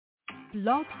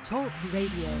Blog Talk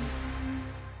Radio.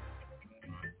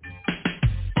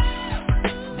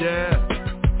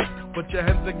 Yeah, put your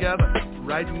hands together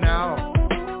right now.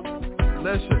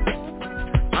 Listen,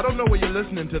 I don't know where you're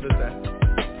listening to this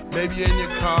at. Maybe you're in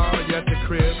your car, you're at the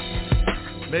crib,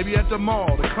 maybe at the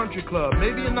mall, the country club,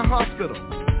 maybe in the hospital.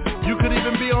 You could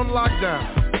even be on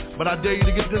lockdown. But I dare you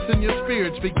to get this in your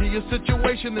spirit, speak to your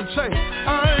situation and say,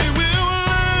 I will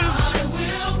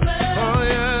bless, oh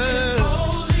yeah,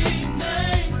 holy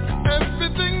name.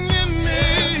 Everything in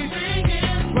me,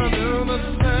 will do the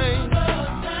same.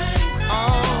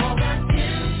 All that's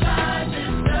inside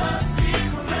is the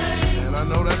secret. And I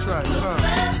know that's right, huh?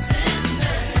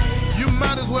 You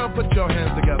might as well put your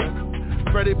hands together.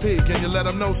 Freddie P, can you let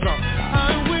them know something?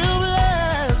 I will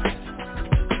bless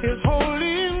his holy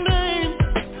name.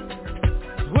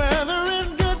 Whether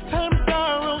it's good times,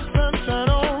 sorrow, sunshine,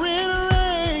 or in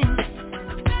rain,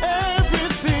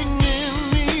 everything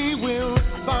in me will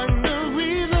find a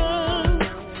reason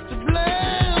to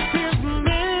bless his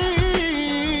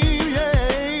name.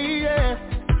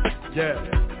 Yeah.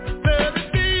 Let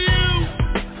it be you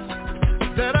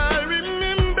that I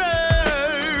remember.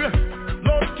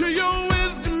 Lord, to your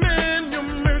wisdom and your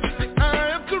mercy I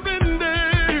have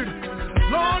surrendered.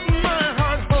 Lord, my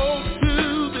heart holds to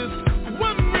this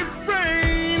one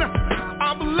refrain. I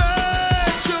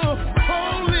bless your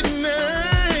holy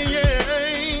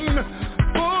name.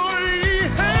 For he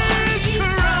has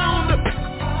surrounded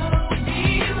me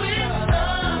with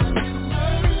love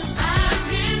and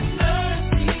his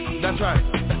mercy. That's right.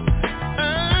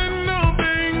 And no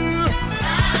things,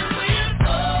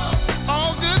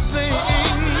 all good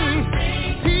things,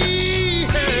 he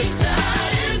has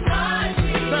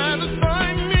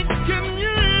satisfied me. Can you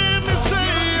hear me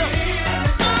say,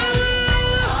 I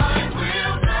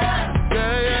will bless,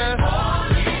 yeah,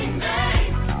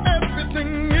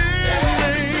 everything in me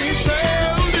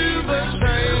shall do the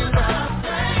same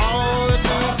all the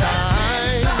time.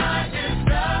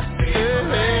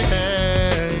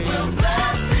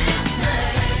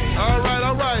 All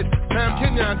right.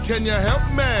 Ma'am, can you help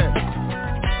me?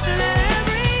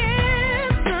 Every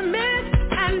instrument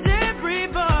and every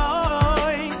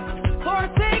voice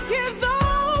forsake his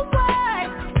own way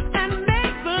and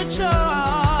make the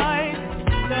choice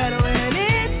that when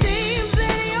it seems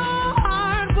that your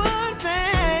heart would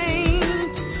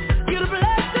faint, you'll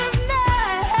bless his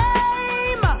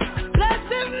name, bless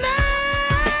his name.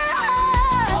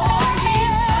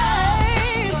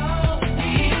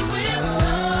 He will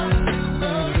love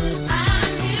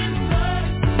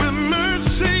with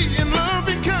mercy and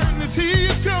loving kindness, he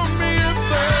has come me and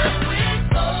said,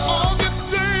 all good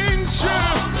things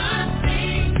shall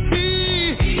he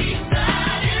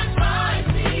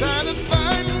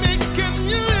satisfied me. Can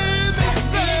you hear me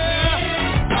say,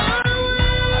 I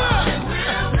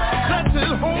will bless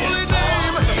his holy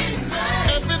name.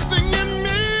 Everything in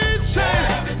me say,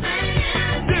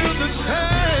 do the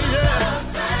same,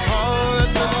 yeah. All at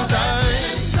the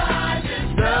time,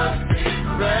 the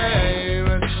grave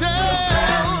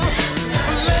shall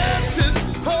bless his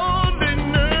holy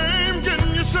name. Can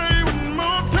you say one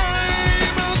more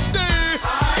time? I'll say, I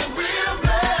will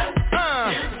bless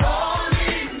his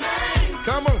holy name.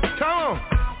 Come on.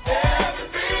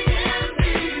 Everything in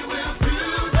me will do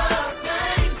the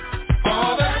same.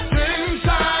 All that's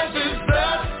inside this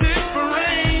dusty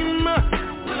frame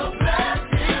will bless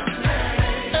his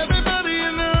name. Everybody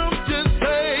in the room just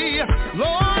say,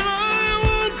 Lord, I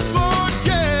won't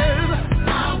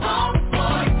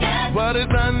forget what is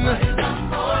done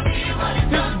for me,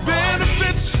 his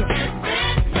benefits,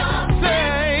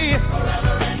 say,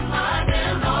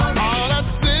 all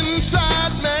that's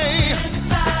inside me,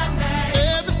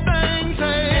 everything,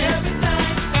 say,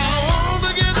 I won't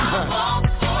forget,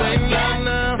 say no.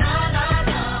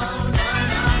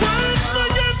 Won't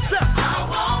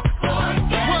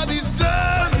forget what he's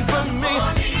done for me,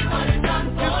 his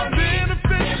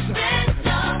benefits,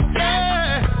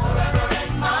 yeah,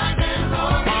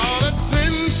 all that's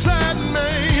inside me,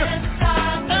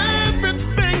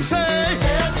 everything, say,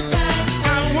 I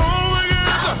won't forget,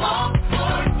 no,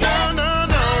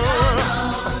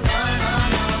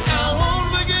 I won't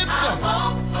forget,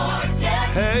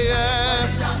 hey,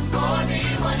 yeah,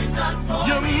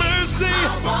 your mercy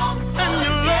and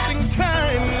your loving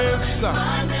kindness,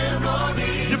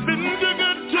 you've been too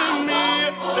good to me,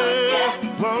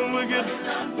 won't forget,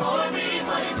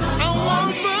 I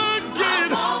won't forget,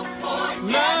 no.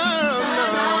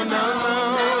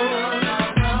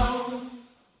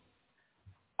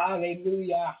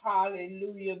 Hallelujah,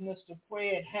 hallelujah, Mr.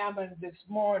 Fred Hammond this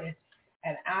morning,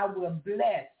 and I will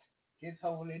bless his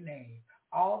holy name.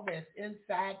 All that's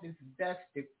inside this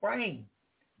dusty frame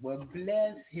will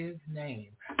bless his name.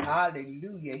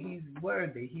 Hallelujah. He's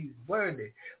worthy. He's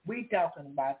worthy. We talking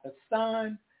about the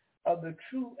Son of the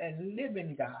true and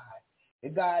living God, the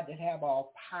God that have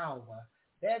all power.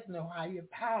 There's no higher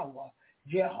power.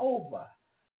 Jehovah,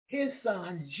 his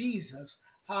Son, Jesus.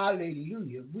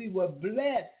 Hallelujah. We will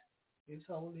bless his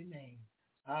holy name.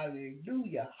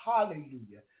 Hallelujah.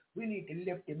 Hallelujah. We need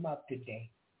to lift him up today.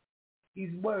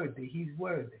 He's worthy. He's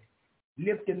worthy.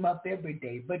 Lift him up every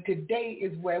day. But today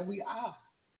is where we are.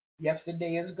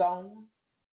 Yesterday is gone.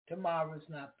 Tomorrow is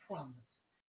not promised.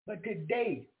 But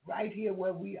today, right here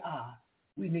where we are,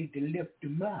 we need to lift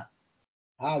him up.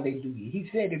 Hallelujah. He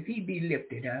said if he be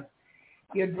lifted up,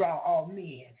 he'll draw all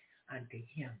men unto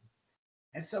him.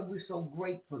 And so we're so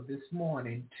grateful this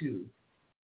morning to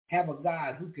have a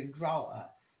God who can draw us.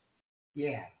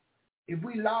 Yeah. If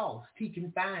we lost, he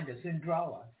can find us and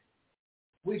draw us,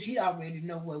 which he already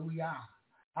know where we are.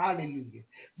 Hallelujah.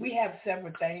 We have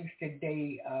several things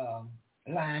today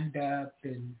lined up,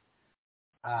 and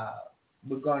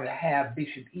we're going to have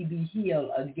Bishop E.B.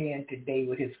 Hill again today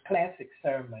with his classic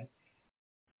sermon,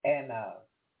 and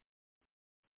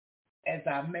as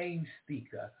our main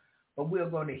speaker. But we're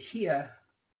going to hear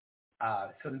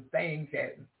some things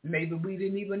that maybe we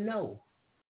didn't even know.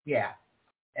 Yeah.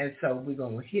 And so we're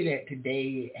going to hear that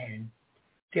today and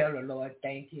tell the Lord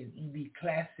thank you. And E.B.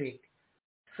 classic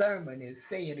sermon is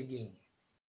say it again.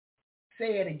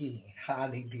 Say it again.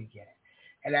 Hallelujah.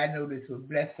 And I know this will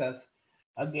bless us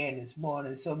again this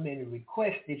morning. So many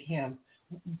requested him.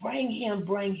 Bring him.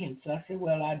 So I said,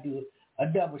 well, I'll do a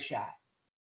double shot.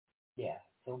 Yeah.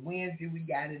 So Wednesday we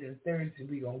got it, and Thursday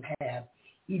we're going to have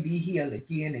E.B. Hill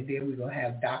again, and then we're going to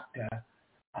have Dr.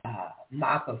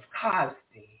 Marcus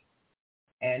Cosby.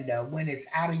 And when it's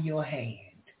out of your hand,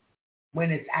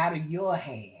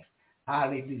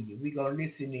 hallelujah, we're going to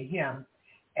listen to him.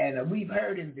 And we've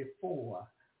heard him before,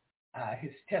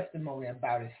 his testimony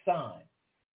about his son.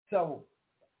 So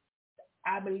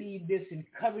I believe this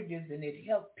encourages and it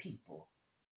helps people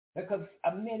because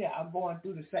many are going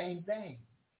through the same thing.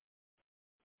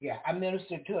 Yeah, I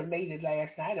ministered to a lady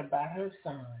last night about her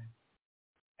son.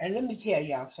 And let me tell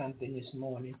y'all something this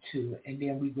morning too, and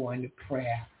then we go into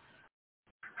prayer.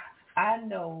 I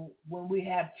know when we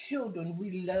have children,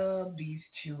 we love these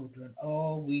children.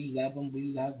 Oh, we love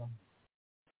them.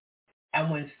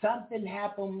 And when something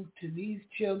happens to these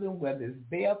children, whether it's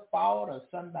their fault or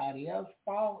somebody else's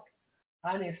fault,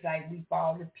 honey, it's like we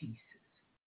fall to pieces.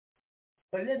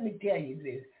 But let me tell you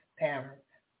this, parents,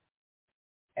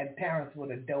 and parents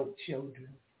with adult children.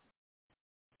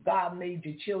 God made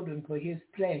the children for his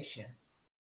pleasure.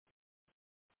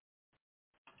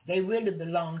 They really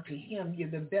belong to him. You're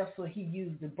the vessel he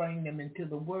used to bring them into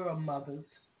the world, mothers.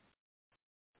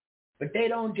 But they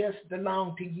don't just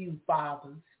belong to you,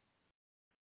 fathers.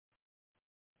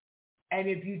 And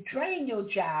if you train your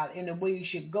child in the way he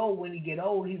should go when he get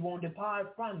old, he won't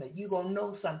depart from it. You're going to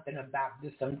know something about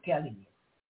this, I'm telling you.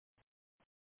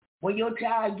 When your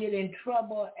child get in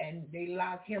trouble and they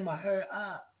lock him or her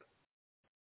up,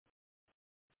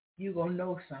 you're going to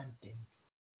know something.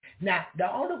 Now,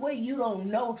 the only way you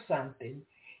don't know something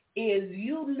is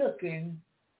you looking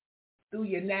through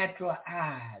your natural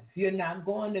eyes. You're not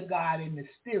going to God in the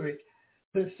spirit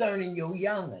concerning your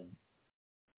young'un.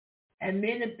 And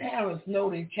many parents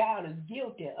know the child is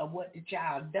guilty of what the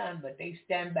child done, but they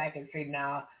stand back and say,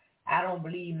 no, I don't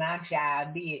believe my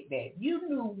child did that. You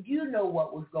know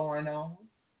what was going on.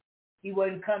 He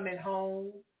wasn't coming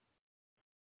home.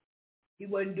 He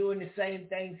wasn't doing the same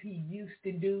things he used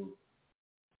to do.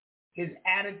 His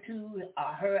attitude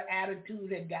or her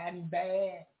attitude had gotten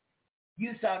bad.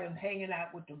 You saw them hanging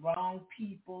out with the wrong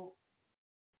people.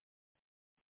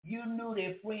 You knew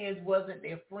their friends wasn't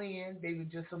their friends. They were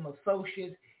just some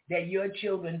associates that your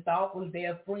children thought was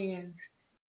their friends.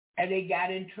 And they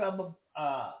got in trouble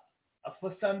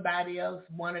for somebody else.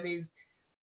 One of these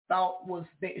thought was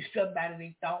somebody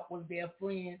they thought was their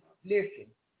friend. Listen,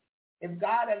 if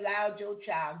God allowed your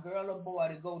child, girl or boy,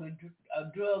 to go to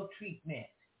a drug treatment,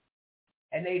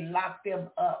 and they locked them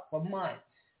up for months.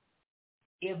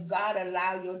 If God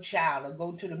allow your child to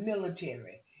go to the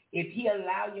military, if he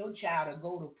allow your child to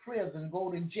go to prison, go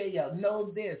to jail,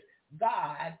 know this,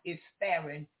 God is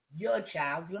sparing your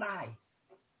child's life.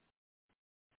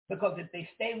 Because if they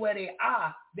stay where they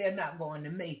are, they're not going to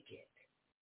make it.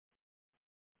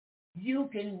 You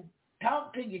can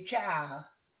talk to your child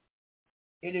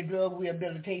in a drug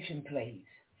rehabilitation place.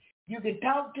 You can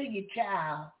talk to your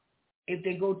child if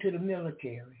they go to the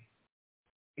military,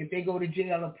 if they go to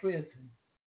jail or prison.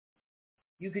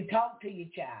 You can talk to your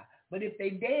child. But if they're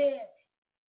dead,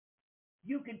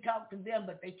 you can talk to them,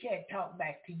 but they can't talk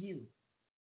back to you.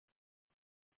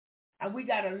 And we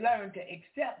got to learn to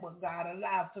accept what God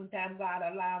allows. Sometimes God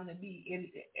allows them to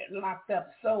be locked up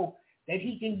so that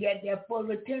he can get their full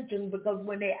attention, because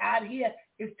when they're out here,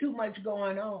 it's too much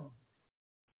going on.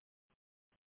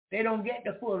 They don't get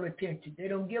the full attention. They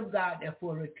don't give God their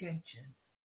full attention.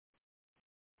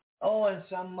 Oh, and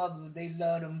some mothers, they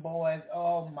love them boys.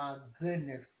 Oh, my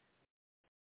goodness.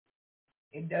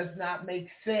 It does not make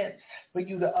sense for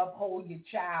you to uphold your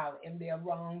child in their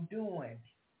wrongdoing.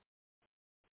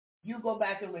 You go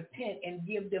back and repent and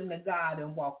give them to God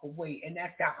and walk away. And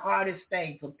that's the hardest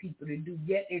thing for people to do.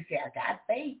 Yet they say, I got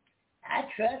faith. I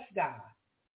trust God.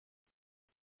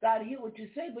 God hear what you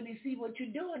say, but he see what you're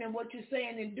doing. And what you're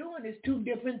saying and doing is two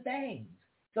different things.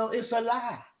 So it's a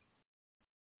lie.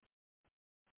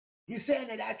 You're saying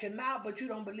it out your mouth, but you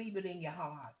don't believe it in your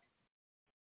heart.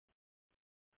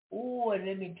 Oh, and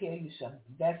let me tell you something.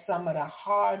 That's some of the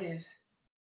hardest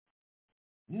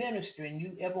ministering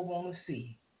you ever want to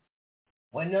see.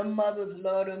 When them mothers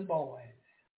love them boys,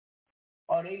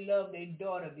 or they love their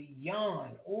daughter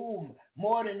beyond,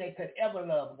 more than they could ever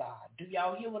love God. Do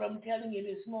y'all hear what I'm telling you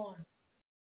this morning?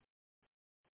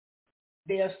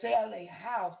 They'll sell their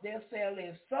house, they'll sell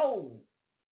their soul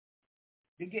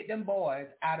to get them boys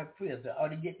out of prison, or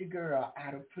to get the girl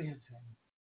out of prison.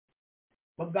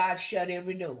 But God shut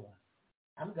every door.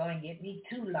 I'm going to get me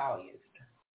 2 lawyers.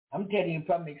 I'm telling you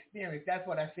from experience, that's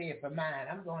what I said for mine.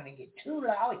 I'm going to get 2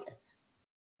 lawyers.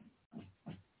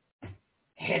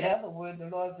 In other words, the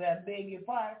Lord said, I beg your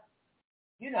pardon.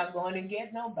 You're not going to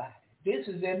get nobody. This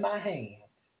is in my hands.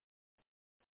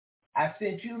 I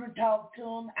sent you to talk to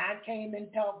them. I came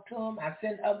and talked to them. I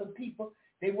sent other people.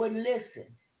 They wouldn't listen.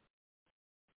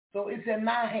 So it's in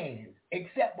my hands,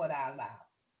 except what I allow.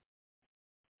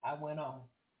 I went on.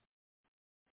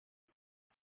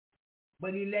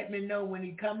 But he let me know when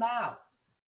he come out.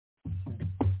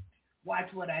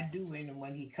 Watch what I do in him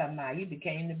when he come out. He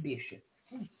became the bishop.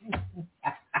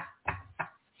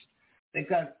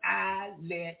 Because I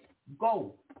let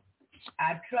go.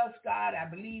 I trust God. I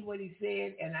believe what he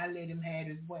said, and I let him have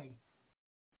his way.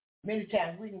 Many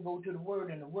times we can go to the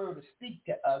word, and the word will speak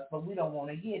to us, but we don't want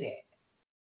to hear that.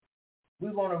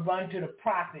 We want to run to the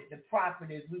prophet. The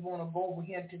prophet is, we want to go over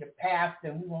here to the pastor,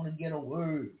 and we want to get a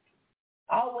word.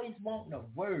 Always wanting a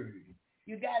word.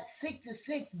 You got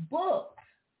 66 books.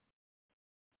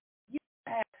 You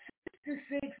have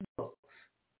 66 books.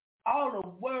 All the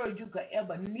words you could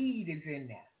ever need is in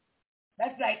there.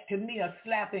 That's like, to me, a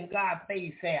slap in God's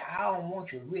face saying, I don't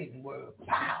want your written word.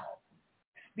 Pow!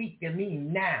 Speak to me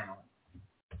now.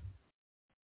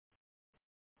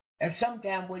 And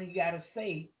sometimes what he got to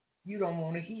say, you don't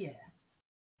want to hear.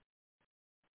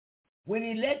 When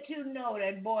he let you know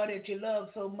that boy that you love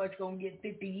so much going to get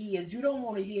 50 years, you don't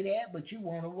want to hear that, but you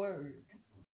want a word.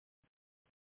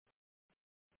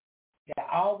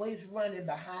 They're always running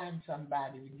behind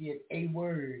somebody to get a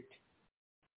word.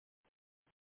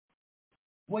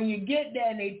 When you get there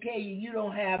and they tell you you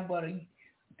don't have but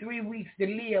 3 weeks to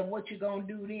live, what you going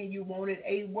to do then? You wanted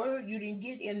a word. You didn't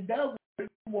get in the word.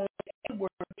 You wanted a word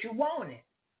you wanted.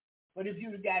 But if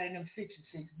you'd have got in them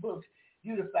 66 books,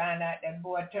 you'd have found out that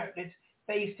boy turned his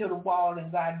face to the wall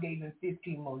and God gave him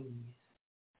 15 more years.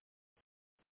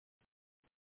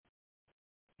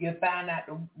 You'll find out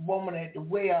the woman at the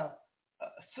well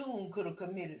soon could have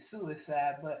committed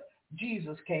suicide, but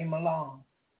Jesus came along.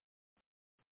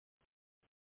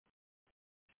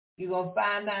 You're going to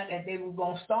find out that they were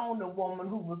going to stone the woman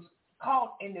who was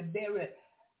caught in the very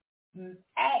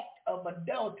act of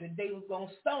adultery. They were going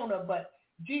to stone her, but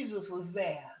Jesus was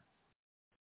there.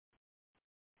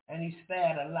 And he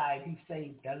spared a life. He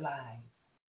saved a life.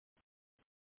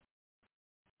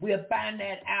 We'll find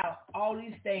that out, all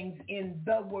these things in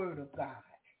the Word of God.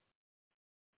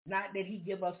 Not that he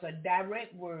give us a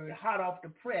direct word, hot off the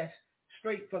press,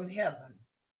 straight from heaven.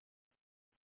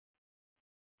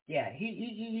 Yeah,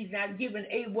 he's not giving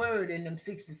a word in them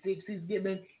 66. He's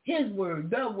giving his word,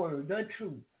 the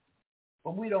truth.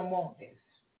 But we don't want this.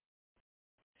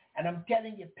 And I'm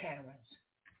telling you, parents,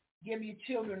 give your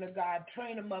children to God,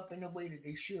 train them up in the way that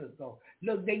they should go.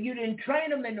 Look, you didn't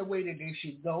train them in the way that they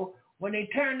should go when they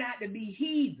turned out to be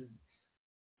heathens.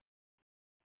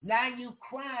 Now you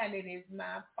crying, and it's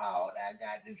my fault. I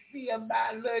got to see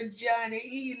about little Johnny.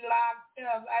 He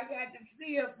locked up. I got to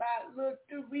see about little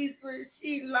Teresa.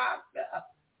 She locked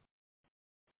up.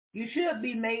 You should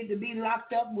be made to be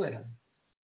locked up with them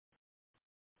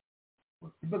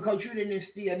because you didn't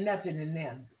instill nothing in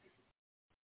them.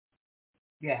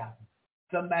 Yeah.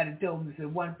 Somebody told me,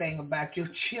 said one thing about your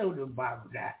children,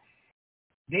 Barbara.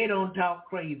 They don't talk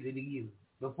crazy to you.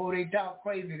 Before they talk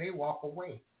crazy, they walk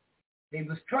away. They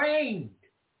was trained.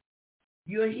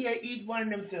 You'll hear each one of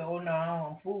them say, oh, no, I don't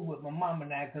want food with my mama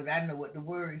now because I know what the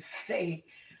words say.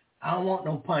 I don't want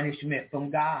no punishment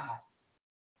from God.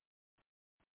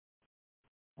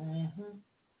 Mm-hmm.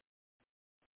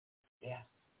 Yeah.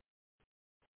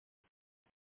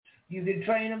 You can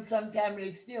train them sometimes,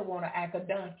 they still want to act a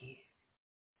donkey.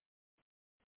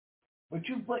 But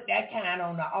you put that kind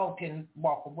on the altar and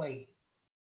walk away.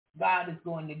 God is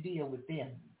going to deal with them.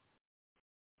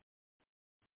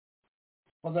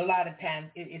 Because a lot of times,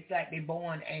 it's like they're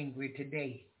born angry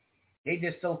today. They're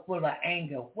just so full of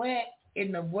anger. Where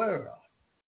in the world?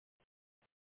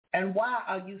 And why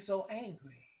are you so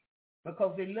angry?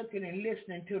 Because they're looking and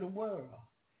listening to the world.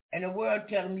 And the world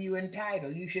telling them you're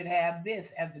entitled. You should have this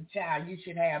as a child. You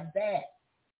should have that.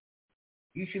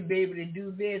 You should be able to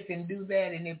do this and do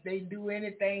that. And if they do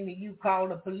anything, then you call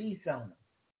the police on them.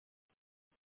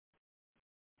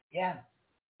 Yeah.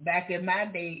 Back in my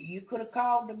day, you could have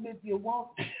called them if you want.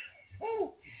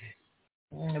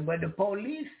 But the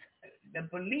police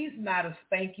might have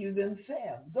spanked you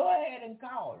themselves. Go ahead and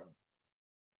call them.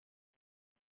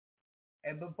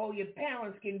 And before your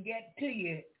parents can get to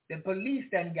you, the police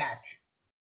done got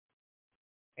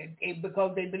you. And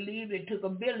because they believe it took a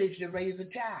village to raise a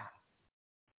child.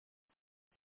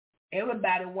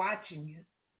 Everybody watching you.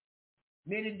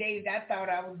 Many days I thought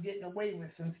I was getting away with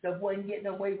some stuff. Wasn't getting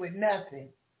away with nothing.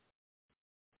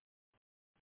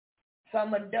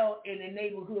 Some adult in the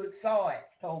neighborhood saw it,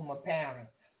 told my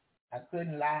parents. I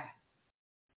couldn't lie.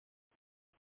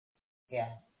 Yeah.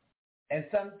 And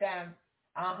sometimes,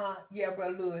 yeah,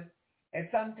 Brother Lewis. And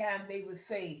sometimes they would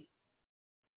say,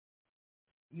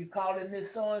 you calling this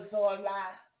so-and-so a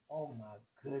lie? Oh, my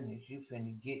goodness, you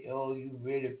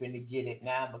really finna get it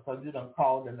now because you done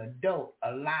called an adult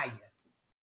a liar.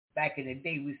 Back in the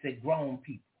day, we said grown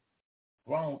people,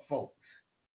 grown folks.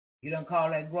 You done call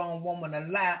that grown woman a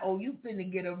lie. Oh, you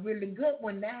finna get a really good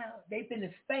one now. They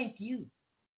finna spank you.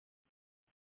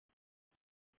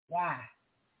 Why?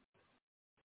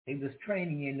 They was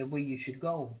training you in the way you should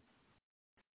go.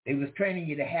 They was training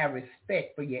you to have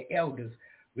respect for your elders,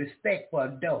 respect for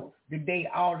adults. Today,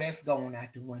 all that's going out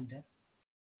the window.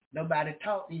 Nobody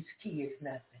taught these kids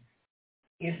nothing.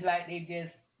 It's like they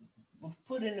just was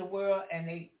put in the world and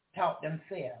they taught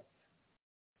themselves.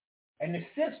 And the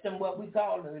system, what we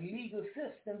call the legal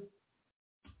system,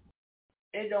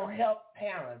 it don't help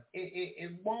parents.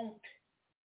 It won't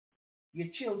your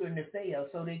children to fail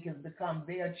so they can become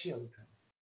their children.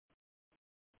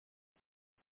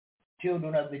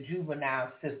 Children of the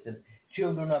juvenile system,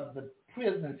 children of the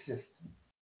prison system.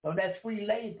 So that's free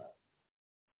labor.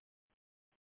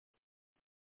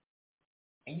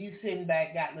 And you sitting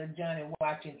back, got little Johnny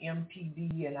watching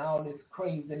MTV and all this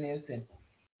craziness, and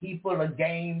he full of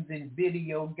games and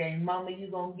video games. Mama, you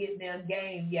gonna get me a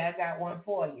game? Yeah, I got one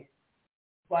for you.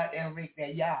 Go out there and rake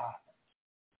that yard.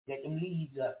 Get them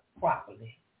leaves up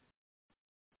properly.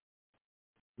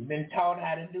 You've been taught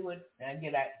how to do it, and I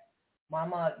get like,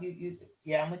 Mama,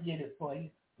 yeah, I'm gonna get it for you.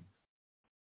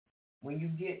 When you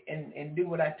get and do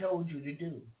what I told you to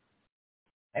do.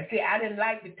 And see, I didn't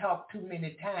like to talk too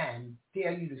many times,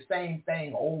 tell you the same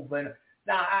thing over and over.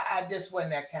 Now, I just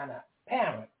wasn't that kind of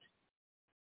parent.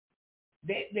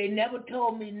 They never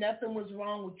told me nothing was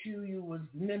wrong with you. You was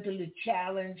mentally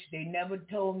challenged. They never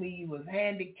told me you was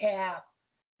handicapped.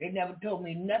 They never told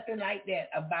me nothing like that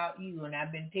about you, and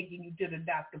I've been taking you to the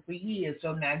doctor for years.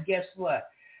 So now guess what?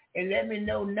 And let me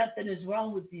know nothing is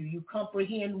wrong with you. You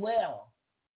comprehend well.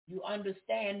 You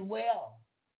understand well.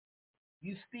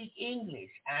 You speak English.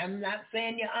 I'm not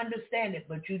saying you understand it,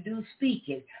 but you do speak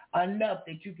it enough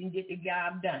that you can get the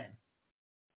job done.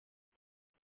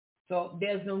 So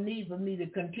there's no need for me to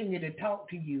continue to talk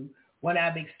to you when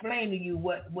I've explained to you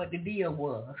what the deal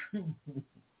was.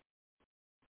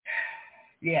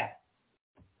 Yeah.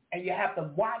 And you have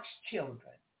to watch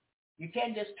children. You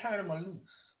can't just turn them loose.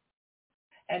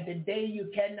 And today you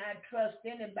cannot trust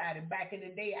anybody. Back in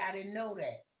the day, I didn't know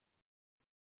that.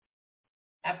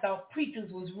 I thought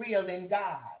preachers was real in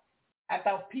God. I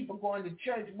thought people going to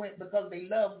church went because they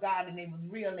loved God and they was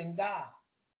real in God.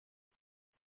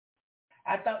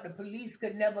 I thought the police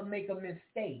could never make a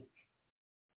mistake.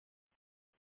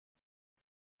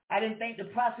 I didn't think the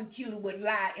prosecutor would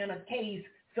lie in a case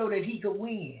so that he could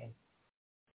win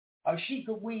or she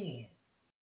could win.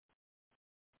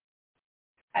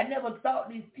 I never thought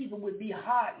these people would be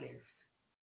heartless.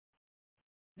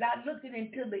 Not looking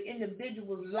into the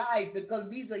individual's life because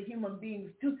these are human beings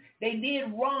too. They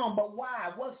did wrong, but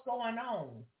why? What's going on?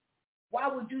 Why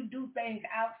would you do things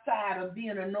outside of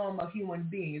being a normal human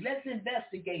being? Let's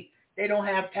investigate. They don't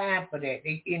have time for that.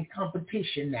 They're in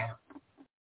competition now.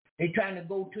 They're trying to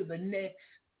go to the next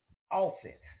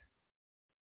office.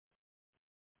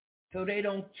 So they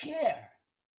don't care.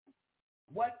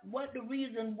 What the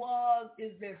reason was,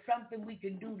 is there something we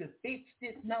can do to fix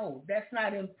this? No, that's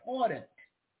not important.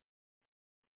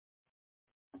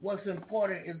 What's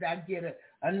important is I get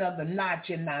another notch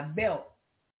in my belt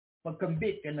for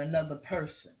convicting another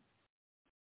person.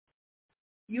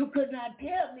 You could not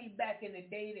tell me back in the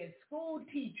day that school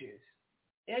teachers,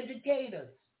 educators,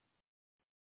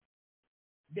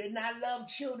 did not love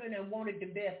children and wanted the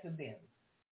best of them.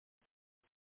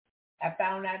 I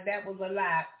found out that was a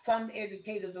lie. Some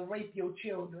educators will rape your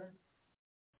children.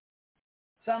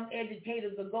 Some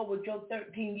educators will go with your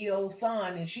 13-year-old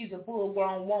son and she's a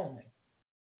full-grown woman.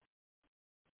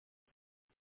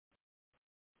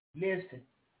 Listen.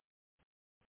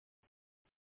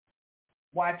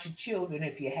 Watch your children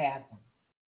if you have them.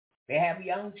 They have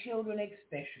young children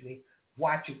especially.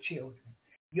 Watch your children.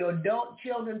 Your adult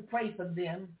children, pray for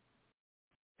them.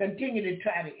 Continue to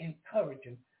try to encourage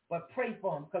them, but pray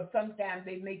for them, because sometimes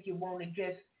they make you want to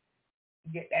just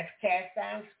get that cast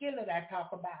iron skillet I talk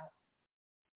about.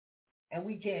 And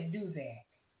we can't do that.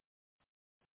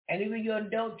 And even your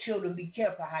adult children, be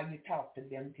careful how you talk to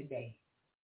them today.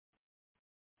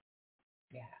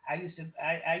 Yeah, I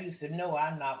used to know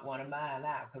I knocked one of mine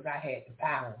out because I had the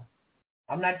power.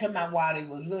 I'm not talking about while they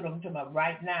were little. I'm talking about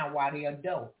right now while they're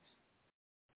adults.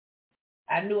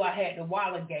 I knew I had the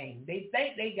Waller game. They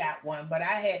think they got one, but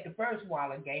I had the first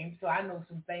Waller game, so I know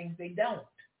some things they don't.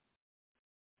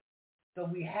 So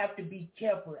we have to be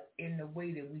careful in the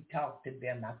way that we talk to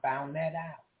them. I found that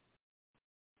out.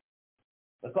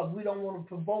 Because we don't want to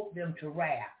provoke them to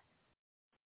wrath.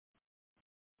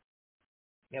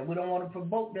 Yeah, we don't want to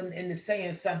provoke them into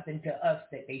saying something to us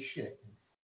that they shouldn't.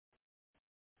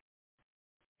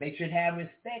 They should have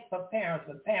respect for parents,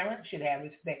 but parents should have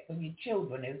respect for your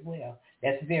children as well.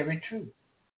 That's very true.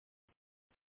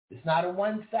 It's not a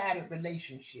one-sided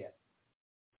relationship.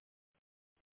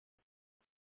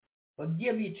 But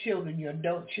give your children, your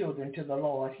adult children, to the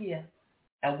Lord here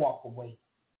and walk away.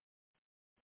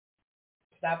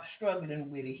 Stop struggling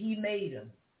with it. He made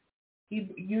them.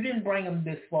 You didn't bring them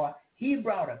this far. He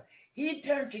brought them. He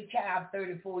turned your child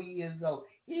 34 years old.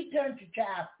 He turned your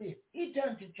child 50. He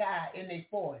turned your child in their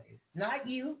 40s. Not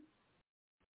you.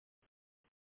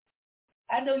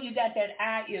 I know you got that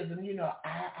I-ism. You know,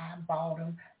 I bought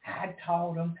them. I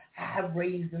taught them. I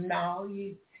raised them. No,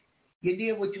 you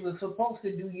did what you were supposed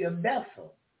to do. You're a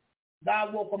vessel.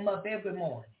 God woke them up every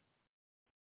morning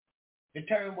to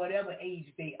turn whatever age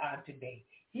they are today.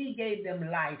 He gave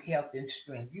them life, health, and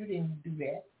strength. You didn't do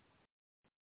that.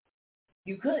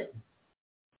 You couldn't.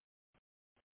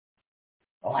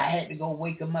 Oh, I had to go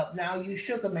wake them up. Now you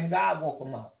shook them and God woke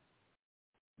them up.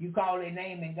 You call their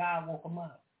name and God woke them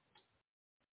up.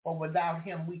 Or without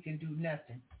him, we can do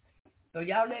nothing. So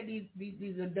y'all let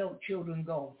these adult children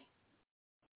go.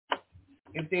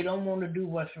 If they don't want to do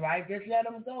what's right, just let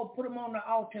them go. Put them on the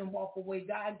altar and walk away.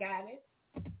 God got it.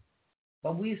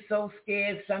 But we're so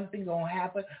scared something going to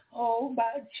happen. Oh,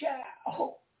 my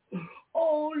child.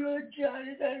 Oh, little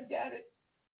Johnny done got it.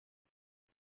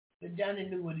 But Johnny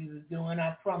knew what he was doing,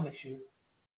 I promise you.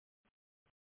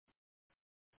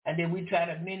 And then we try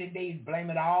to many days blame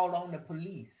it all on the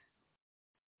police.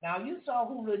 Now, you saw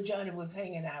who little Johnny was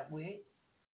hanging out with.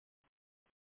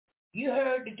 You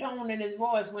heard the tone in his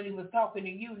voice when he was talking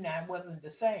to you now. It wasn't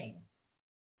the same.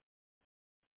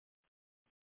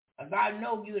 And God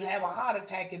knows you would have a heart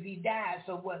attack if he died.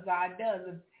 So what God does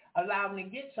is allow him to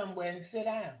get somewhere and sit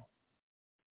down,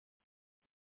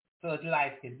 so his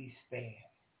life could be spared.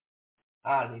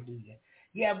 Hallelujah.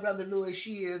 Yeah, Brother Louis,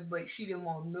 she is, but she didn't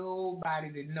want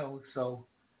nobody to know. So,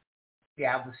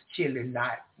 yeah, I was chilling,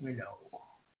 not,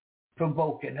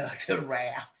 provoking her to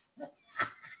wrath.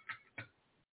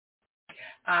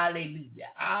 Hallelujah.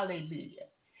 Hallelujah.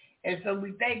 And so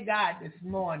we thank God this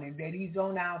morning that he's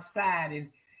on our side, and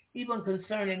even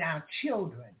concerning our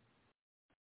children,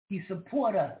 he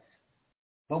support us.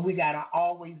 But we got to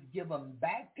always give them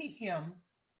back to him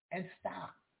and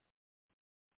stop.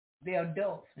 They're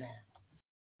adults now.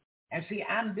 And see,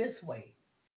 I'm this way.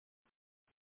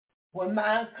 When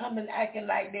mine come and acting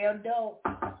like they're adults,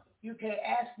 you can't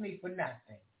ask me for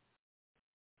nothing.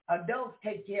 Adults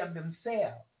take care of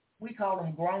themselves. We call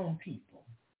them grown people.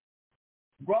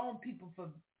 Grown people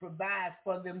provide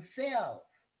for themselves.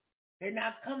 They're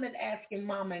not coming asking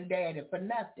mama and daddy for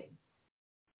nothing.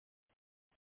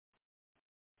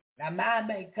 Now, mine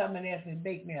may come and ask me,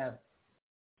 bake me a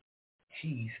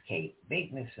cheesecake,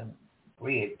 bake me some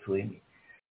bread pudding.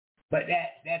 But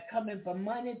that coming for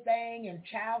money thing and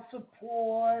child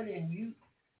support, and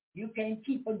you can't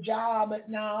keep a job, but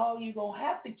now you're going to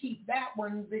have to keep that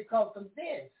one because of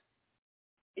this.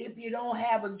 If you don't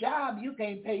have a job, you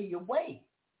can't pay your way.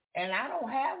 And I don't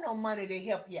have no money to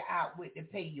help you out with to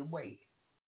pay your way.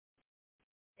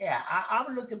 Yeah,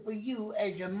 I'm looking for you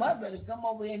as your mother to come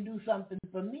over here and do something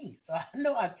for me. So I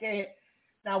know I can't.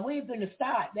 Now, we ain't going to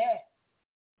start that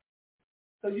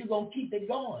because you're going to keep it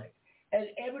going. And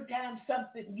every time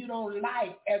something you don't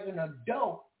like as an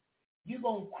adult, you're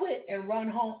going to quit and run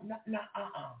home.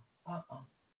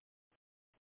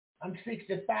 I'm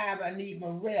 65. I need my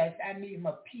rest. I need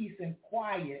my peace and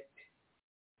quiet.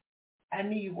 I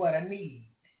need what I need.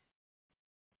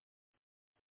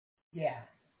 Yeah.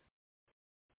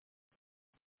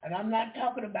 And I'm not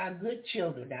talking about good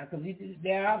children now, because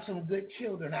there are some good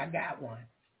children. I got one.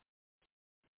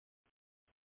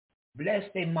 Bless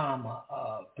their mama.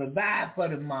 Provide for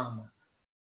the mama.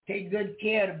 Take good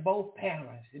care of both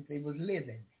parents if they was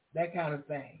living. That kind of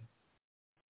thing.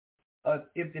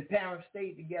 If the parents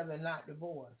stayed together and not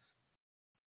divorced.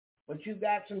 But you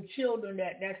got some children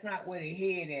that's not where their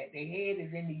head at. Their head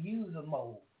is in the user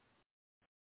mode.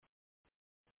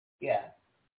 Yeah.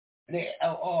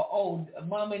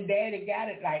 Mom and daddy got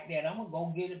it like that. I'm going to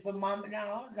go get it from mama.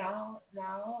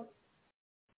 No.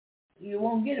 You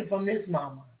won't get it from this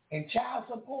mama. And child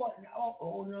support,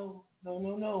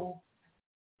 no.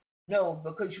 No,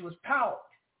 because you was taught.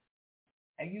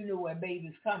 And you knew where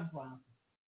babies come from.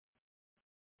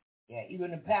 Yeah,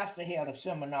 even the pastor held a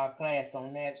seminar class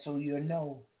on that, so you'll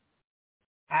know.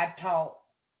 I taught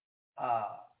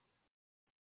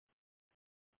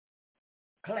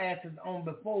classes on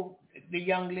before the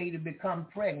young lady become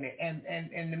pregnant, and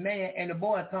the man and the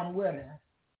boy come with her.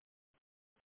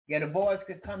 Yeah, the boys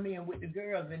could come in with the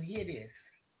girls and hear this.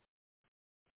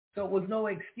 So it was no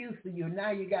excuse for you.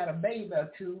 Now you got a baby or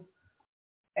two,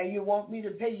 and you want me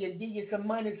to give you some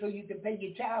money so you can pay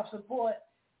your child support.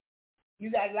 You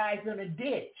got life in a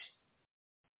ditch.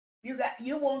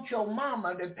 You want your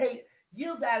mama to pay.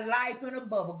 You got life in a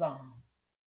bubble gum.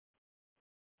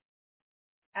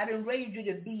 I didn't raise you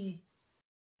to be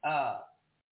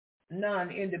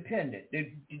non-independent.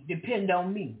 They depend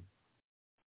on me.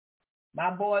 My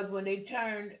boys, when they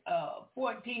turned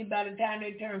 14, by the time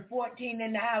they turned 14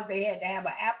 in the house, they had to have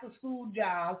an after-school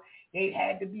job. They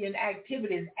had to be in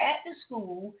activities at the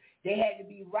school. They had to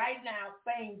be writing out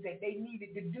things that they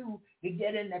needed to do to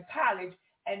get into college,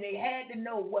 and they had to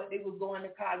know what they were going to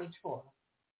college for.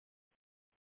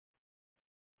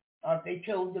 Or if they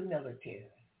chose the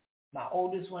military. My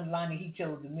oldest one, Lonnie, he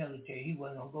chose the military. He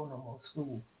wasn't going to go no more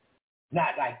school.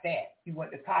 Not like that. He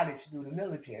went to college to do the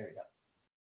military, though.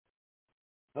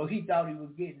 So he thought he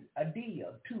was getting a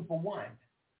deal, 2 for 1.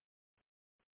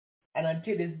 And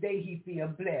until this day, he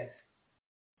feels blessed.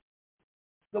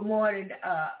 Good morning,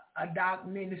 Doc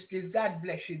Ministries. God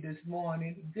bless you this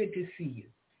morning. Good to see you.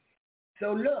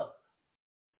 So look,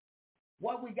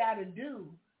 what we got to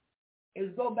do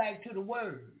is go back to the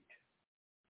Word.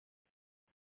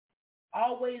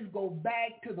 Always go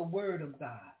back to the Word of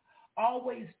God.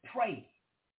 Always pray.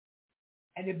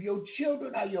 And if your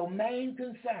children are your main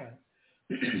concern,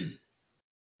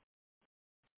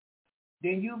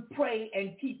 then you pray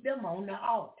and keep them on the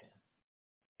altar.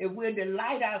 If we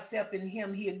delight ourselves in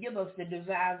him, he'll give us the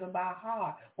desires of our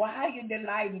heart. Well, how you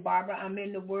delighting, Barbara? I'm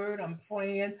in the Word. I'm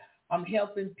praying. I'm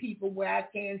helping people where I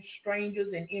can,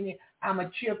 strangers and any. I'm a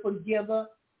cheerful giver.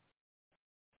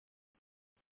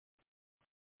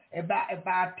 If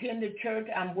I attend the church,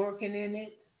 I'm working in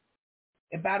it.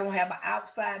 If I don't have an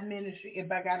outside ministry,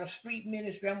 if I got a street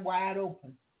ministry, I'm wide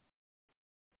open.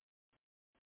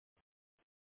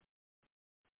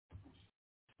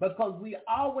 Because we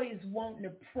always want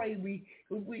to pray.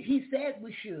 He said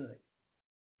we should.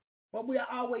 But we are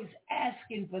always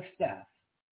asking for stuff.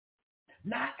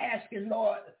 Not asking,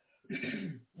 Lord,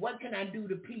 what can I do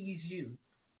to please you?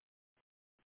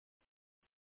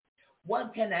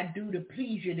 What can I do to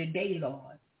please you today,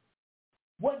 Lord?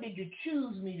 What did you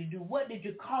choose me to do? What did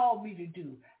you call me to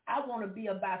do? I want to be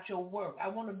about your work. I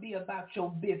want to be about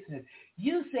your business.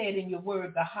 You said in your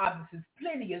word, the harvest is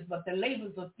plenteous, but the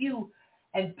labors are few.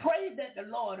 And pray that the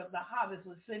Lord of the harvest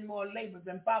will send more laborers.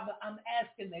 And Father, I'm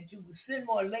asking that you will send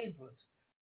more laborers.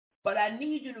 But I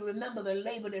need you to remember the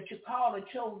labor that you called or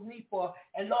chose me for.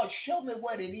 And Lord, show me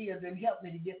what it is and help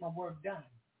me to get my work done.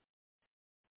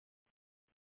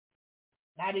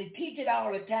 Now, they teach it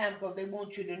all the time because they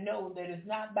want you to know that it's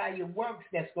not by your works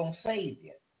that's going to save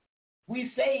you.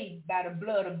 We saved by the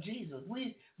blood of Jesus.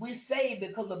 We saved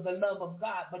because of the love of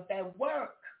God. But that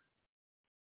work,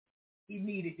 he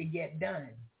needed to get done.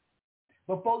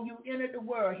 Before you entered the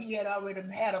world, he had already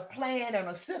had a plan and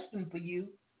a system for you.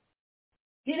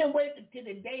 He didn't wait until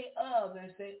the day of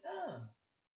and say,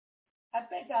 I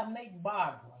think I'll make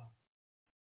Barbara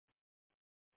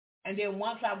And then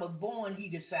once I was born, he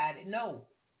decided, no.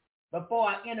 Before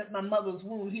I entered my mother's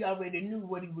womb, he already knew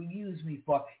what he would use me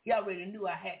for. He already knew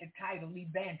I had the title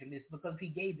evangelist because he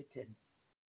gave it to me.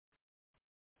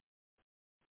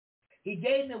 He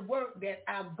gave me work that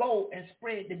I go and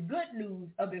spread the good news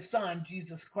of his son,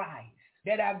 Jesus Christ,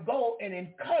 that I go and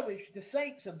encourage the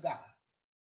saints of God.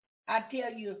 I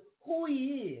tell you who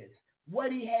he is,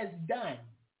 what he has done,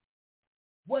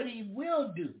 what he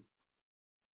will do,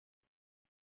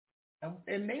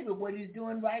 and maybe what he's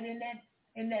doing right in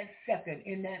that second,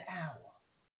 in that hour.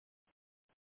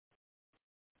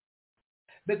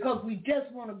 Because we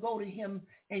just want to go to him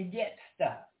and get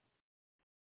stuff.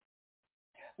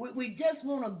 We just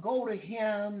want to go to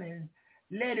him and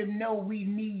let him know we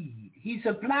need. He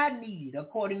supplied need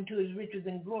according to his riches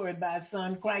and glory by his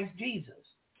son, Christ Jesus.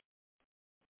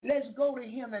 Let's go to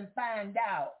him and find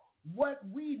out what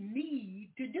we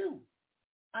need to do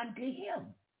unto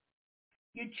him.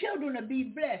 Your children will be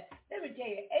blessed. Let me tell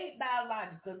you, 8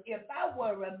 biologicals, if I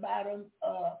worry about them,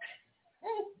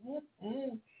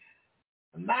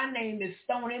 my name is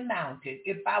Stony Mountain.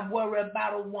 If I worry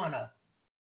about one of them.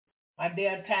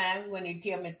 There are times when they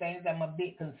tell me things I'm a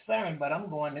bit concerned, but I'm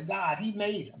going to God. He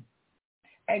made them.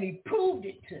 And he proved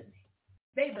it to me.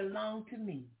 They belong to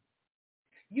me.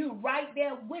 You right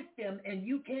there with them and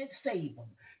you can't save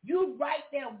them. You right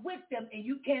there with them and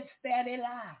you can't spare their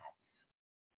lives.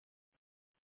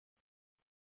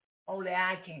 Only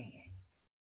I can.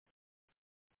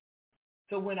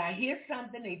 So when I hear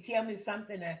something, they tell me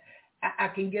something that I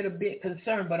can get a bit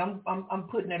concerned, but I'm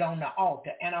putting it on the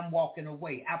altar and I'm walking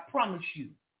away. I promise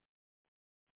you.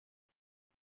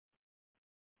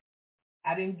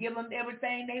 I didn't give them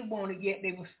everything they wanted, yet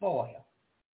they were spoiled.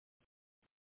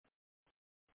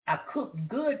 I cooked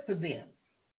good for them.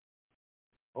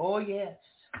 Oh, yes.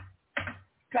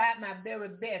 Tried my very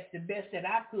best, the best that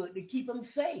I could, to keep them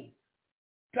safe.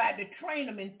 Tried to train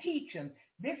them and teach them.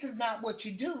 This is not what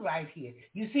you do right here.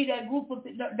 You see that group of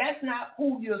people, that's not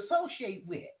who you associate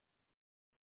with.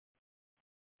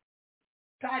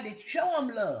 Try to show them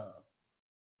love.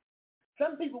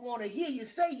 Some people want to hear you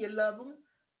say you love them,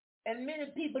 and many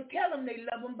people tell them they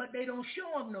love them, but they don't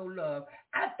show them no love.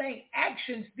 I think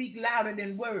actions speak louder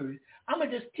than words. I'm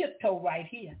going to just tiptoe right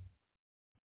here.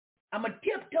 I'm going to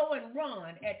tiptoe and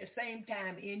run at the same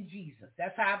time in Jesus.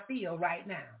 That's how I feel right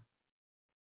now.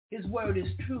 His word is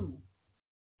true.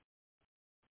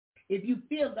 If you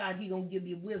feel God, he's going to give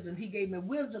you wisdom. He gave me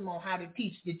wisdom on how to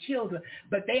teach the children,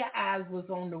 but their eyes was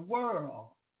on the world.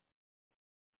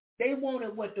 They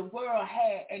wanted what the world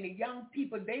had, and the young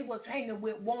people they was hanging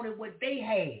with wanted what they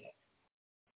had.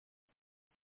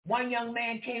 One young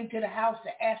man came to the house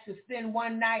to ask to spend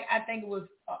one night. I think it was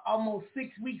almost 6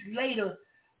 weeks later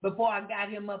before I got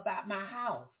him up out my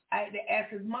house. I had to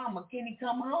ask his mama, can he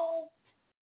come home?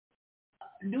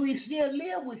 Do he still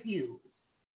live with you?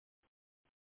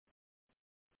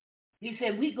 He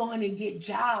said, we're going to get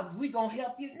jobs. We're going to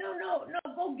help you. No,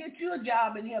 go get you a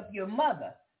job and help your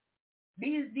mother.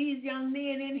 These young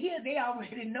men in here, they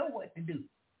already know what to do.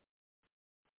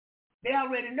 They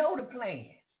already know the plan.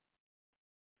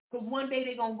 Because one day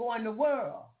they're going to go in the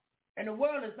world, and the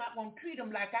world is not going to treat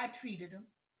them like I treated them.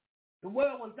 The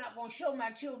world was not going to show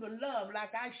my children love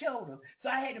like I showed them. So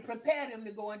I had to prepare them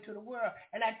to go into the world,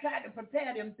 and I tried to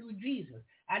prepare them through Jesus.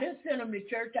 I didn't send them to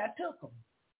church. I took them.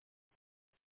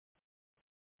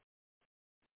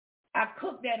 I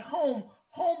cooked at home,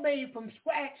 homemade from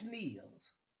scratch meals.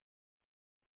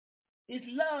 It's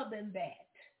love in that.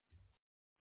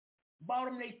 Bought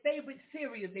them their favorite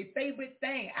cereal, their favorite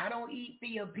thing. I don't eat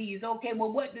field peas. Okay,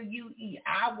 well, what do you eat?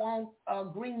 I want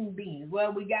green beans.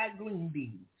 Well, we got green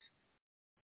beans.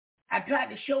 I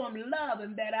tried to show them love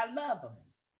and that I love them.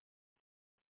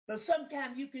 So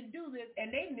sometimes you can do this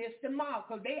and they miss the mark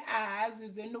because their eyes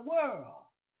is in the world.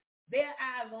 Their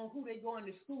eyes on who they're going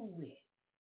to school with.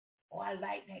 Oh, I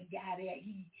like that guy there.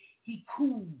 He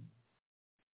cool.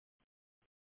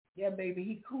 Yeah, baby,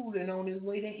 he cooling on his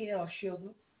way to hell,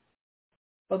 sugar.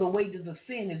 For the wages of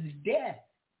sin is death.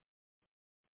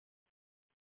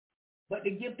 But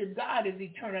the gift of God is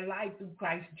eternal life through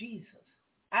Christ Jesus.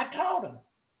 I taught them.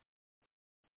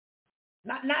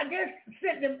 Not just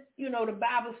sent them, the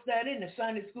Bible study and the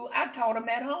Sunday school. I taught them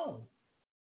at home.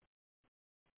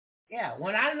 Yeah,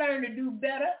 when I learned to do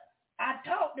better, I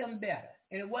taught them better.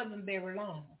 And it wasn't very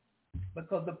long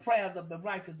because the prayers of the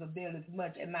righteous avail as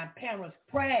much. And my parents'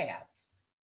 prayers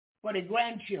for the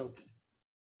grandchildren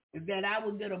is that I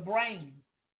would get a brain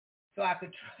so I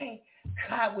could train.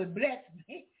 God would bless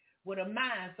me with a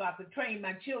mind so I could train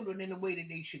my children in the way that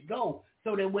they should go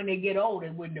so that when they get old, they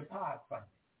wouldn't depart from it.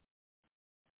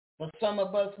 For some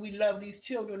of us, we love these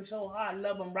children so hard,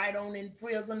 love them right on in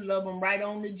prison, love them right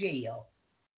on to jail,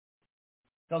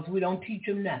 because we don't teach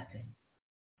them nothing.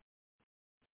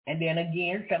 And then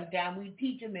again, sometimes we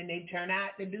teach them and they turn out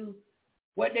to do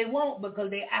what they want because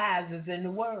their eyes is in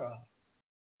the world.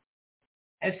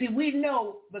 And see, we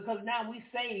know because now we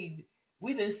saved,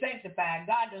 we've been sanctified.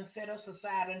 God done set us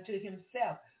aside unto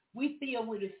himself. We filled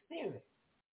with his spirit.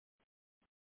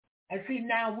 And see,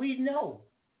 now we know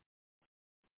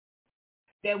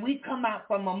that we come out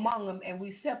from among them and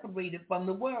we separated from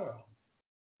the world.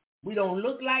 We don't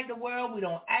look like the world. We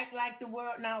don't act like the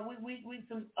world. Now we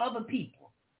some other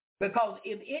people. Because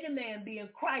if any man be in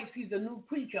Christ, he's a new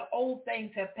creature. Old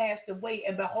things have passed away,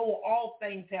 and behold, all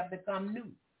things have become new.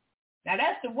 Now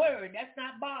that's the word. That's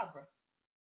not Barbara.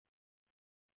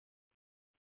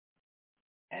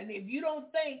 And if you don't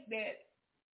think that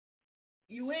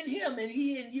you in him and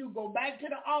he in you, go back to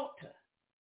the altar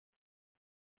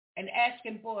and ask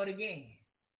him for it again.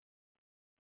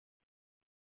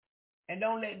 And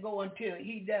don't let go until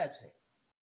he does it.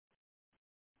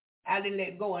 I didn't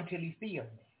let go until he filled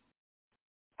me.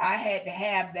 I had to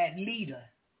have that leader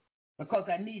because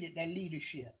I needed that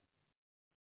leadership.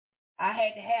 I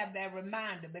had to have that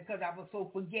reminder because I was so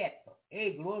forgetful.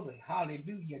 Hey, glory,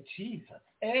 hallelujah, Jesus.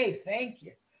 Hey, thank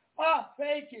you. Oh,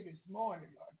 thank you this morning,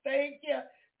 Lord.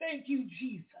 Thank you,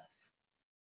 Jesus.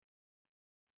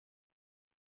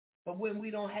 But when we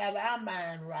don't have our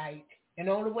mind right, and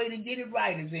the only way to get it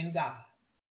right is in God.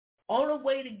 Only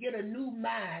way to get a new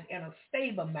mind and a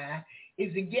stable mind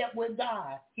is to get with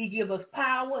God. He give us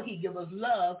power, he give us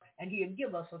love, and he'll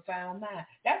give us a sound mind.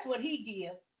 That's what he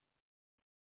gives.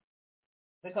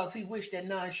 Because he wished that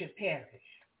none should perish.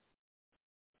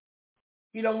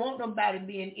 He don't want nobody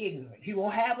being ignorant. He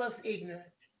won't have us ignorant.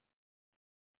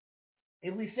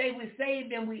 If we say we're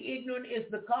saved and we're ignorant, it's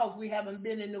because we haven't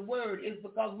been in the Word. It's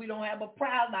because we don't have a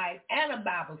prayer life and a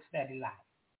Bible study life.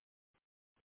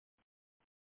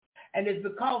 And it's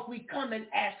because we come and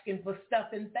asking for stuff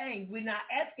and things. We're not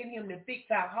asking him to fix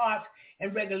our hearts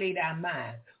and regulate our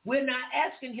minds. We're not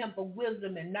asking him for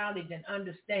wisdom and knowledge and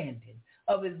understanding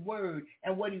of his word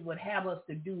and what he would have us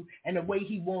to do and the way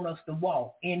he wants us to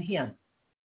walk in him.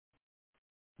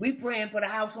 We praying for the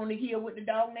house on the hill with the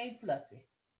dog named Fluffy.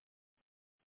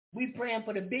 We praying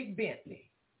for the big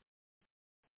Bentley.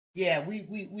 Yeah,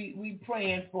 we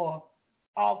praying for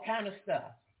all kind of stuff.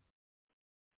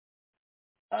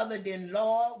 Other than,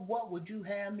 Lord, what would you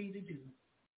have me to do?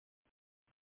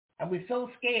 And we're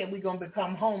so scared we're going to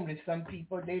become homeless. Some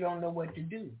people, they don't know what to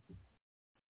do.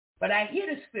 But I hear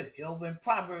the scripture over in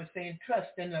Proverbs saying,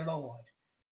 trust in the Lord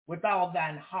with all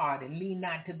thine heart and lean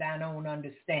not to thine own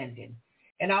understanding.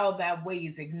 In all thy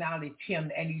ways acknowledge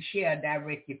him, and he shall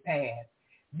direct your path.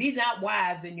 Be not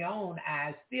wise in your own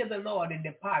eyes. Fear the Lord and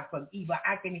depart from evil.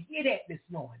 I can hear that this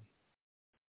morning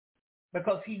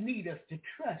because he needs us to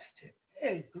trust him.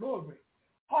 Hey, glory.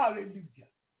 Hallelujah.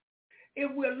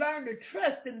 If we learn to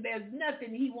trust him, there's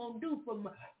nothing he won't do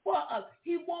for us.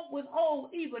 He won't withhold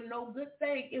even no good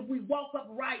thing if we walk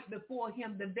upright before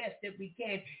him the best that we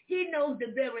can. He knows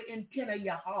the very intent of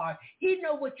your heart. He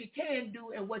knows what you can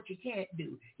do and what you can't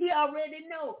do. He already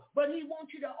knows, but he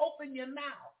wants you to open your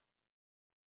mouth.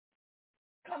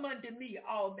 Come unto me,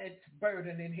 all that's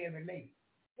burdened and heavy laden.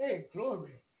 Hey,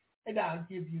 glory, and I'll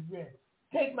give you rest.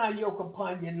 Take my yoke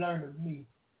upon you and learn of me.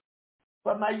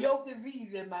 For my yoke is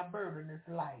easy and my burden is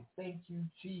light. Thank you,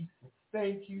 Jesus.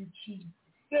 Thank you, Jesus.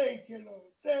 Thank you, Lord.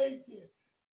 Thank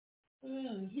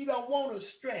you. He don't want us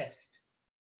stressed.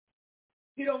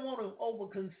 He don't want us over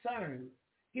concerned.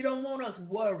 He don't want us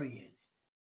worrying.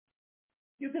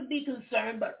 You can be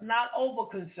concerned, but not over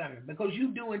concerned because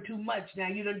you're doing too much now.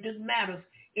 You done took matters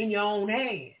in your own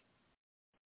hands.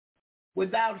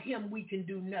 Without him, we can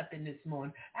do nothing this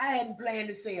morning. I hadn't planned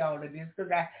to say all of this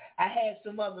because I had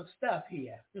some other stuff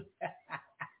here.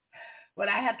 But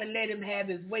I have to let him have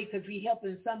his way because he's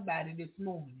helping somebody this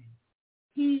morning.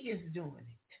 He is doing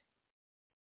it.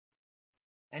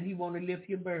 And he want to lift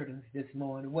your burdens this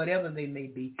morning, whatever they may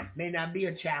be. May not be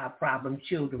a child problem,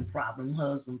 children problem,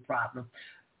 husband problem,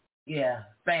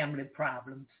 family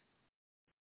problems.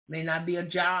 May not be a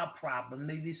job problem,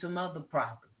 maybe some other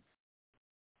problems.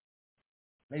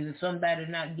 Maybe somebody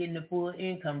not getting the full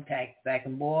income tax back,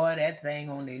 and boy, that thing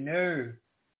on their nerve.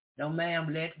 No,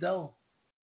 ma'am, let go.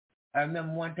 I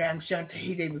remember one time,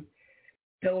 Shantae, they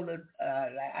told her,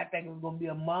 I think it was going to be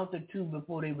a month or two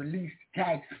before they released the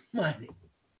tax money.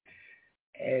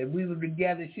 And we were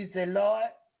together. She said, Lord,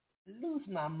 lose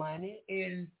my money.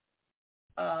 And,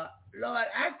 Lord,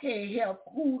 I can't help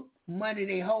who money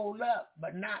they hold up,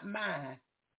 but not mine.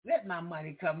 Let my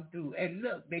money come through. And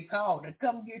look, they called her,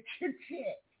 come get your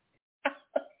check.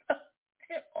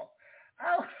 tickled.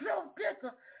 I was so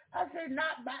tickled. I said,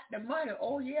 not about the money.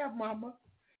 Oh, yeah, Mama.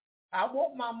 I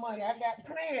want my money. I got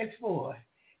plans for it.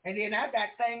 And then I got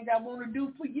things I want to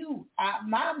do for you.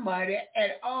 My money,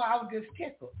 and I was just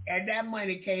tickled. And that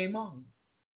money came on.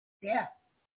 Yeah.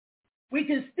 We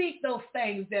can speak those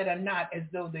things that are not as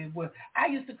though they were. I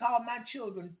used to call my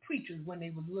children preachers when they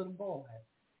was little boys.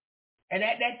 And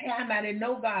at that time, I didn't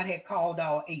know God had called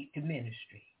all 8 to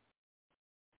ministry.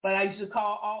 But I used to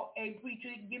call all 8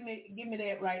 preachers, give me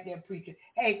that right there, preacher.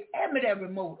 Hey, hand me that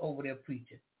remote over there,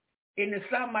 preacher. In the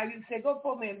summer, I used to say, go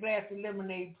pour me a glass of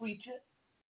lemonade, preacher.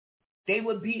 They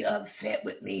would be upset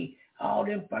with me, all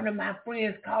in front of my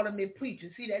friends calling me preacher.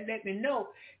 See, that let me know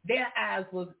their eyes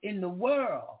was in the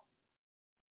world.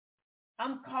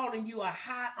 I'm calling you a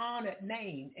high-honored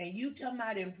name, and you talking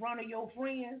about in front of your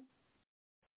friends?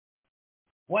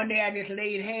 One day I just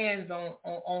laid hands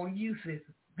on Yusuf,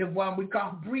 the one we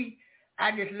call Bree.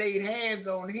 I just laid hands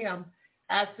on him.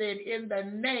 I said, in the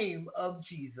name of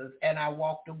Jesus, and I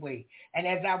walked away. And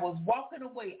as I was walking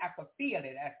away, I could feel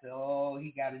it. I said, oh,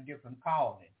 he got a different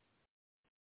calling.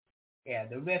 Yeah,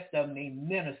 the rest of them, they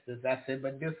ministers. I said,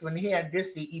 but this one here, this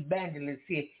the evangelist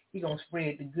here, he going to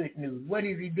spread the good news. What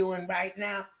is he doing right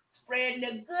now? Spreading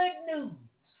the good news.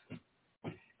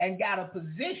 And got a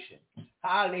position.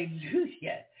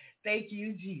 Hallelujah. Thank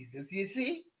you, Jesus. You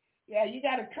see? Yeah, you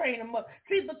got to train them up.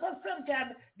 See, because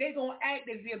sometimes they're going to act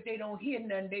as if they don't hear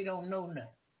nothing, they don't know nothing.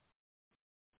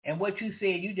 And what you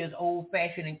said, you just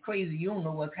old-fashioned and crazy. You don't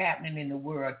know what's happening in the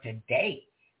world today.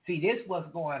 See, this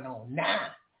what's going on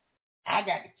now. I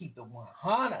got to keep it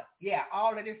 100. Yeah,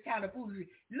 all of this kind of food.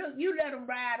 Look, you let them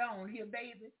ride on here,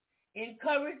 baby.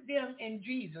 Encourage them in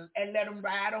Jesus and let them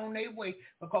ride on their way.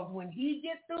 Because when he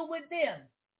gets through with them,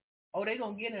 they're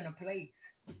going to get in a place.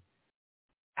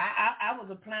 I was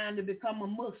applying to become a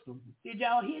Muslim. Did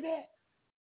y'all hear that?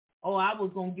 I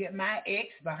was going to get my ex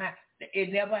behind.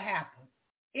 It never happened.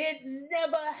 It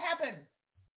never happened.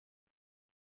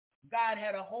 God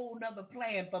had a whole nother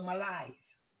plan for my life.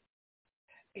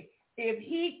 If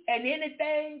he, and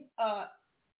anything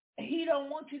he don't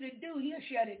want you to do, he'll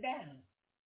shut it down.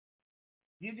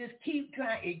 You just keep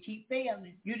trying, it keep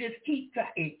failing. You just keep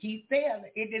trying, it keep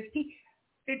failing. It just keep,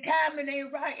 the timing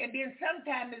ain't right. And then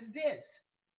sometimes it's this.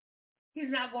 He's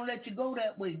not going to let you go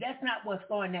that way. That's not what's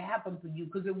going to happen for you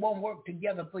because it won't work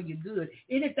together for your good.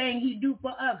 Anything he do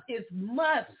for us, it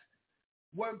must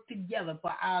work together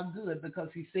for our good because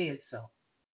he said so.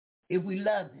 If we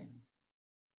love him,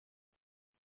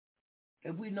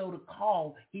 if we know the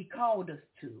call he called us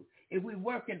to, if we're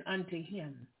working unto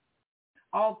him,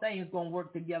 all things going to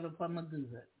work together for my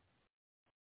good.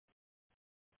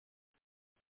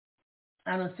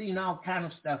 I done seen all kind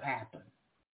of stuff happen.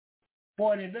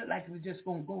 Boy, it looked like it was just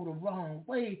going to go the wrong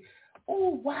way.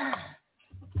 Oh, why?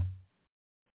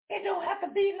 It don't have to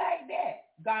be like that.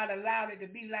 God allowed it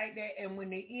to be like that, and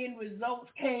when the end results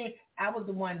came, I was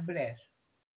the one blessed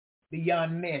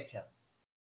beyond measure.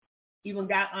 Even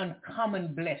got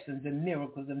uncommon blessings and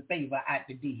miracles and favor out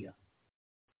the deal.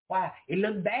 Why? It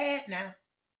looked bad now.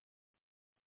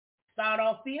 Start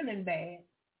off feeling bad.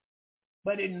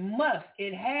 But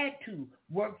it had to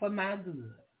work for my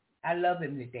good. I love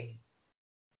him today.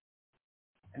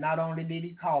 And not only did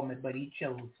he call me, but he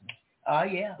chose me. Oh,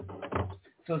 yeah.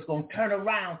 So it's going to turn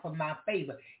around for my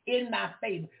favor, in my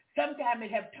favor. Sometimes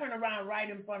it have turned around right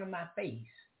in front of my face.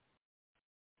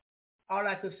 All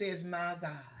I could say is, my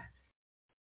God.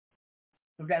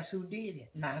 So that's who did it,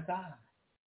 my God,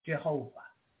 Jehovah,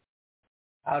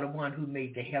 the one who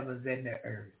made the heavens and the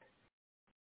earth.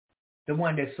 The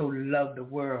one that so loved the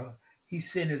world, he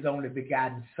sent his only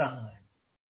begotten son.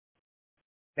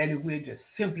 That if we'll just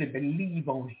simply believe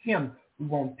on him, we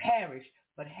won't perish,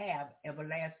 but have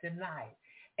everlasting life.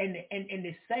 And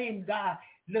the same God,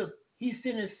 look, he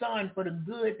sent his son for the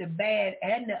good, the bad,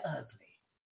 and the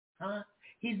ugly.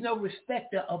 He's no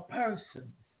respecter of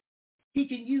persons. He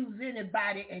can use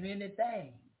anybody and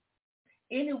anything.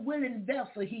 Any willing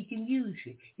vessel, he can use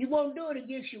you. He won't do it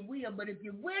against your will, but if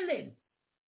you're willing,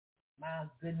 my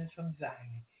goodness from Zion,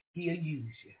 he'll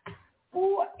use you.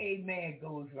 Oh, amen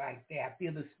goes right there. I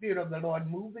feel the Spirit of the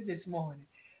Lord moving this morning.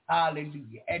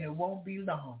 Hallelujah. And it won't be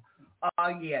long. Oh,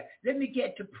 yeah. Let me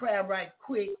get to prayer right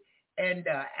quick. And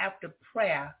after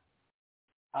prayer,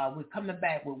 we're coming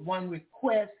back with one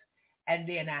request. And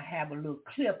then I have a little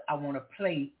clip I want to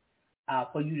play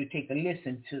for you to take a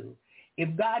listen to.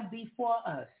 If God be for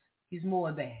us, he's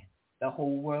more than the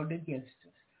whole world against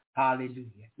us.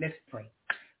 Hallelujah. Let's pray.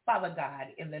 Father God,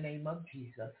 in the name of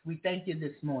Jesus, we thank you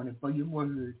this morning for your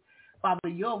word. Father,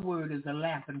 your word is a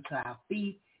lamp unto our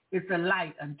feet. It's a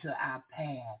light unto our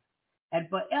path. And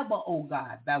forever, O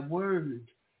God, thy word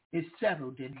is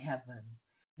settled in heaven.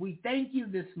 We thank you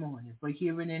this morning for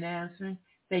hearing and answering.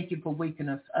 Thank you for waking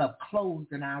us up,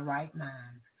 clothed in our right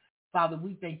minds. Father,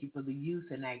 we thank you for the use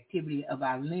and activity of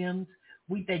our limbs.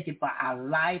 We thank you for our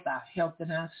life, our health,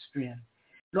 and our strength.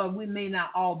 Lord, we may not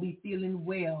all be feeling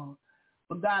well,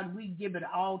 but God, we give it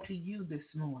all to you this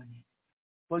morning,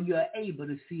 for you are able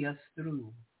to see us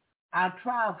through. Our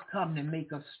trials come to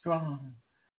make us strong.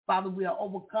 Father, we are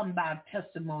overcome by our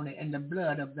testimony and the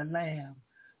blood of the Lamb.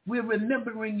 We're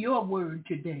remembering your word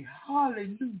today.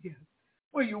 Hallelujah.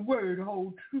 For your word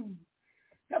hold true.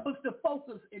 Help us to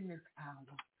focus in this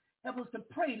hour. Help us to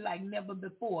pray like never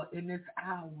before in this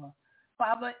hour.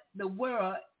 Father, the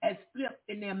world has flipped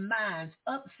in their minds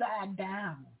upside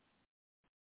down.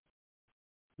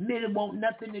 Many want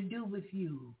nothing to do with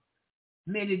you.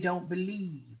 Many don't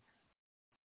believe.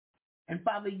 And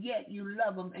Father, yet you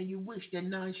love them and you wish that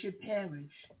none should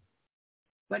perish.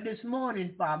 But this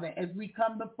morning, Father, as we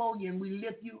come before you and we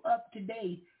lift you up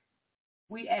today,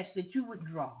 we ask that you would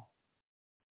draw.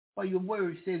 For your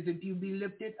word says, if you be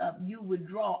lifted up, you would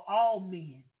draw all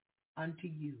men unto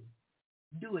you.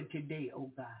 Do it today, O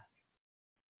God.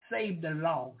 Save the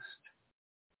lost.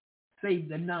 Save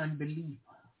the non-believer.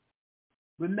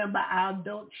 Remember our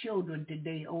adult children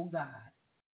today, O God.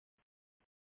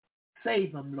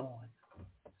 Save them, Lord.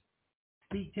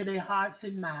 Speak to their hearts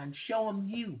and minds. Show them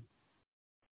you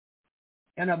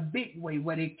in a big way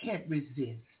where they can't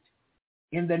resist.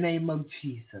 In the name of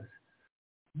Jesus.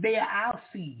 They are our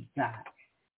seed, God.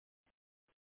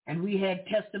 And we had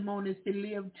testimonies to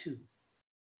live to.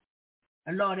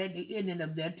 And Lord, at the ending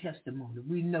of their testimony,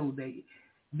 we know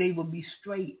they will be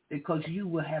straight because you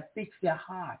will have fixed their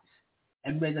hearts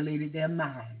and regulated their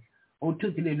minds or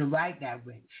took it in the right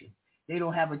direction. They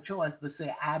don't have a choice but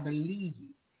say, I believe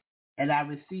and I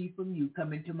receive from you.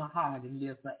 Come into my heart and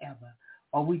live forever.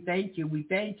 Oh, we thank you.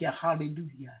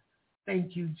 Hallelujah.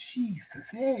 Thank you, Jesus.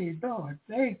 Hey, Lord,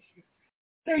 thank you.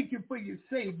 Thank you for your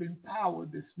saving power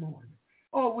this morning.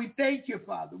 Oh, we thank you,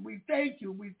 Father. We thank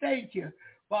you. We thank you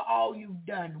for all you've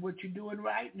done, what you're doing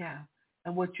right now,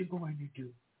 and what you're going to do.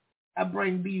 I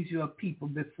bring these, your people,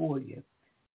 before you.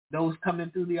 Those coming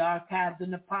through the archives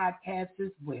and the podcast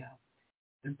as well.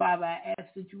 And Father, I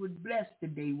ask that you would bless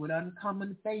today with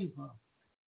uncommon favor.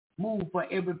 Move for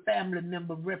every family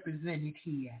member represented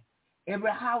here.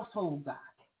 Every household, God.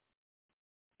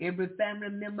 Every family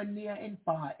member near and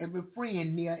far. Every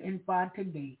friend near and far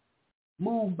today.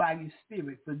 Move by your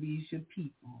spirit for these your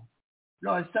people.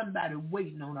 Lord, somebody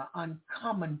waiting on an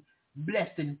uncommon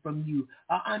blessing from you.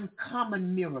 An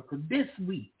uncommon miracle this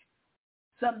week.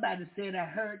 Somebody said, I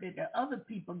heard that the other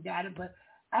people got it, but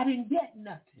I didn't get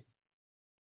nothing.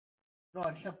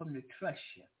 Lord, help them to trust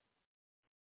you.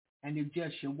 And to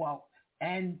just your walk.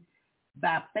 And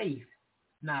by faith,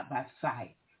 not by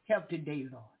sight. Help today,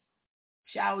 Lord.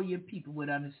 Shower your people with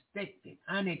unexpected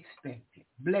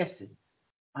blessings,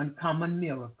 uncommon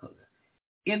miracles.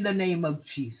 In the name of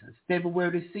Jesus.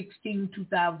 February 16,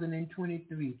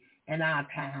 2023, in our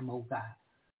time, oh God.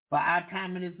 For our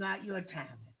timing is not your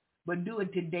timing, but do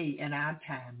it today in our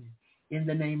timing. In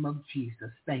the name of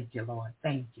Jesus. Thank you, Lord.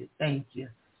 Thank you. Thank you.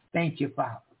 Thank you,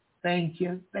 Father. Thank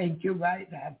you. Thank you right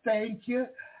now. Thank you.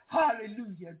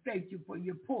 Hallelujah. Thank you for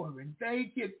your pouring.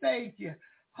 Thank you. Thank you.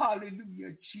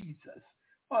 Hallelujah, Jesus.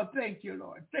 Oh, thank you,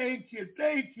 Lord. Thank you.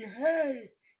 Thank you. Hey,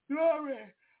 glory.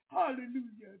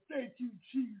 Hallelujah. Thank you,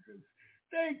 Jesus.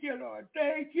 Thank you, Lord.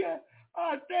 Thank you.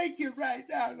 Oh, thank you right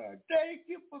now, Lord. Thank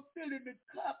you for filling the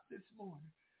cup this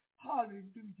morning.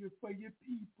 Hallelujah for your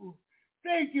people.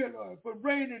 Thank you, Lord, for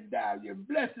raining down your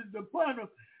blessings upon us.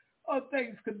 Oh,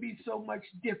 things could be so much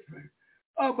different.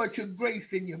 Oh, but your grace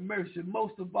and your mercy,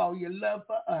 most of all, your love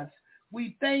for us.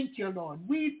 We thank you, Lord.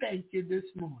 We thank you this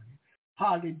morning.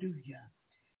 Hallelujah.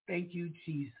 Thank you,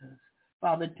 Jesus.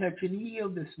 Father, touch and heal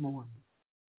this morning.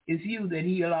 It's you that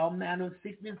heal all manner of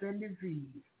sickness and disease.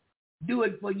 Do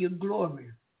it for your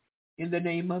glory in the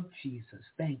name of Jesus.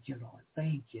 Thank you, Lord.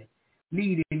 Thank you.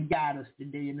 Lead and guide us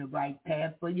today in the right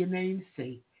path for your name's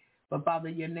sake. But Father,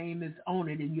 your name is on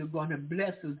it, and you're going to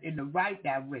bless us in the right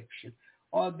direction,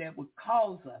 or that would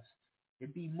cause us to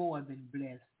be more than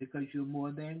blessed because you're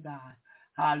more than God.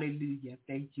 Hallelujah.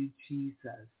 Thank you,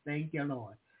 Jesus. Thank you,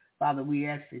 Lord. Father, we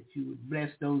ask that you would bless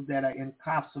those that are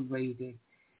incarcerated,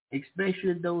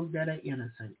 especially those that are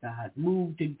innocent, God.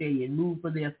 Move today and move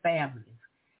for their families.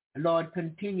 And Lord,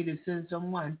 continue to send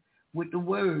someone with the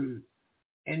word.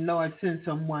 And Lord, send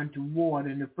someone to water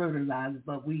and to fertilize.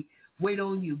 But we wait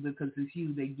on you because it's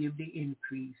you that give the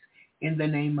increase in the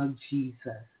name of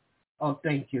Jesus. Oh,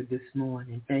 thank you this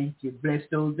morning. Thank you. Bless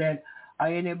those that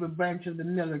are in every branch of the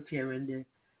military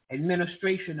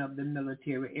administration of the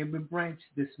military, every branch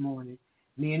this morning.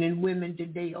 Men and women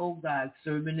today, oh God,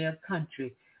 serving their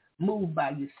country. Move by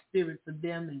your spirit for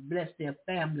them and bless their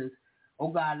families, oh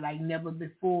God, like never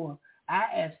before. I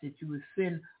ask that you would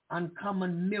send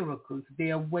uncommon miracles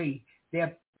their way,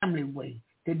 their family way,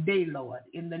 today, Lord,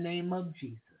 in the name of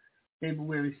Jesus.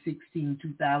 February 16,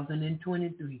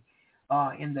 2023,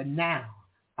 in the now.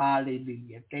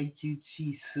 Hallelujah. Thank you,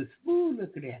 Jesus. Ooh,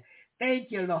 look at that.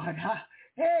 Thank you, Lord.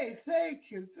 Hey, thank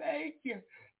you, thank you.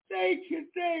 Thank you,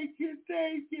 thank you,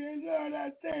 thank you, Lord,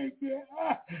 I thank you.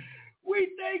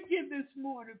 We thank you this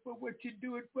morning for what you're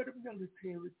doing for the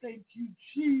military. Thank you,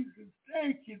 Jesus.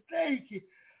 Thank you, thank you.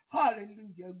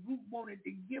 Hallelujah. We wanted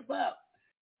to give up,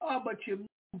 but you're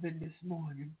moving this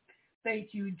morning. Thank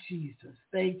you, Jesus.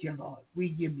 Thank you, Lord. We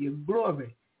give you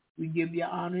glory. We give you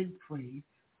honor and praise.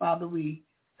 Father, we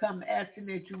come asking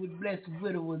that you would bless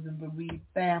widowers and bereaved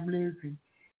families and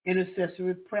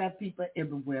intercessory prayer people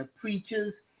everywhere.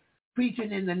 Preachers,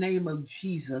 preaching in the name of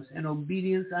Jesus and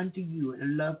obedience unto you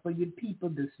and love for your people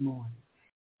this morning.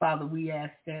 Father, we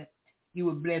ask that you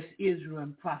would bless Israel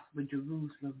and prosper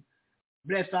Jerusalem.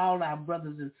 Bless all our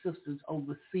brothers and sisters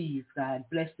overseas, God.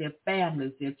 Bless their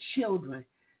families, their children.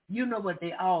 You know what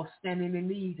they all standing in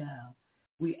need of.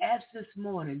 We ask this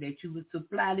morning that you would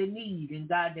supply the need, and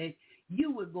God, that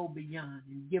you would go beyond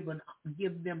and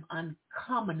give them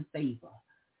uncommon favor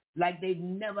like they've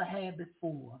never had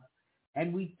before.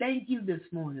 And we thank you this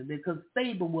morning because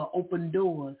favor will open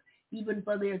doors even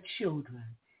for their children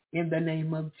in the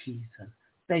name of Jesus.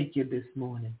 Thank you this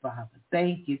morning, Father.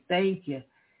 Thank you, thank you.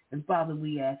 And Father,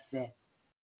 we ask that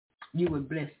you would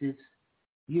bless this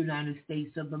United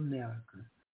States of America.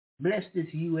 Bless this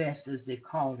U.S. as they're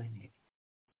calling it.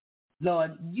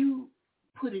 Lord, you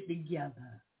put it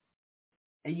together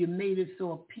and you made it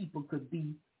so a people could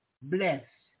be blessed.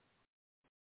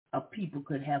 A people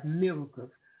could have miracles.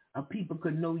 A people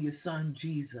could know your son,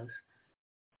 Jesus.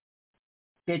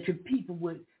 That your people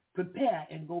would prepare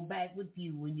and go back with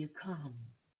you when you come.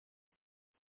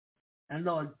 And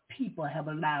Lord, people have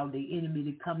allowed the enemy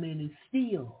to come in and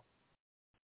steal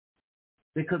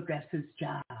because that's his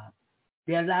job.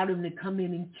 They allowed him to come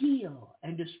in and kill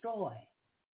and destroy.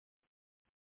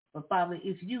 But Father,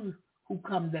 it's you who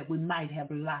come that we might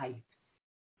have life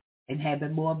and have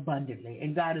it more abundantly.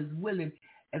 And God is willing,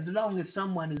 as long as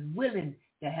someone is willing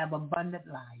to have abundant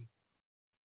life,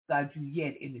 God, you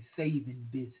yet in the saving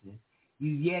business.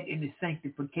 You yet in the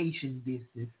sanctification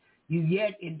business. You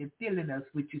yet in the filling us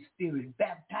with your spirit,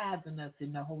 baptizing us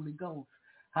in the Holy Ghost.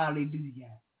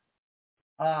 Hallelujah.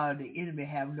 The enemy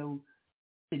have no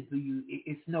sin for you.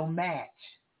 It's no match.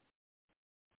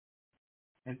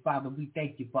 And Father, we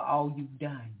thank you for all you've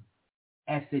done.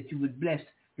 Ask that you would bless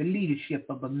the leadership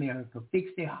of America.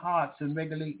 Fix their hearts and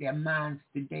regulate their minds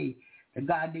today. That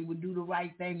God, they would do the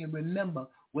right thing and remember,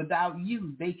 without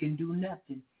you, they can do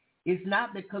nothing. It's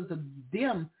not because of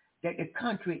them that the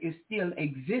country is still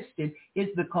existing.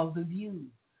 It's because of you.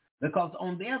 Because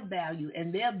on their value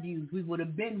and their views, we would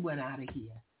have been went out of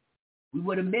here. We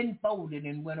would have been folded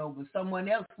and went over. Someone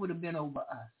else would have been over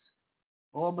us.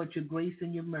 Oh, but your grace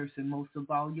and your mercy, most of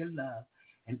all your love.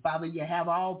 And Father, you have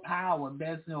all power.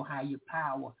 There's no higher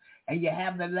power. And you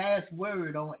have the last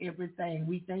word on everything.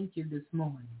 We thank you this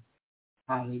morning.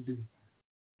 Hallelujah.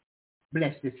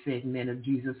 Bless this segment of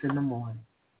Jesus in the morning.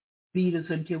 Feed us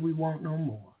until we want no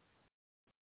more.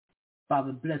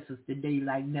 Father, bless us today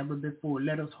like never before.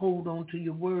 Let us hold on to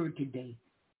your word today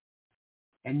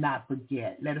and not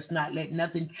forget. Let us not let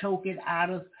nothing choke it out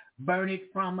of us, burn it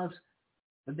from us,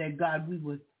 but that, God, we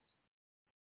would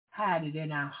hide it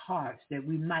in our hearts that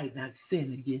we might not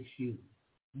sin against you.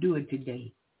 Do it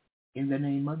today in the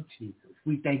name of Jesus.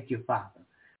 We thank you, Father.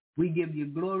 We give you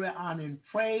glory, honor, and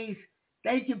praise.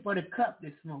 Thank you for the cup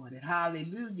this morning.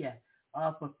 Hallelujah.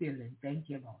 All fulfilling. Thank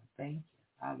you, Lord. Thank you.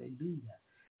 Hallelujah.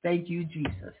 Thank you,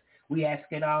 Jesus. We ask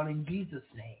it all in Jesus'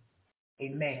 name.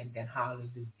 Amen. And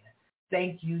hallelujah.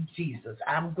 Thank you, Jesus.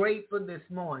 I'm grateful this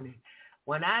morning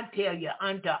when I tell you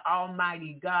unto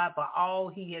Almighty God for all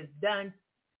he has done,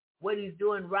 what he's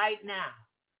doing right now,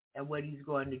 and what he's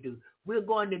going to do. We're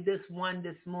going to this one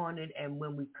this morning, and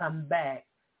when we come back,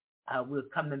 we're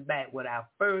coming back with our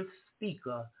first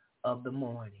speaker of the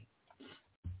morning.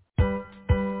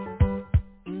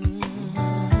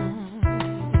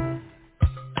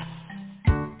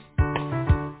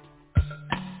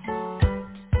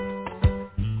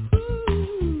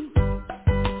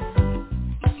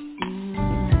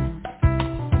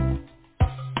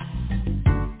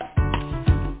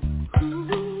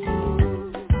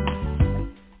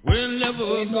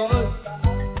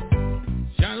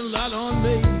 Shine a light on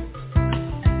me.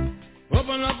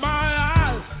 Open up my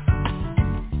eyes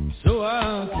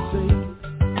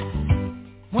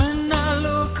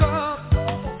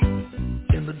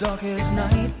darkest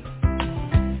night,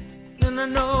 and I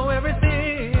know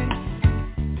everything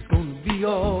is gonna be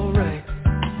alright.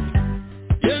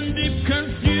 In deep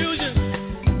confusion,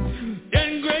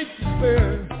 in great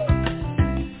despair,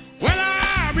 when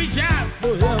I reach out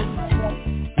for help,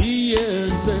 He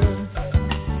is there.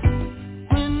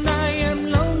 When I am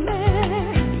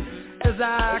lonely as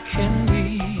I can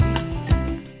be,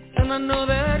 and I know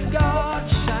that God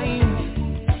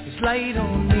shines His light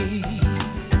on me.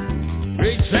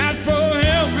 Reach out for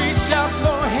help, reach out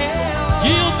for help.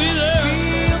 He'll be there,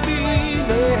 He'll be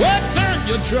there. Within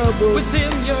your trouble,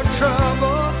 within your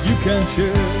trouble, you can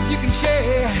share, you can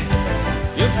share.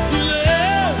 If you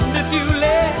love, life you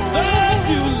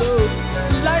love,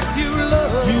 life you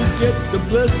love, you get the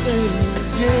blessing,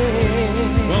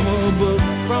 yeah, from above,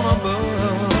 from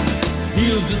above.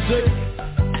 Heals the sick,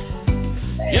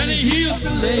 and He heals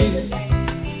the lame.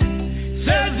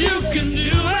 Says you can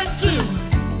do it too,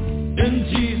 in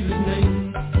Jesus' name.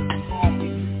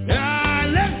 I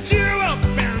lift you up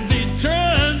and He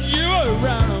turns you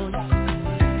around,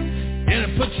 and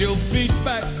He puts your feet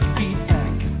back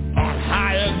on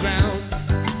higher ground.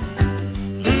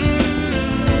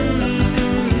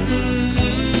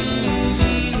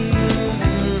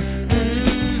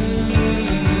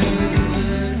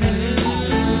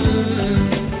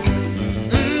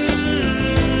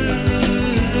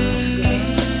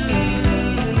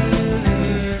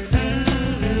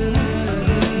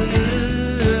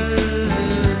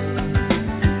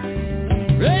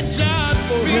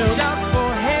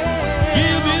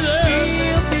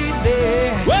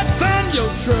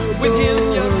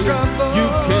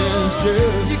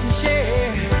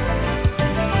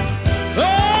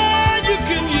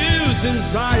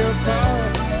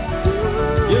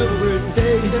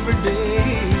 Every day,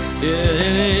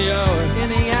 yeah,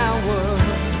 any hour,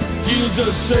 heals the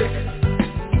sick,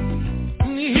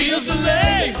 He heals the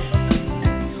lame,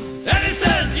 and He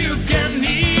says you can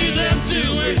heal them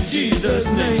too in Jesus'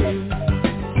 name.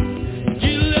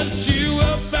 He lifts you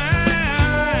up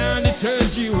and He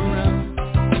turns you around,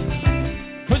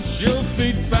 puts your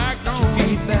feet back on,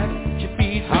 your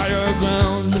feet higher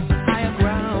ground, higher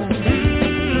ground.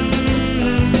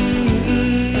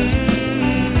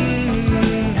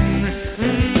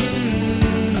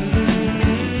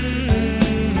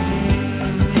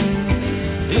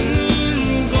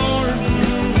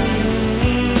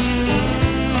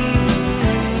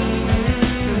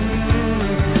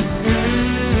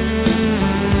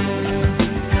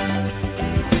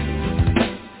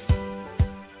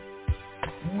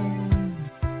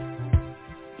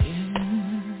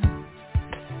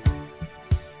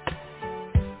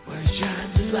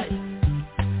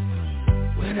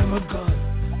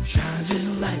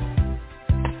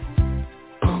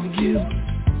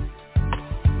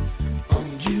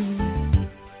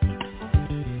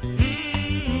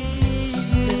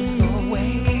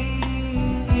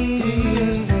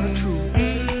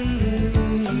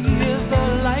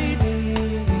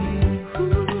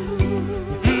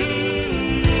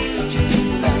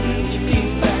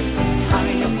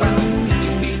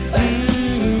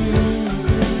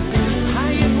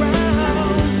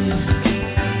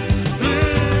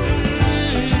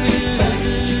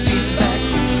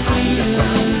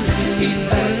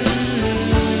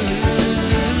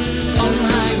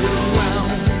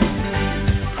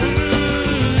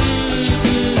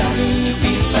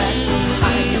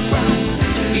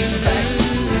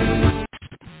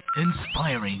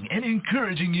 Inspiring and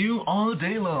encouraging you all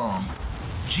day long.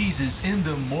 Jesus in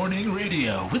the Morning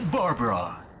Radio with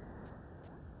Barbara.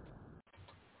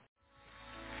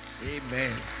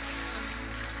 Amen.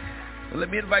 Well, let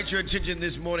me invite your attention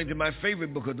this morning to my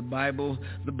favorite book of the Bible,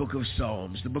 the book of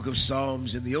Psalms. The book of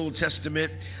Psalms in the Old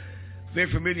Testament.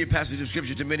 Very familiar passage of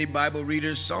Scripture to many Bible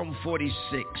readers. Psalm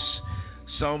 46.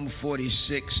 Psalm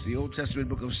 46, the Old Testament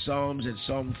book of Psalms at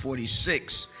Psalm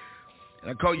 46.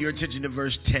 I call your attention to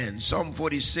verse 10. Psalm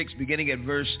 46, beginning at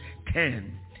verse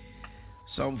 10.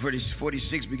 Psalm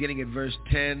 46, beginning at verse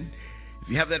 10. If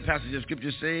you have that passage of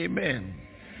Scripture, say amen.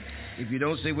 If you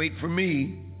don't, say wait for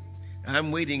me.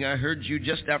 I'm waiting. I heard you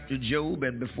just after Job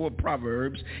and before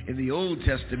Proverbs. In the Old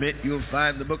Testament, you'll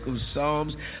find the book of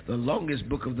Psalms, the longest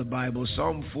book of the Bible,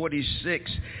 Psalm 46,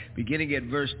 beginning at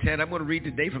verse 10. I'm going to read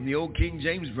today from the Old King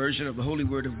James Version of the Holy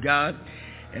Word of God.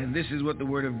 And this is what the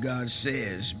Word of God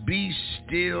says. Be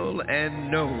still and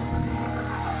know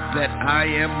that I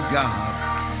am God.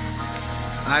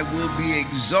 I will be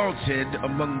exalted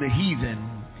among the heathen.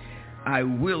 I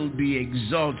will be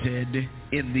exalted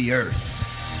in the earth.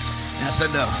 That's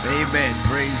enough. Amen.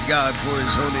 Praise God for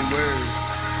His holy word.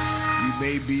 You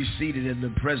may be seated in the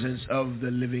presence of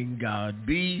the living God.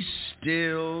 Be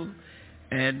still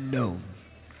and know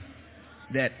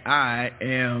that I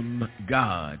am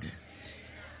God.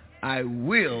 I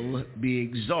will be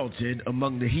exalted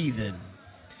among the heathen.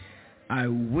 I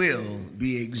will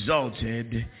be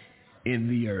exalted in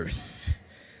the earth.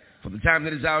 For the time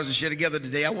that is ours to share together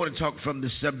today, I want to talk from the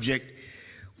subject,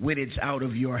 when it's out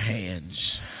of your hands.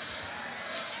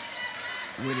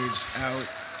 When it's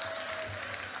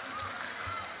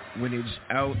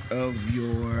out of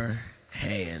your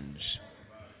hands.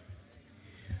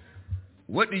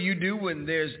 What do you do when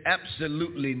there's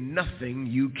absolutely nothing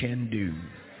you can do?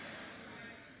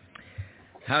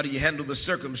 How do you handle the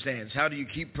circumstance? How do you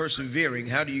keep persevering?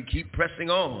 How do you keep pressing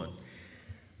on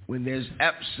when there's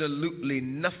absolutely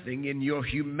nothing in your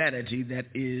humanity that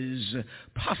is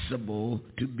possible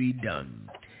to be done?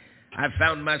 I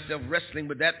found myself wrestling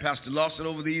with that, Pastor Lawson,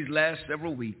 over these last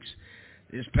several weeks.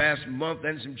 This past month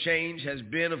and some change has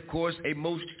been, of course, a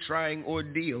most trying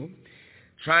ordeal,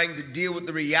 trying to deal with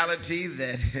the reality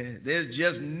that there's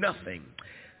just nothing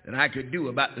that I could do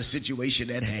about the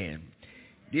situation at hand.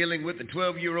 Dealing with a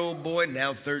 12-year-old boy,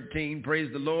 now 13,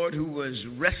 praise the Lord, who was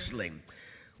wrestling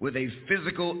with a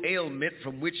physical ailment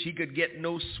from which he could get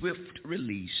no swift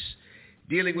release.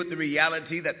 Dealing with the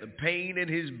reality that the pain in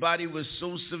his body was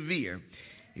so severe,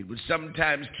 it would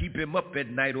sometimes keep him up at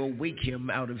night or wake him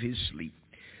out of his sleep.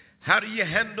 How do you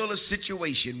handle a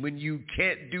situation when you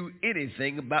can't do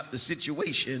anything about the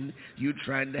situation you're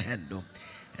trying to handle?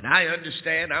 And I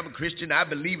understand, I'm a Christian, I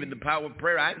believe in the power of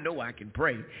prayer. I know I can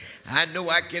pray. I know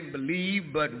I can believe,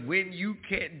 but when you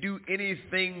can't do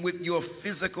anything with your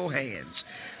physical hands,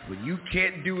 when you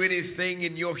can't do anything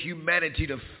in your humanity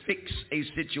to fix a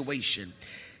situation,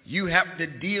 you have to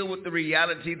deal with the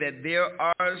reality that there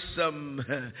are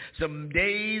some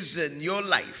days in your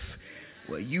life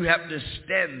where you have to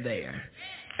stand there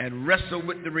and wrestle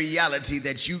with the reality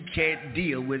that you can't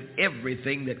deal with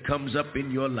everything that comes up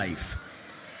in your life.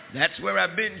 That's where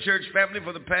I've been, church family,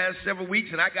 for the past several weeks,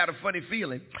 and I got a funny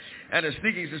feeling and a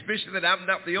sneaking suspicion that I'm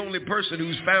not the only person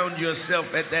who's found yourself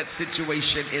at that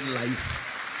situation in life.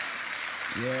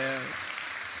 Yeah.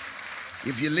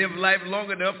 If you live life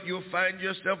long enough, you'll find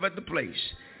yourself at the place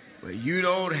where you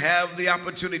don't have the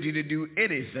opportunity to do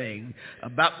anything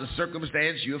about the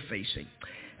circumstance you're facing.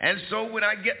 And so when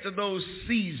I get to those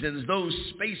seasons, those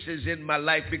spaces in my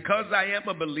life, because I am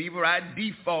a believer, I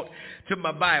default to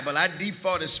my Bible. I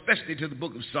default especially to the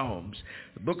book of Psalms.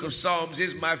 The book of Psalms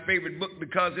is my favorite book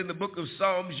because in the book of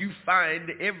Psalms you find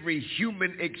every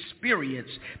human experience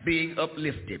being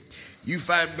uplifted. You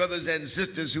find brothers and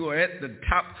sisters who are at the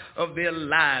top of their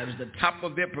lives, the top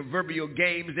of their proverbial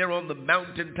games. They're on the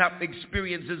mountaintop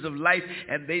experiences of life,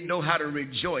 and they know how to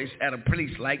rejoice at a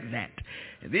place like that.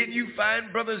 And then you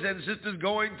find brothers and sisters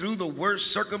going through the worst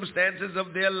circumstances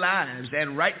of their lives.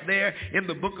 And right there in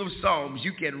the book of Psalms,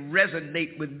 you can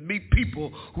resonate with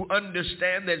people who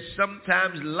understand that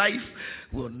sometimes life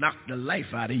will knock the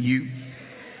life out of you.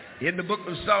 In the book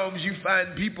of Psalms, you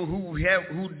find people who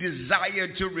desire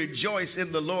to rejoice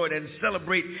in the Lord and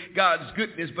celebrate God's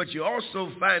goodness, but you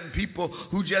also find people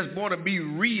who just want to be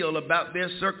real about their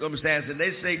circumstance, and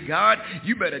they say, God,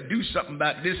 you better do something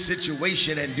about this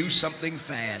situation and do something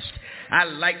fast. I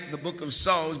like the book of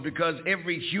Psalms because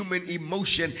every human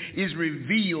emotion is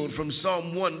revealed from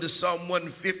Psalm 1 to Psalm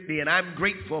 150, and I'm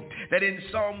grateful that in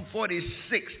Psalm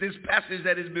 46, this passage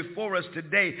that is before us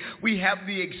today, we have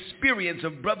the experience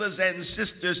of brothers and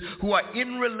sisters who are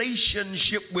in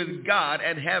relationship with God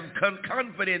and have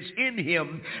confidence in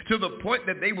Him to the point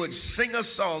that they would sing a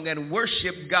song and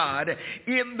worship God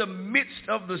in the midst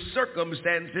of the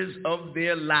circumstances of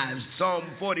their lives. Psalm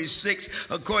 46,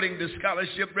 according to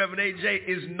scholarship, Reverend A.J.,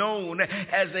 is known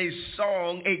as a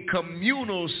song, a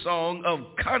communal song of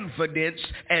confidence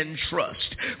and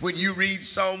trust. When you read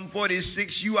Psalm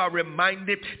 46, you are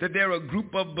reminded that there are a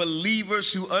group of believers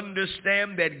who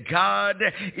understand that God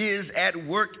is at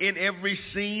work in every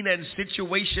scene and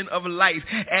situation of life,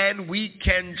 and we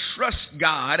can trust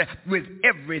God with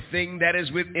everything that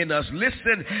is within us.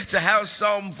 Listen to how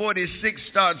Psalm 46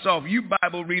 starts off. You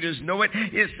Bible readers know it.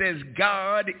 It says,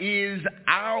 God is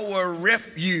our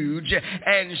refuge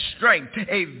and strength,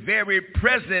 a very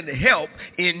present help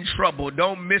in trouble.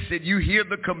 Don't miss it. You hear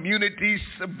the community's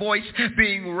voice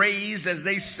being raised as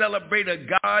they celebrate a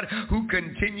God who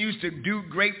continues to do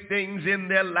great things in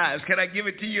their lives. Can I give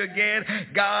it to to you again.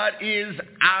 God is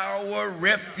our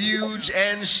refuge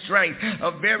and strength,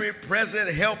 a very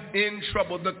present help in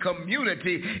trouble. The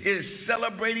community is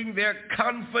celebrating their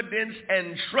confidence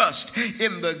and trust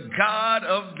in the God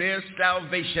of their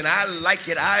salvation. I like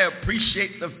it. I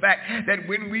appreciate the fact that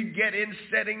when we get in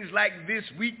settings like this,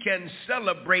 we can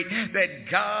celebrate that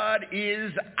God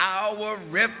is our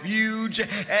refuge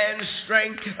and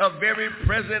strength, a very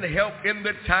present help in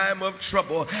the time of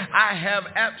trouble. I have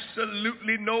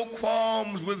absolutely no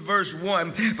qualms with verse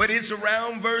 1, but it's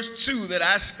around verse 2 that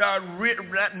I start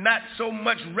not so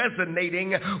much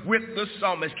resonating with the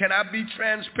psalmist. Can I be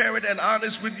transparent and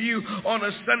honest with you on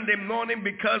a Sunday morning?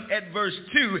 Because at verse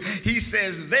 2, he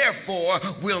says, therefore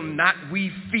will not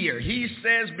we fear. He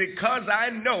says, because I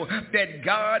know that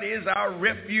God is our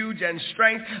refuge and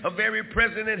strength, a very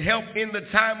present help in the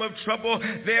time of trouble,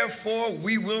 therefore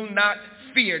we will not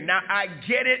fear. Now, I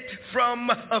get it from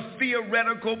a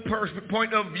theoretical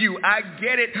point of view. I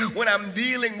get it when I'm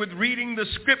dealing with reading the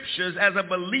scriptures as a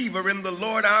believer in the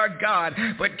Lord our God.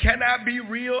 But can I be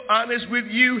real honest with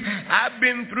you? I've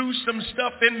been through some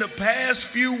stuff in the past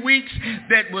few weeks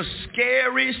that was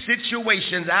scary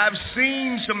situations. I've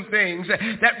seen some things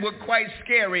that were quite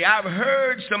scary. I've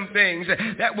heard some things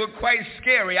that were quite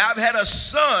scary. I've had a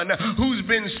son who's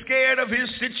been scared of his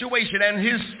situation and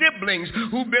his siblings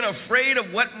who've been afraid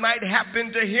of what might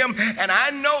happen to him. And I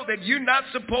know that you're not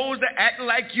supposed to act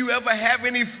like you ever have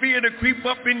any fear to creep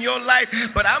up in your life,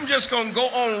 but I'm just going to go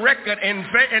on record and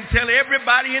tell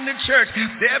everybody in the church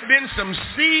there have been some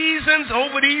seasons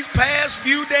over these past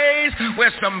few days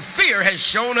where some fear has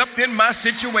shown up in my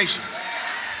situation.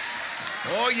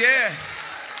 Oh yeah.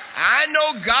 I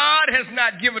know God has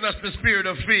not given us the spirit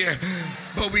of fear,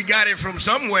 but we got it from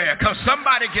somewhere, because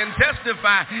somebody can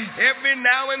testify every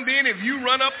now and then if you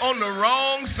run up on the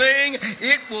wrong thing,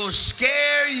 it will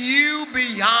scare you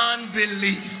beyond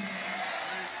belief.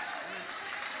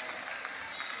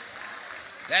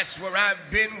 That's where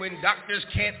I've been when doctors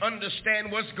can't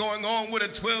understand what's going on with a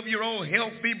 12-year-old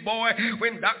healthy boy,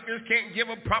 when doctors can't give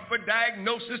a proper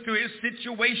diagnosis to his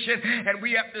situation, and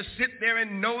we have to sit there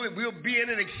and know that we'll be in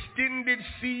an extended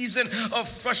season of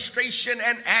frustration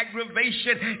and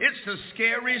aggravation. It's a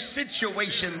scary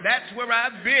situation. That's where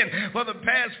I've been for the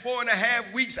past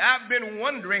 4.5 weeks. I've been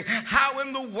wondering, how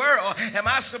in the world am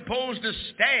I supposed to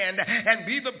stand and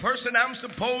be the person I'm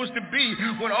supposed to be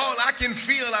when all I can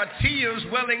feel are tears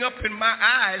welling up in my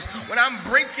eyes, when I'm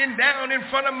breaking down in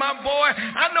front of my boy?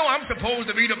 I know I'm supposed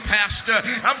to be the pastor,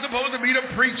 I'm supposed to be the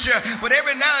preacher, but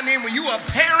every now and then when you're a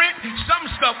parent, some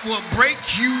stuff will break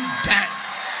you down.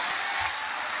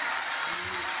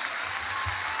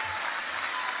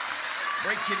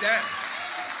 Break you down.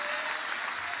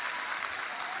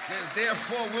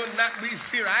 Therefore will not we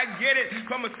fear. I get it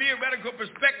from a theoretical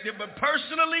perspective, but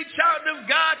personally, child of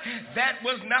God, that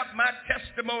was not my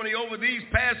testimony over these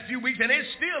past few weeks, and it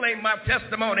still ain't my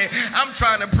testimony. I'm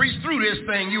trying to preach through this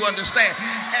thing, you understand?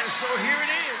 And so here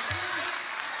it is.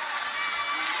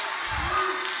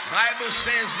 Bible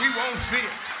says we won't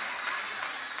fear.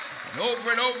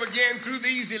 And over again through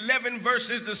these 11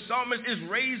 verses, the psalmist is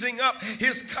raising up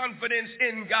his confidence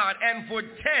in God. And for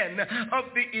 10 of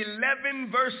the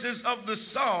 11 verses of the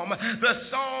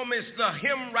psalmist, the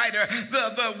hymn writer,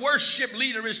 the worship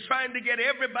leader is trying to get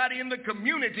everybody in the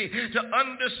community to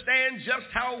understand just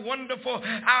how wonderful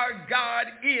our God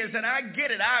is. And I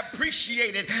get it. I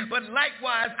appreciate it. But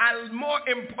likewise, I more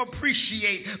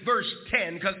appreciate verse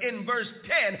 10, because in verse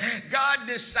 10, God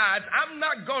decides, I'm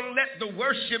not going to let the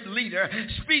worship leader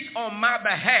speak on my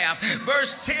behalf. Verse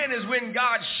 10 is when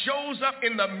God shows up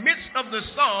in the midst of the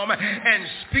psalm and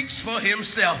speaks for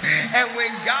himself. And when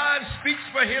God speaks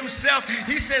for himself,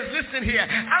 he says, listen here,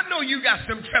 I know you got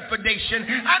some trepidation.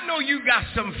 I know you got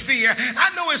some fear.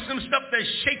 I know it's some stuff that's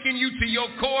shaking you to your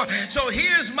core. So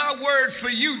here's my word for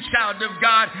you, child of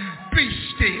God. Be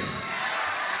still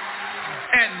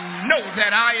and know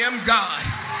that I am God,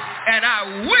 and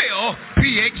I will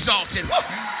be exalted.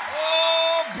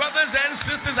 Oh, brothers and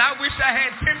sisters, I wish I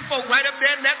had 10 folk right up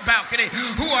there in that balcony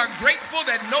who are grateful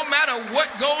that no matter what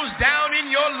goes down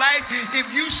in your life, if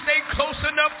you stay close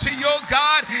enough to your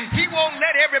God, he won't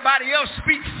let everybody else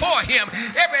speak for him.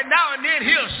 Every now and then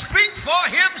he'll speak for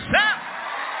himself.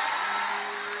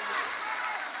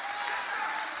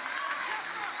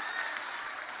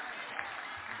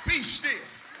 Be still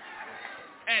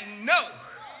and know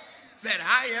that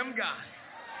I am God.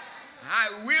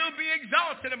 I will be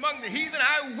exalted among the heathen.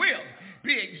 I will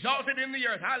be exalted in the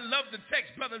earth. I love the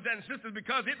text, brothers and sisters,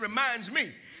 because it reminds me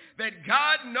that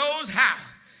God knows how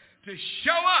to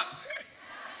show up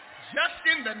just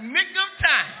in the nick of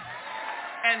time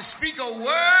and speak a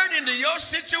word into your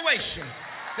situation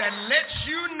that lets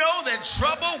you know that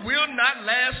trouble will not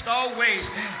last always.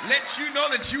 Lets you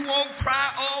know that you won't cry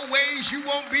always. You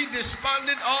won't be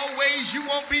despondent always. You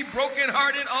won't be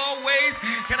brokenhearted always.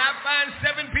 Can I find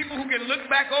 7 people who can look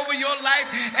back over your life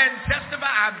and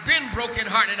testify, I've been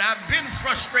brokenhearted. I've been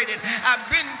frustrated. I've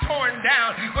been torn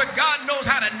down. But God knows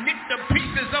how to knit the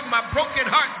pieces of my broken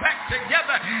heart back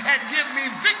together and give me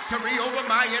victory over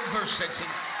my adversity.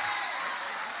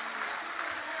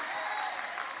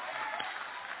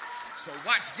 So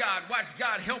watch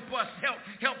God help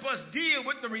us deal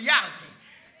with the reality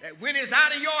that when it's out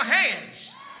of your hands,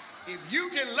 if you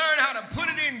can learn how to put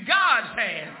it in God's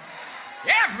hands,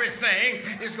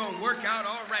 everything is going to work out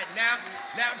all right. Now,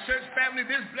 church family,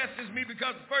 this blesses me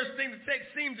because the first thing the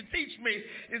text seems to teach me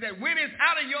is that when it's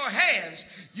out of your hands,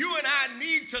 you and I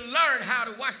need to learn how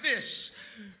to, watch this,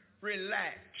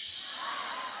 relax.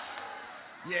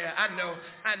 Yeah, I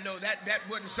know that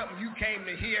wasn't something you came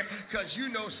to hear, because you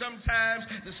know sometimes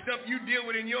the stuff you deal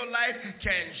with in your life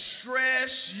can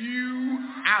stress you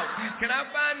out. Can I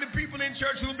find the people in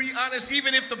church who will be honest,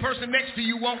 even if the person next to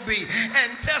you won't be,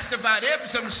 and testify? There's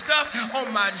some stuff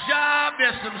on my job,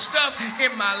 there's some stuff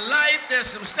in my life, there's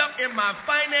some stuff in my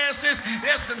finances,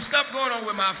 there's some stuff going on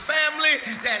with my family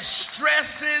that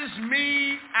stresses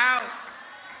me out.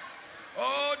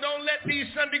 Oh, don't let these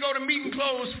Sunday go to meeting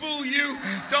clothes fool you.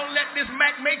 Don't let this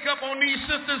MAC makeup on these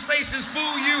sisters' faces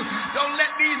fool you. Don't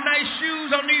let these nice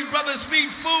shoes on these brothers'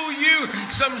 feet fool you.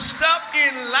 Some stuff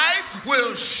in life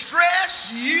will stress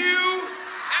you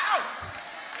out.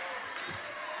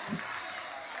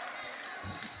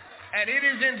 And it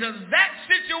is into that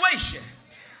situation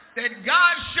that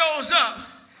God shows up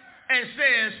and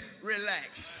says,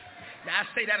 relax. Now,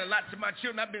 I say that a lot to my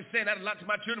children. I've been saying that a lot to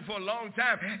my children for a long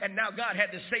time, and now God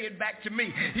had to say it back to me.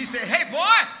 He said, hey,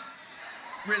 boy,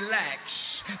 relax.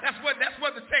 That's what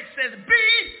the text says. Be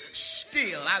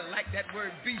still. I like that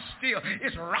word, be still.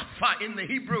 It's Rapha in the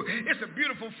Hebrew. It's a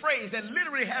beautiful phrase that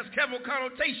literally has several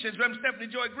connotations. Reverend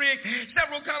Stephanie Joy Grigg,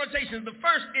 several connotations. The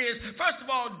first is, first of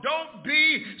all, don't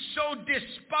be so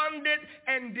despondent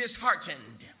and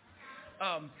disheartened.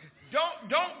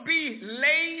 Don't be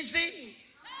lazy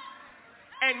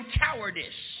and cowardice.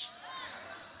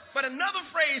 But another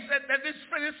phrase that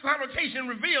this connotation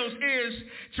reveals is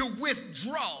to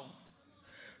withdraw,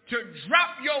 to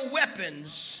drop your weapons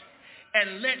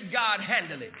and let God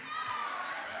handle it.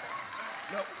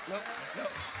 No,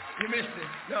 you missed it.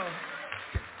 No.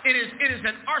 It is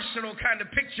an arsenal kind of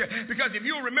picture, because if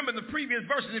you'll remember the previous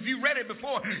verses, if you read it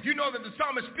before, you know that the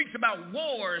psalmist speaks about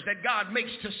wars that God makes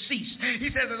to cease.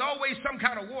 He says there's always some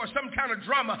kind of war, some kind of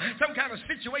drama, some kind of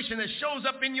situation that shows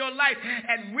up in your life.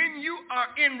 And when you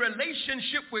are in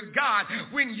relationship with God,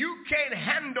 when you can't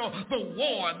handle the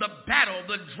war, the battle,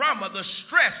 the drama, the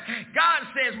stress, God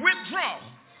says, withdraw,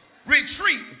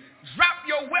 retreat, drop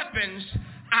your weapons.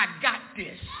 I got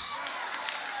this.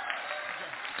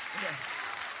 Yeah.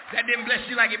 That didn't bless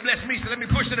you like it blessed me, so let me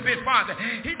push it a bit farther.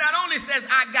 He not only says,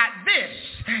 I got this,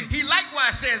 he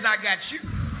likewise says, I got you.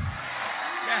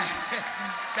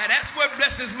 Now that's what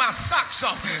blesses my socks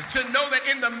off, to know that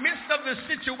in the midst of the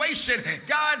situation,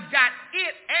 God's got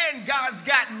it and God's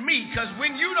got me. Because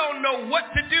when you don't know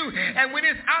what to do, and when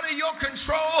it's out of your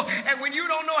control, and when you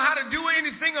don't know how to do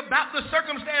anything about the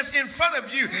circumstance in front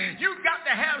of you, you've got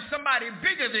to have somebody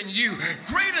bigger than you,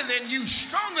 greater than you,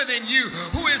 stronger than you,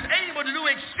 who is able to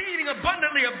do exceeding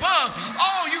abundantly above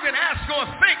all you can ask or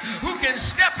think, who can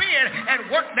step in and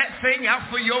work that thing out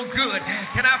for your good.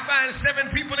 Can I find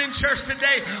 7 people in church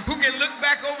today who can look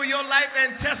back over your life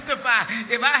and testify,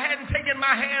 if I hadn't taken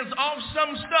my hands off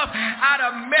some stuff, I'd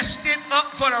have messed it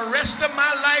up for the rest of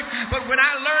my life. But when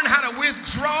I learned how to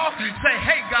withdraw, say,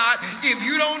 hey God, if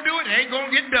you don't do it, it ain't gonna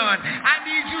get done. I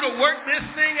need you to work this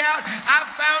thing out. I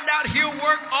found out he'll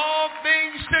work all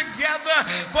things together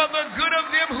for the good of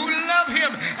them who love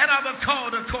him and are the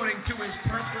called according to his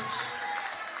purpose.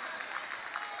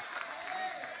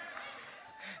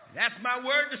 That's my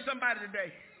word to somebody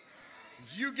today.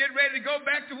 As you get ready to go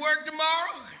back to work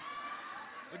tomorrow,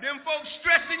 with them folks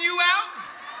stressing you out,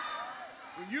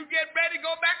 when you get ready to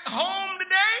go back home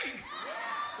today,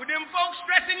 with them folks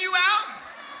stressing you out,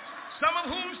 some of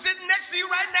whom sitting next to you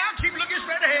right now, keep looking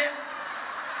straight ahead.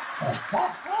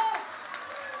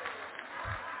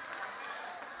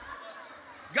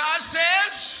 God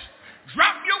says,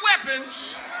 drop your weapons.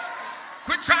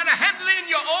 Quit trying to handle it in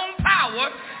your own power,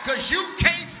 because you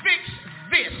can't fix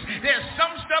this. There's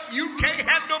some stuff you can't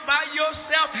handle by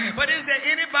yourself, but is there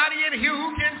anybody in here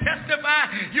who can testify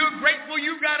you're grateful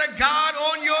you got a God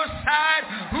on your side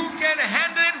who can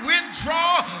handle it?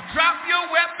 Withdraw, drop your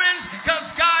weapons, because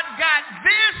God got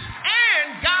this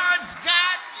and God's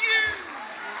got you.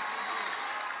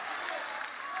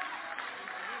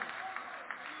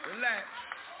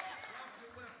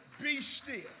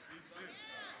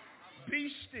 Be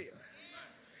still.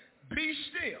 Be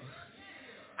still.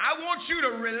 I want you to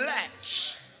relax.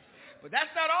 But that's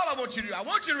not all I want you to do. I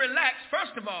want you to relax,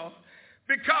 first of all,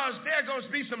 because there are going to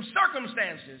be some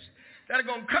circumstances that are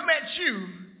going to come at you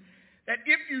that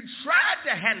if you tried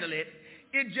to handle it,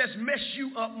 it just mess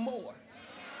you up more.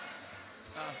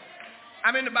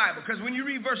 I'm in the Bible, because when you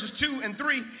read verses 2 and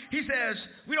 3, he says,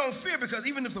 we don't fear because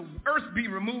even if the earth be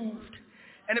removed,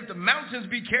 and if the mountains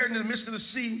be carried in the midst of the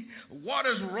sea,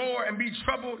 waters roar and be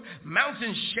troubled,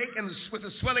 mountains shake and with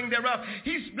the swelling thereof.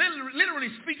 He literally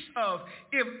speaks of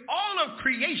if all of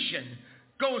creation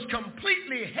goes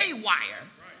completely haywire,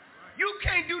 you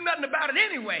can't do nothing about it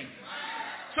anyway.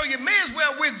 So you may as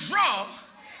well withdraw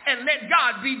and let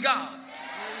God be God.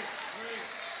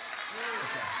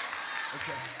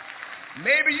 Okay.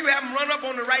 Maybe you haven't run up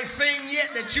on the right thing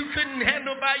yet that you couldn't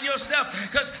handle by yourself.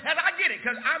 And I get it,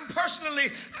 because I'm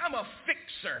a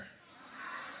fixer.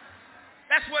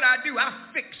 That's what I do. I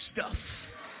fix stuff.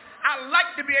 I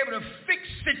like to be able to fix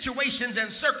situations and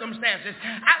circumstances.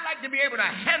 I like to be able to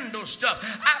handle stuff.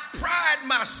 I pride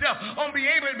myself on being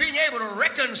able to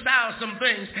reconcile some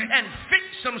things and fix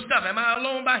some stuff. Am I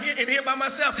alone in here by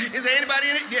myself? Is there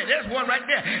anybody in it? Yeah, there's one right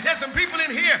there. There's some people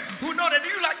in here who know that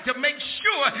you like to make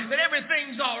sure that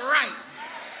everything's all right.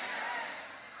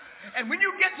 And when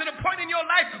you get to the point in your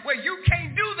life where you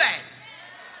can't do that,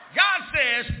 God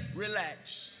says, relax.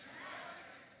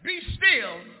 Be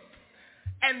still.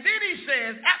 And then he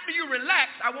says, after you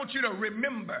relax, I want you to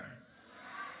remember.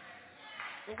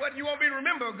 Well, what do you want me to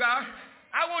remember, God?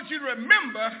 I want you to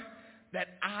remember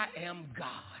that I am God.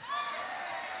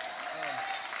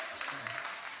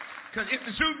 Because if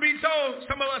the truth be told,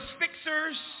 some of us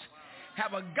fixers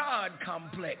have a God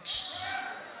complex.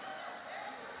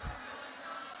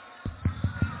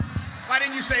 Why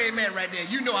didn't you say amen right there?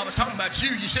 You know I was talking about you.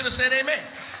 You should have said amen.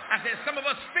 I said some of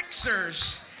us fixers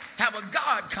have a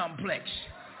God complex.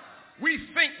 We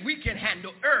think we can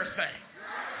handle everything,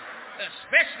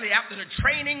 especially after the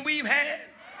training we've had,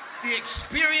 the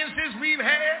experiences we've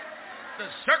had, the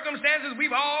circumstances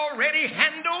we've already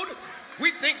handled.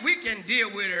 We think we can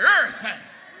deal with everything.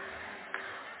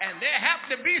 And there have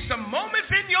to be some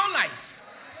moments in your life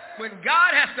when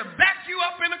God has to back you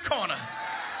up in a corner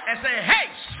and say, hey,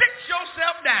 sit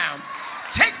yourself down,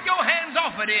 take your hands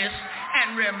off of this,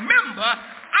 and remember,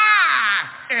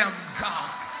 I am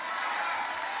God.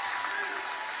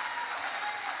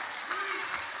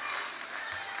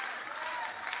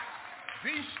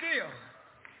 Be still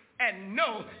and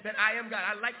know that I am God.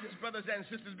 I like this, brothers and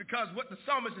sisters, because what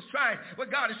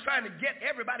God is trying to get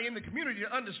everybody in the community to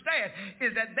understand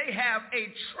is that they have a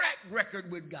track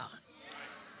record with God.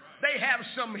 They have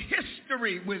some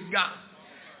history with God.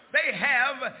 They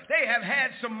have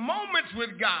had some moments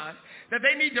with God that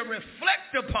they need to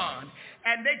reflect upon,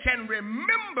 and they can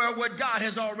remember what God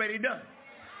has already done.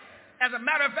 As a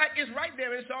matter of fact, it's right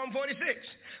there in Psalm 46.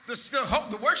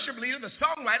 The worship leader, the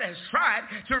songwriter, has tried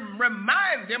to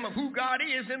remind them of who God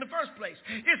is in the first place.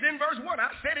 It's in verse 1. I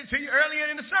said it to you earlier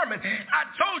in the sermon. I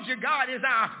told you God is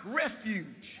our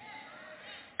refuge,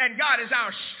 and God is our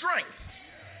strength,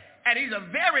 and he's a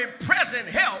very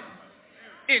present help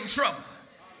in trouble.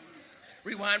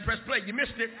 Rewind, press play. You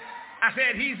missed it. I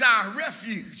said he's our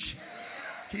refuge.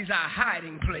 He's our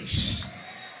hiding place.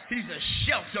 He's a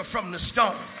shelter from the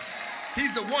storm.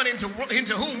 He's the one into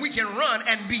whom we can run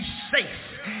and be safe.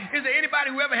 Is there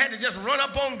anybody who ever had to just run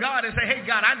up on God and say, hey,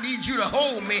 God, I need you to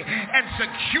hold me and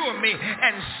secure me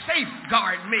and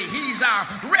safeguard me? He's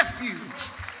our refuge.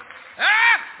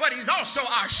 But he's also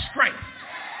our strength.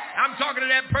 I'm talking to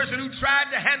that person who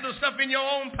tried to handle stuff in your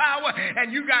own power,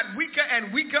 and you got weaker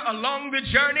and weaker along the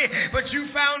journey, but you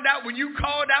found out when you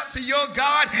called out to your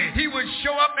God, he would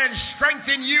show up and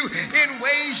strengthen you in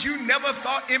ways you never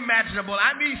thought imaginable.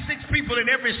 I need 6 people in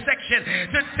every section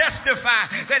to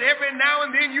testify that every now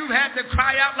and then you've had to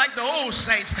cry out like the old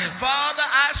saints, Father,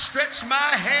 I stretch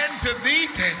my hand to thee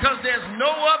because there's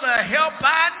no other help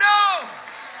I know.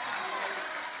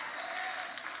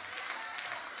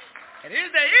 And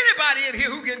is there anybody in here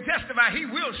who can testify he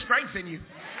will strengthen you?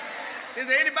 Is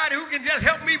there anybody who can just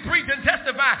help me preach and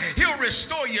testify? He'll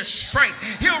restore your strength.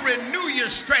 He'll renew your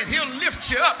strength. He'll lift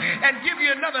you up and give you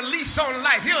another lease on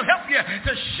life. He'll help you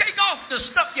to shake off the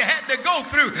stuff you had to go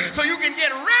through so you can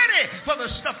get ready for the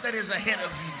stuff that is ahead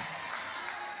of you.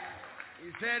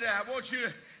 He said, I want you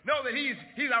to know that he's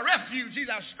our refuge. He's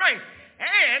our strength.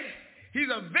 And he's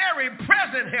a very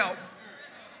present help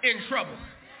in trouble.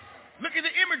 Look at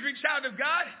the imagery, child of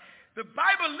God. The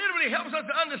Bible literally helps us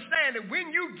to understand that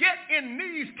when you get in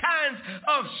these kinds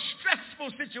of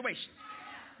stressful situations,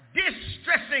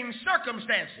 distressing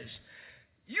circumstances,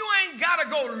 you ain't got to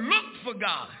go look for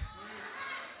God.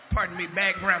 Pardon me,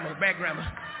 bad grammar.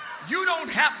 You don't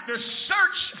have to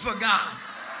search for God.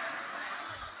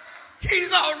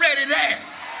 He's already there.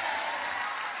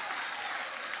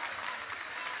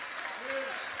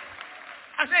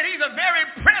 I said he's a very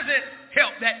present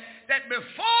help that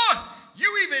before you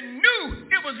even knew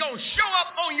it was going to show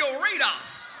up on your radar,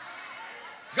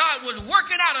 God was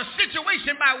working out a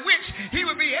situation by which he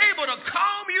would be able to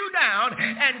calm you down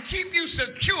and keep you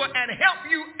secure and help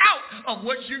you out of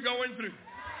what you're going through.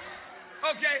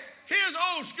 Okay, here's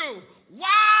old school.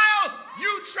 While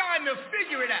you trying to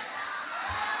figure it out,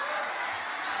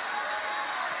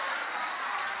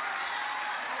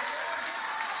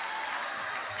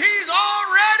 he's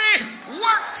already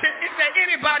worked it. Is there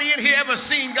anybody in here ever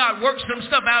seen God work some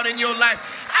stuff out in your life?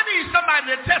 I need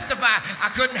somebody to testify.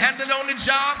 I couldn't handle it on the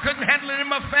job, couldn't handle it in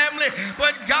my family,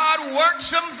 but God worked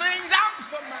some things out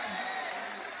for me.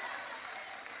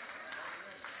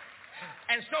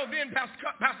 And so then,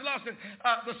 Pastor Lawson,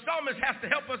 the psalmist has to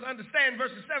help us understand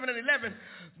verses 7 and 11.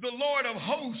 The Lord of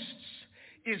hosts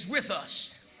is with us.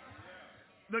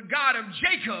 The God of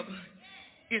Jacob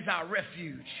is our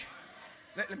refuge.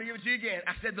 Let me give it to you again.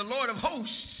 I said the Lord of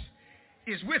hosts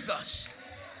is with us.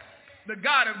 The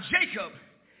God of Jacob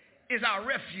is our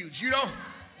refuge. You don't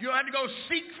have to go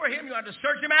seek for him. You don't have to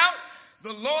search him out.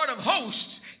 The Lord of hosts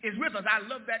is with us. I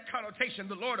love that connotation,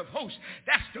 the Lord of hosts.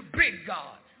 That's the big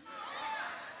God.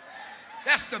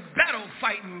 That's the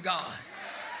battle-fighting God.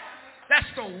 That's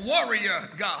the warrior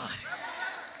God.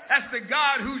 That's the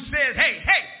God who says, hey,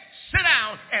 sit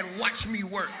down and watch me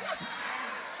work.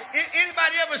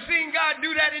 Anybody ever seen God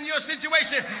do that in your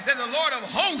situation? Then the Lord of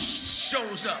hosts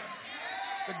shows up.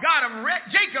 The God of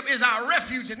Jacob is our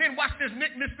refuge. And then watch this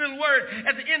little word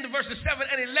at the end of verses 7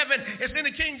 and 11. It's in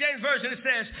the King James Version. It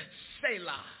says,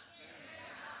 Selah.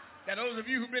 Now, those of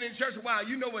you who've been in church a while,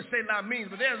 you know what Selah means.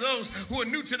 But there's those who are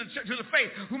new to the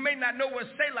faith who may not know what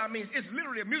Selah means. It's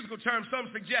literally a musical term, some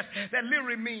suggest, that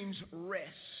literally means rest,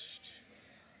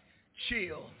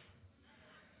 chill,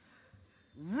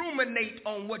 ruminate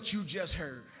on what you just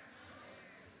heard.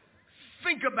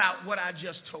 Think about what I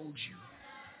just told you.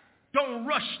 Don't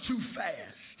rush too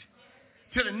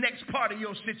fast to the next part of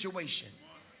your situation.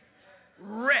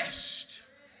 Rest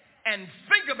and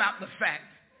think about the fact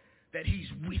that he's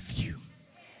with you.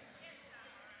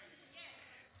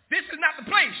 This is not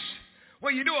the place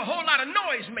where you do a whole lot of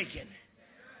noise making.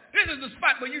 This is the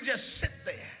spot where you just sit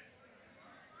there.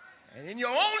 And in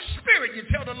your own spirit, you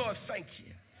tell the Lord, thank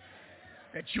you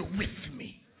that you're with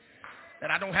me,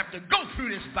 that I don't have to go through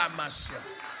this by myself.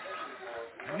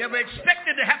 I never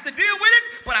expected to have to deal with it,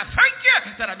 but I thank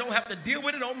you that I don't have to deal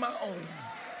with it on my own.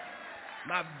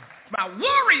 My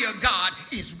warrior God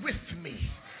is with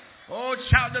me. Oh,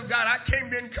 child of God, I came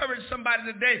to encourage somebody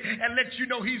today and let you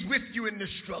know he's with you in this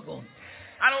struggle.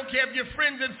 I don't care if your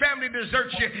friends and family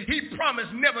desert you. He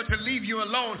promised never to leave you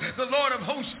alone. The Lord of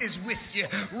hosts is with you.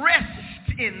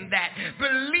 Rest in that.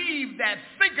 Believe that.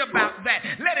 Think about that.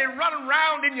 Let it run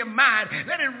around in your mind.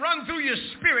 Let it run through your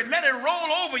spirit. Let it roll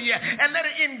over you and let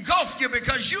it engulf you,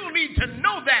 because you need to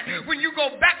know that when you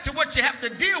go back to what you have to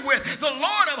deal with. The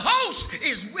Lord of hosts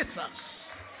is with us.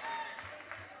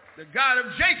 The God of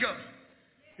Jacob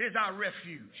is our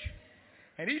refuge.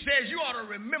 And he says you ought to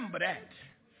remember that.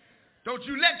 Don't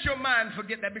you let your mind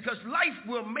forget that, because life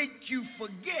will make you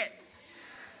forget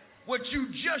what you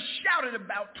just shouted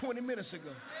about 20 minutes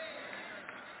ago.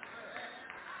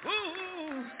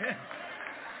 Ooh.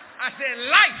 I said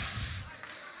life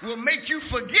will make you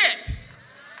forget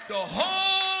the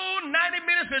whole 90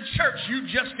 minutes of church you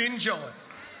just enjoyed.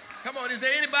 Come on, is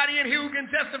there anybody in here who can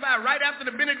testify right after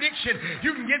the benediction?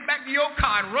 You can get back to your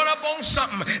car and run up on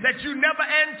something that you never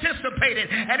anticipated,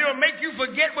 and it'll make you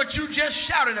forget what you just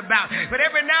shouted about. But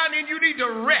every now and then you need to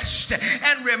rest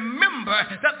and remember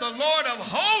that the Lord of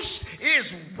hosts is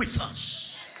with us.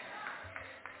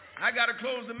 I got to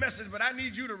close the message, but I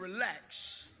need you to relax.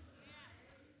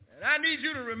 And I need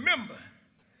you to remember.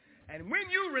 And when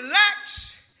you relax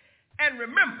and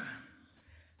remember,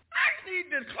 I need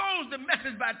to close the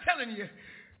message by telling you,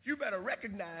 you better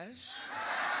recognize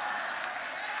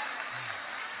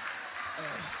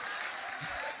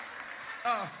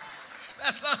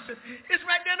it's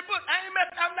right there in the book.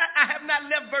 I have not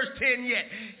left verse 10 yet.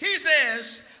 He says,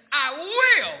 I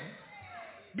will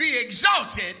be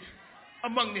exalted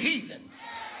among the heathen.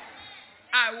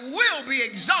 I will be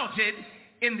exalted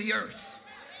in the earth.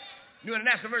 New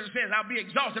International Version says, I'll be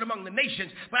exalted among the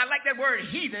nations. But I like that word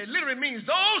heathen. It literally means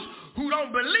those who don't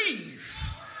believe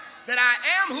that I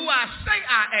am who I say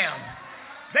I am.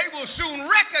 They will soon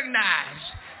recognize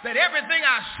that everything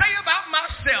I say about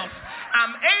myself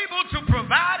I'm able to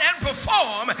provide and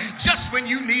perform just when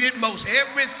you need it most.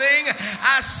 Everything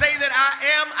I say that I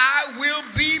am, I will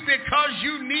be because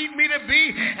you need me to be.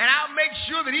 And I'll make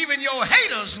sure that even your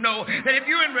haters know that if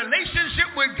you're in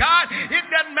relationship with God, it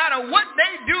doesn't matter what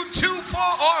they do to, for,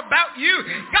 or about you.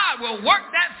 God will work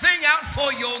that thing out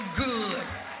for your good.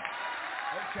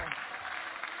 Okay.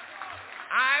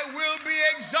 I will be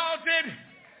exalted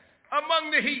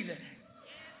among the heathen.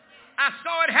 I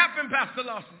saw it happen, Pastor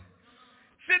Lawson.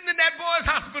 Sitting in that boy's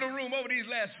hospital room over these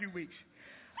last few weeks.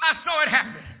 I saw it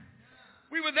happen.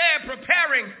 We were there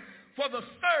preparing for the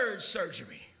third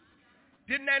surgery.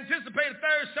 Didn't anticipate a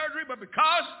third surgery, but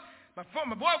because my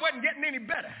boy wasn't getting any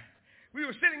better, we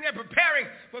were sitting there preparing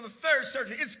for the third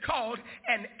surgery. It's called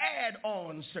an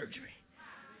add-on surgery.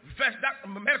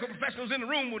 Medical professionals in the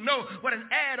room will know what an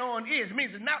add-on is. It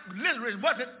means it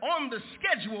wasn't on the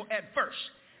schedule at first,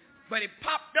 but it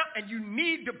popped up and you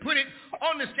need to put it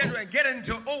on the schedule and get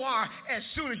into OR as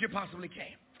soon as you possibly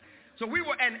can. So we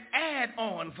were an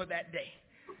add-on for that day.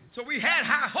 So we had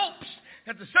high hopes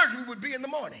that the surgery would be in the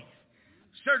morning.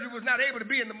 Surgery was not able to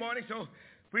be in the morning, so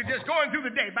we're just going through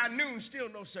the day. By noon, still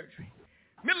no surgery.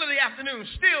 Middle of the afternoon,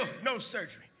 still no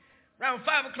surgery. Around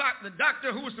 5 o'clock, the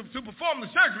doctor who was to perform the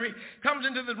surgery comes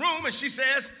into the room and she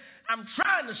says, I'm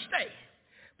trying to stay,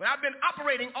 but I've been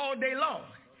operating all day long,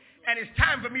 and it's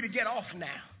time for me to get off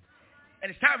now. And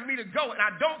it's time for me to go, and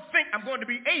I don't think I'm going to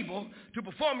be able to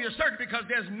perform your surgery because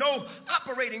there's no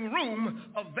operating room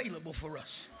available for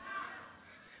us.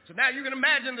 So now you can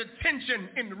imagine the tension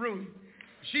in the room.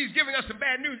 She's giving us some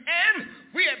bad news, and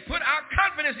we had put our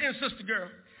confidence in Sister Girl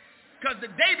because the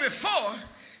day before,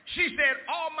 she said,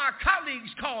 all my colleagues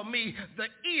call me the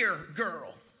ear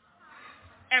girl.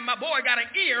 And my boy got an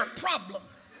ear problem.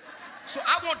 So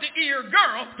I want the ear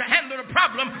girl to handle the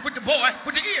problem with the boy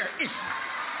with the ear issue.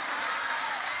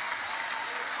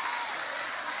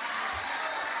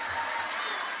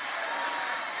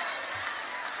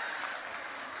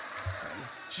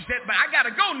 She said, but I got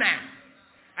to go now.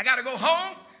 I got to go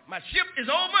home. My shift is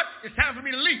over. It's time for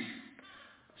me to leave.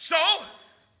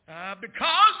 So,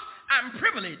 because I'm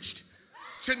privileged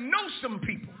to know some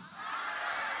people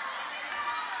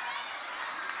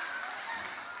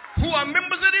who are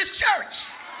members of this church,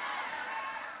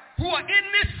 who are in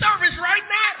this service right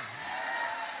now.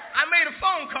 I made a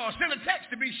phone call, sent a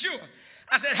text to be sure.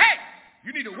 I said, hey,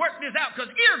 you need to work this out because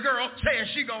ear girl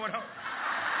saying she going home.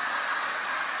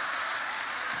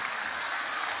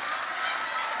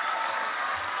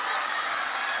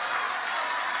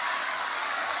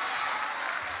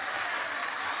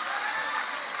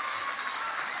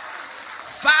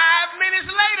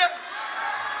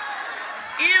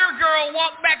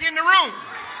 Walked back in the room.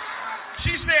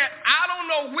 She said, I don't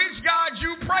know which God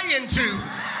you praying to,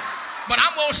 but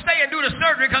I'm going to stay and do the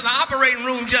surgery because the operating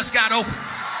room just got open.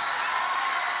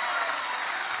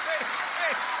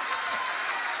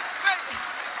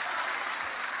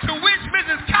 To which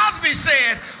Mrs. Cosby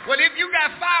said, well, if you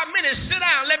got 5 minutes, sit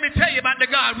down. Let me tell you about the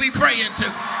God we praying to.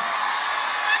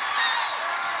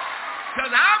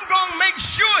 Because I'm going to make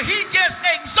sure he gets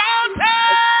exalted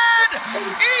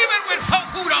even with folk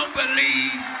who don't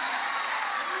believe.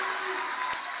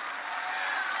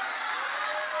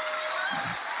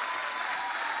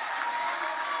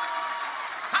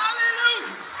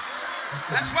 Hallelujah.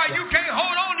 That's why you can't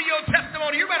hold on to your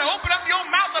testimony. You better open up your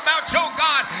mouth about your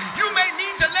God. You may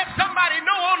need to let somebody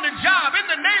know on the job, in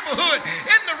the neighborhood,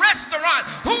 in the restaurant,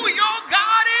 who your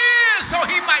God is so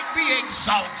he might be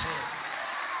exalted.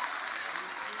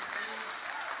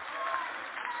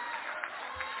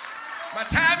 My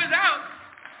time is out,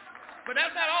 but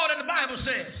that's not all that the Bible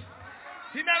says.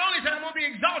 He not only said I'm going to be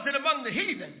exalted among the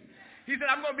heathen, he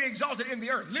said I'm going to be exalted in the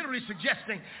earth, literally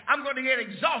suggesting I'm going to get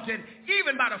exalted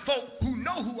even by the folk who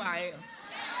know who I am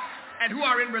and who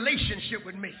are in relationship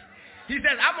with me. He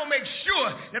says I'm going to make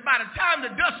sure that by the time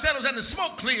the dust settles and the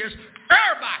smoke clears,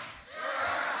 everybody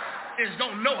is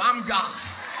going to know I'm God.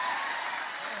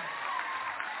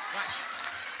 Right.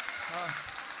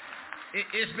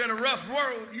 It's been a rough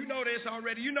road. You know this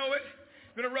already. You know it.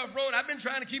 It's been a rough road. I've been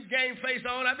trying to keep game face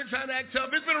on. I've been trying to act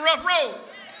tough. It's been a rough road.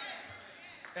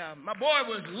 My boy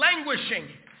was languishing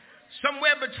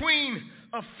somewhere between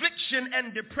affliction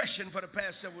and depression for the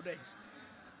past several days.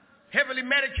 Heavily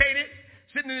medicated,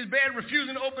 sitting in his bed,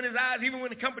 refusing to open his eyes even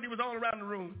when the company was all around the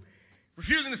room.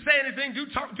 Refusing to say anything, do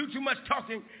too much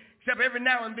talking, except every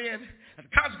now and then. As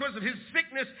a consequence of his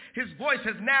sickness, his voice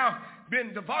has now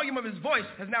been, the volume of his voice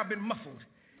has now been muffled.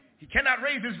 He cannot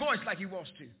raise his voice like he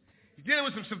wants to. He's dealing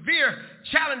with some severe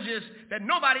challenges that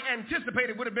nobody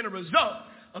anticipated would have been a result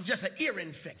of just an ear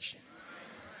infection.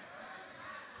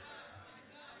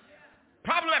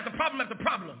 problem after problem after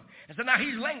problem. And so now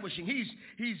he's languishing.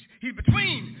 He's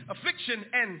between affliction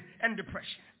and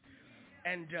depression.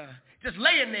 And just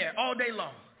laying there all day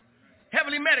long,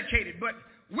 heavily medicated. But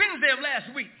Wednesday of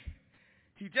last week,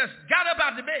 he just got up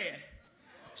out of the bed,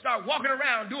 started walking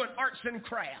around doing arts and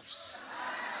crafts.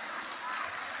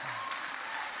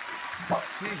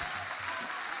 See,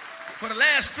 for the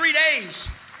last 3 days,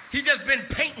 he just been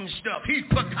painting stuff. He's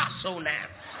Picasso now.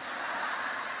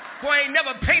 Boy, ain't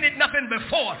never painted nothing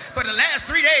before, but the last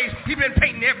 3 days, he been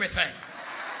painting everything.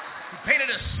 He painted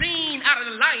a scene out of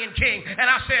The Lion King, and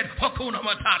I said, Hakuna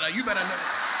Matata, you better know.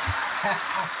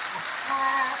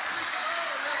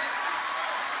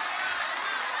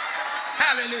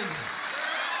 Hallelujah.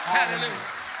 Hallelujah.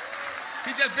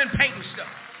 He just been painting stuff.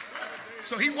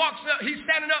 So he walks up, he's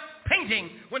standing up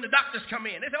painting when the doctors come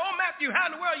in. They say, oh, Matthew,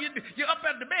 how in the world you're up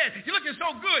at the bed? You're looking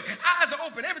so good. Eyes are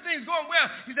open. Everything's going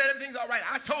well. He said, everything's all right.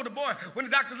 I told the boy when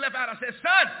the doctors left out, I said,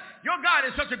 son, your God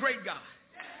is such a great God.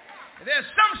 And there's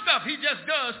some stuff he just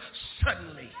does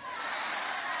suddenly.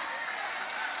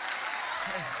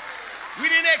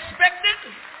 We didn't expect it.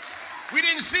 We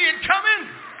didn't see it coming.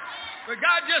 But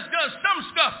God just does some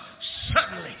stuff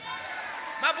suddenly.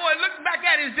 My boy looked back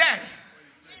at his daddy.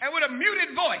 And with a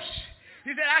muted voice,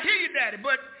 he said, I hear you, Daddy,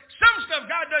 but some stuff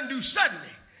God doesn't do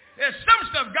suddenly. There's some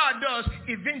stuff God does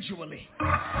eventually.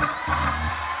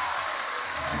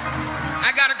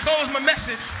 I got to close my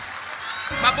message.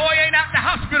 My boy ain't out the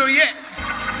hospital yet.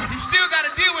 He's still got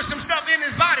to deal with some stuff in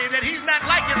his body that he's not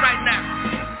liking right now.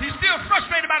 He's still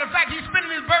frustrated by the fact he's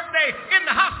spending his birthday in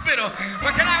the hospital.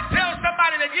 But can I tell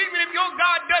somebody that even if your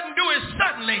God doesn't do it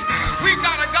suddenly, we've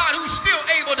got a God who's still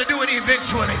able to do it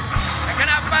eventually. And can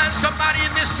I find somebody in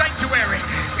this sanctuary,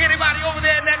 anybody over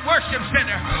there in that worship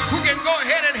center, who can go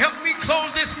ahead and help me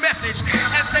close this message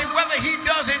and say whether he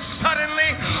does it suddenly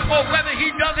or whether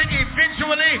he does it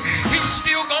eventually, he's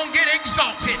still going to get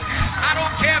exalted. I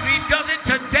don't care if he does it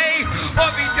today or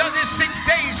if he does it 6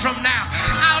 days from now.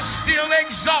 I'll still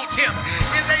exalt him.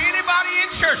 Is there anybody in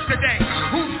church today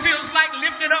who feels like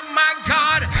lifting up my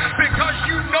God because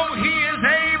you know he is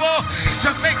able to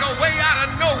make a way out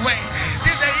of no way?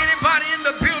 Is there anybody in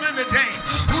the building today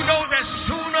who knows that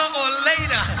sooner or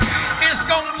later it's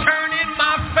going to turn in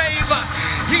my favor?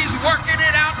 He's working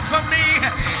it out for me.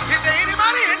 Is there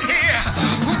anybody in here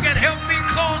who can help me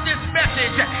close this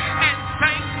message and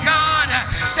thank God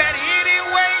that any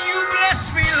way you bless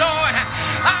me, Lord,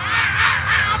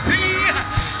 I'll be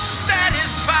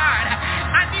satisfied?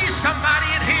 I need somebody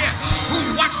in here who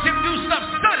watched him do stuff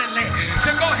suddenly to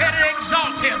go ahead and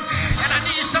exalt him. And I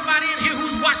need somebody in here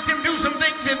who's watched him do some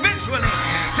things eventually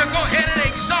to go ahead and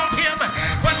exalt him.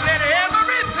 But let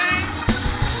everything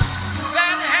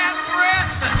that has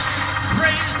breath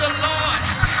praise the Lord.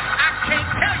 I can't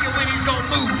tell you when he's going to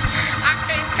move. I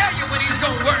can't tell you when he's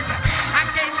going to work. I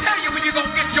can't tell you when you're going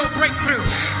to get your breakthrough.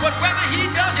 But whether he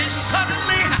does it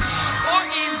suddenly or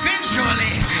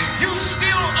eventually, you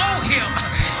still owe him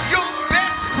your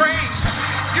best praise.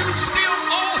 You still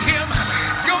owe him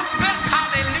your best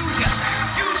hallelujah.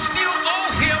 You still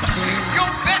owe him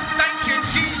your best thank you,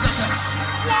 Jesus.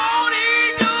 Won't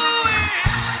he do it?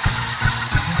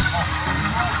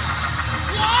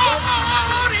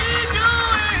 Won't he do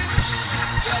it?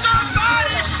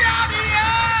 Somebody shout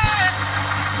yes!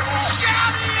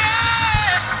 Shout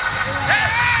yes! Hey!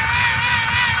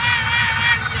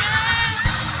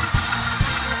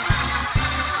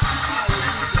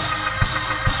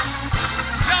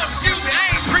 Y'all excuse me, I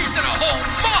ain't preached in a whole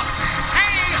month. I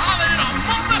ain't hollered in a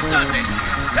month or something.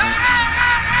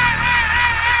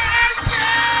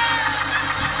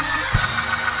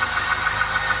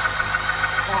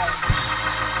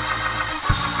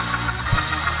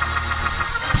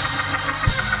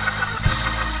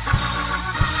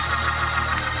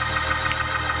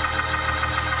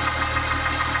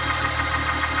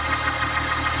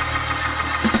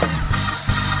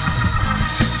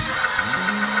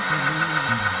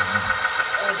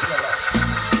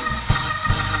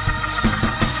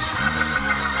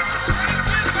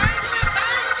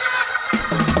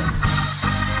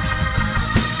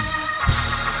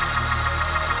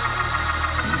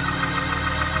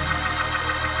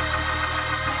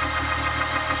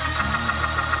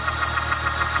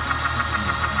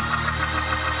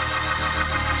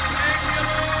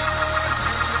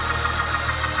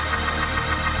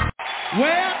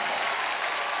 Well,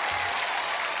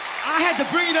 I had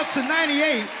to bring it up to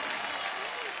 98.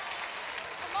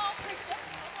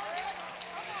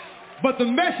 But the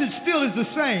message still is the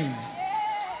same.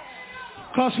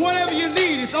 Because whatever you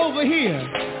need is over here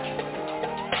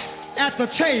at the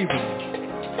table.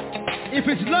 If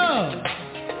it's love,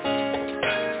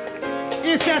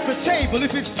 It's at the table.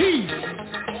 If it's peace,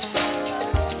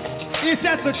 it's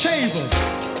at the table.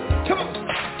 Come on.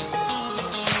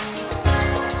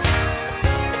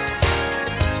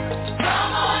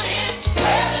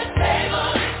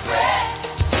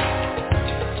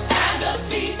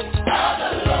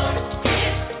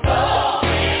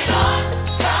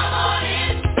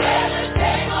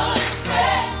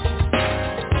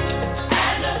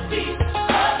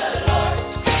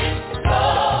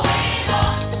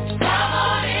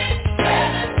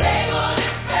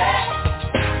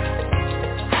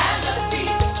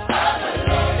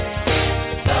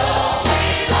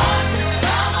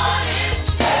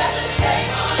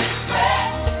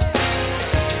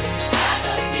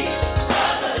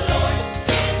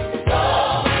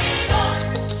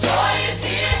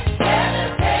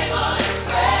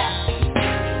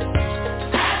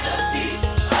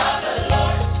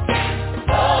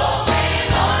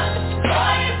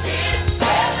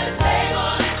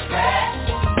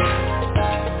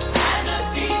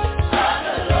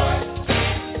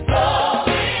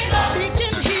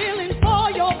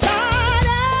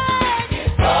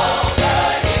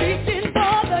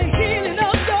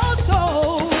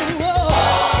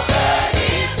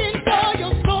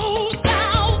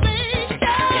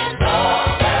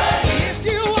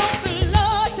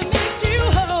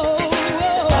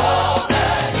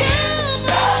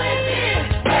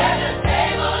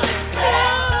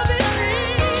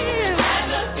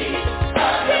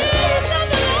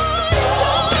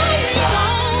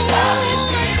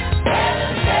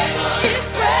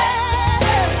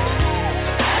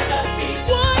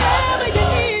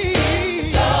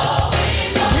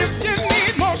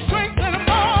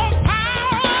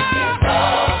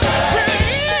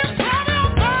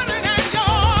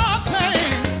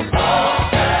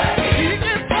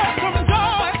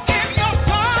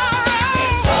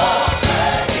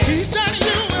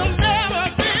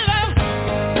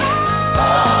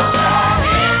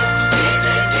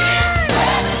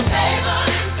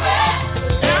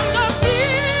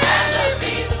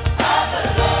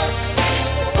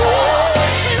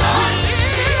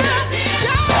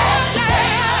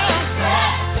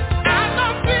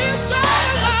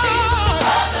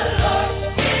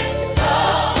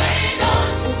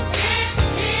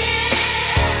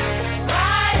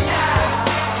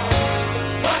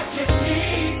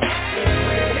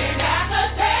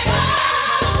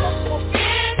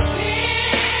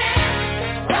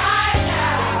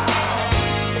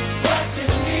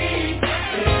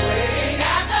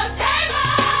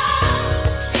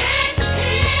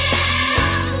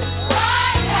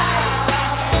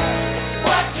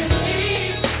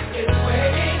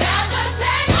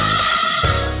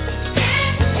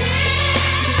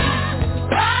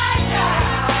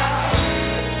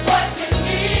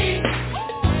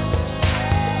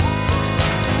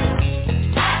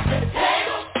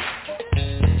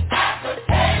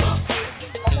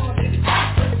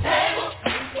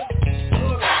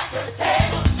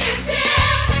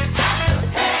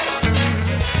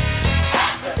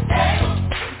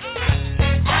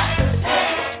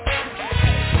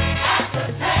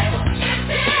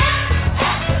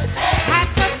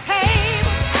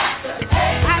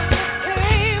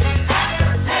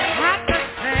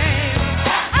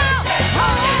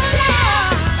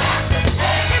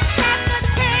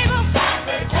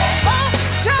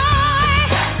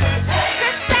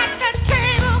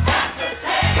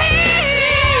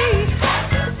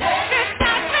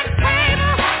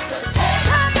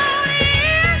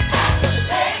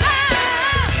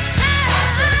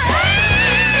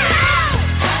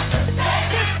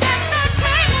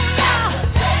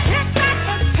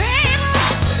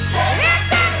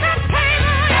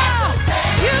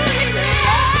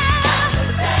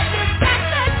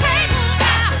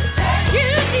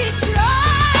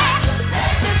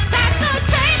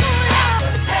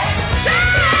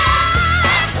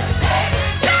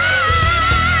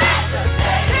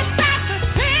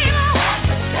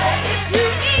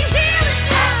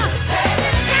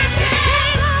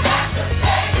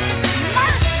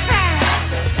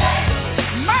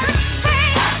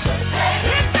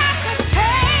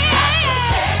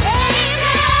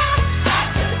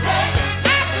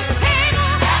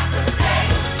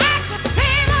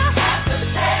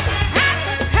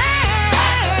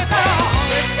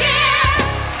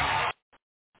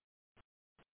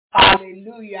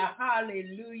 Hallelujah,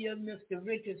 hallelujah, Mr.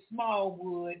 Richard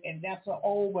Smallwood, and that's an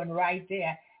old one right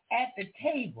there, at the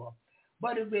table.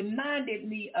 But it reminded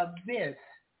me of this.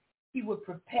 He would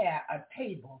prepare a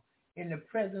table in the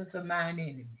presence of mine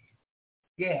enemies.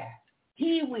 Yeah,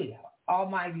 he will,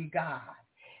 Almighty God.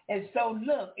 And so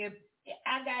look, if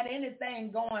I got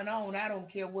anything going on, I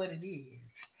don't care what it is.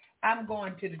 I'm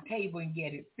going to the table and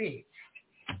get it fixed.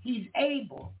 He's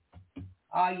able,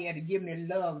 to give me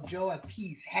love, joy,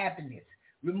 peace, happiness,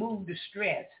 remove the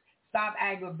stress, stop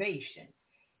aggravation.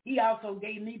 He also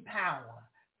gave me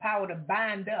power to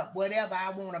bind up whatever I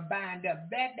want to bind up.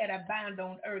 That I bind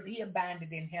on earth, he'll bind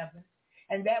it in heaven.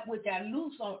 And that which I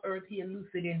loose on earth, he'll loose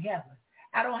it in heaven.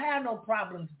 I don't have no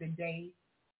problems today,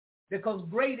 because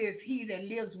greater is he that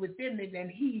lives within me than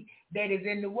he that is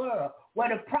in the world. Where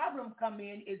the problem come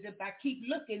in is if I keep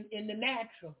looking in the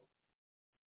natural.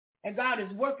 And God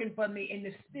is working for me in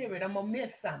the spirit, I'm going to miss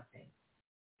something.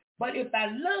 But if I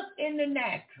look in the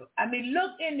natural,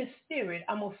 look in the spirit,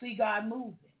 I'm going to see God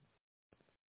moving.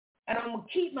 And I'm going to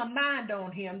keep my mind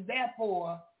on him.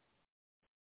 Therefore,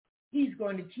 he's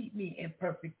going to keep me in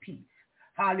perfect peace.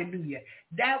 Hallelujah.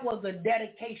 That was a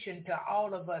dedication to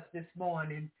all of us this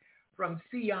morning from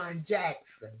Sion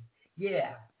Jackson.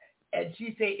 Yeah. And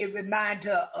she said it reminds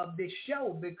her of this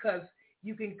show, because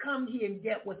you can come here and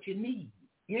get what you need.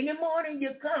 In the morning you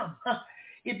come.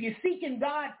 If you're seeking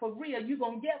God for real, you're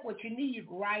going to get what you need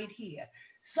right here.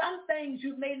 Some things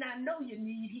you may not know you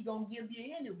need, he's going to give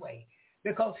you anyway,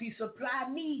 because he supplied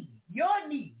your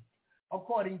need,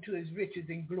 according to his riches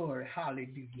and glory.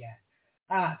 Hallelujah.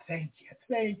 Thank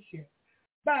you.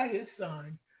 By his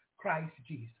son, Christ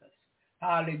Jesus.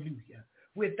 Hallelujah.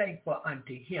 We're thankful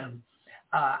unto him.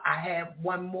 I have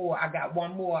one more. I got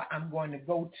one more I'm going to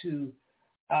go to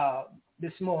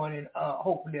this morning,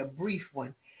 hopefully a brief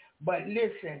one. But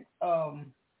listen, I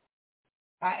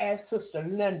asked Sister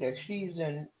Linda. She's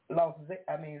in Los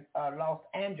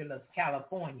Angeles,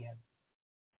 California.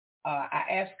 I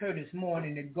asked her this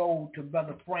morning to go to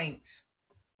Brother Frank's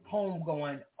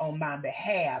homegoing on my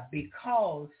behalf,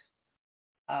 because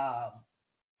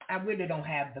I really don't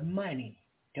have the money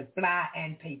to fly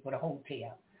and pay for the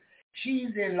hotel.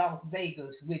 She's in Las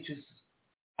Vegas,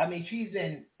 she's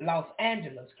in Los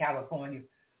Angeles, California,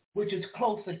 which is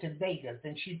closer to Vegas.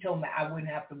 And she told me I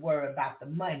wouldn't have to worry about the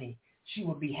money. She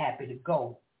would be happy to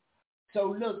go.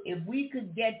 So look, if we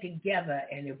could get together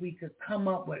and if we could come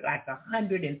up with like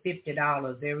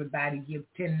 $150, everybody give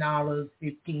 $10,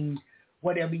 $15,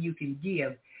 whatever you can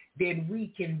give, then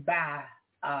we can buy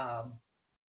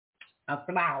a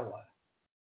flower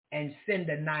and send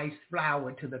a nice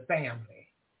flower to the family,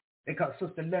 because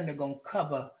Sister Linda going to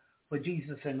cover for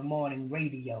Jesus in the Morning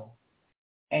Radio.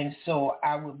 And so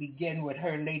I will begin with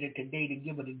her later today to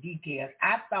give her the details.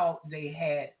 I thought they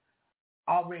had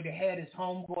already had his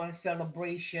homegoing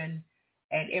celebration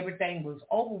and everything was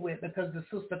over with, because the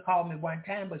sister called me one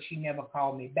time, but she never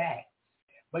called me back.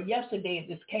 But yesterday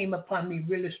it just came upon me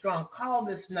really strong. Call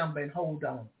this number and hold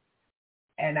on.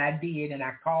 And I did, and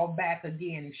I called back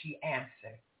again, and she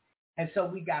answered. And so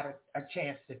we got a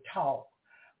chance to talk.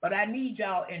 But I need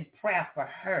y'all in prayer for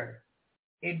her,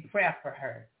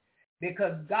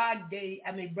 because God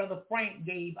Brother Frank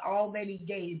gave all that he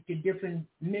gave to different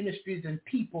ministries and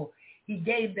people. He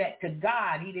gave that to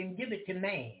God. He didn't give it to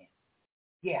man.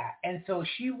 Yeah, and so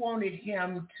she wanted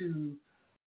him to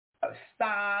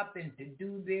stop and to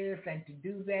do this and to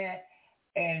do that,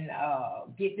 and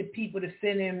get the people to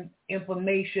send him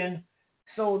information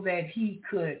so that he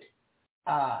could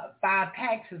file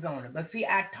taxes on it. But see,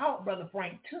 I taught Brother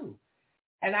Frank too.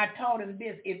 And I taught him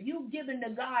this: if you giving to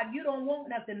God, you don't want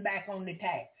nothing back on the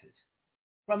taxes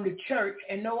from the church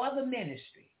and no other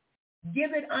ministry.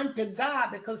 Give it unto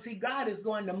God, because see, God is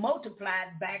going to multiply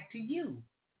it back to you.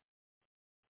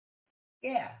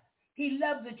 Yeah. He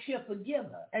loves a cheerful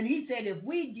giver. And he said if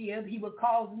we give, he will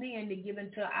cause men to give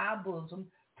into our bosom,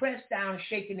 pressed down,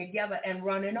 shaken together, and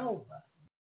running over.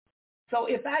 So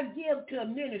if I give to a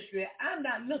ministry, I'm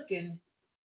not looking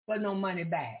for no money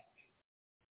back.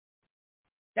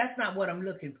 That's not what I'm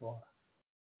looking for.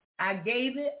 I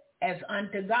gave it as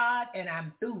unto God, and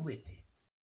I'm through with it.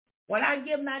 When I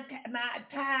give my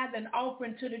tithe and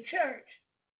offering to the church,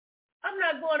 I'm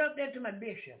not going up there to my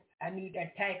bishop. I need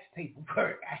that tax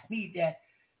paperwork. I need that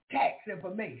tax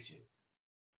information.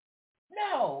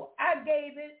 No, I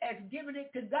gave it as giving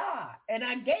it to God, and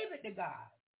I gave it to God.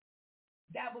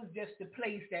 That was just the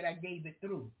place that I gave it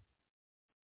through.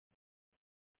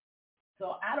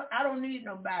 So I don't need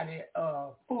nobody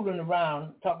fooling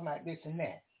around talking about this and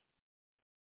that.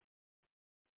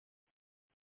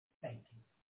 Thank you.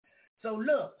 So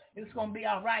look, it's going to be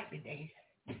all right today.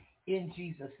 In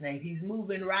Jesus' name. He's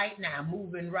moving right now.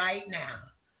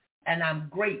 And I'm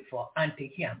grateful unto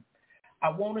him. I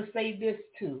want to say this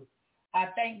too. I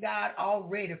thank God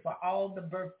already for all the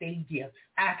birthday gifts.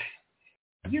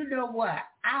 You know what?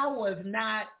 I was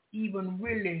not even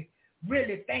really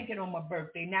thinking on my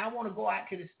birthday. Now I want to go out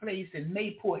to this place in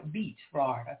Mayport Beach,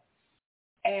 Florida.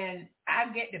 And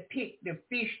I get to pick the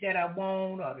fish that I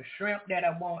want or the shrimp that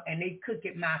I want, and they cook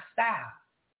it my style.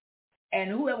 And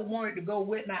whoever wanted to go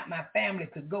with my family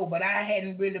could go, but I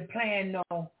hadn't really planned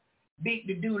no big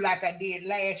to do like I did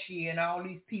last year, and all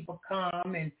these people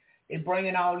come and they're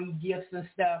bringing all these gifts and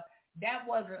stuff. That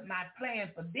wasn't my plan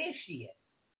for this year.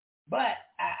 But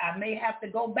I may have to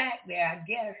go back there, I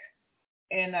guess.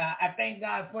 And I thank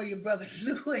God for your brother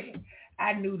Louis.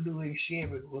 I knew Louis and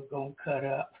Sherry was going to cut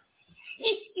up.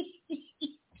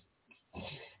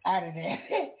 Out of that.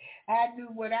 I knew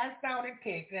when I saw the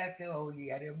text, I said, oh,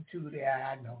 yeah, them two there,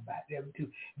 I know about them two.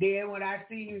 Then when I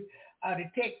see the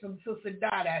text from Sister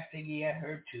Dot, I said, yeah,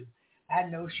 her too. I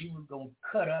know she was going to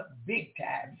cut up big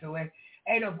time. So ain't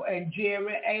no, and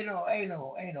Jerry, ain't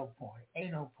no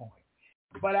point.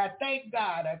 But I thank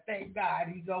God.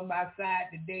 He's on my side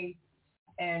today,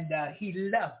 and he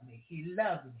loved me.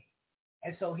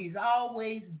 And so he's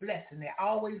always blessing me,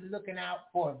 always looking out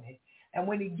for me. And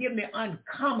when he give me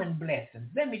uncommon blessings,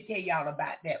 let me tell y'all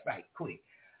about that right quick.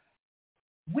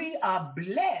 We are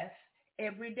blessed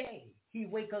every day. He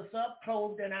wake us up,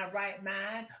 clothed in our right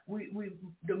mind. We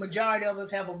the majority of us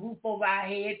have a roof over our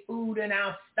head, food in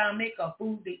our stomach, or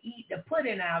food to eat to put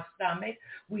in our stomach.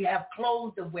 We have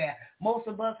clothes to wear. Most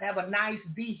of us have a nice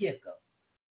vehicle.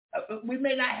 We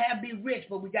may not be rich,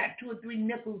 but we got 2 or 3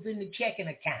 nickels in the checking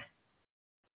account.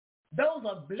 Those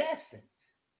are blessings.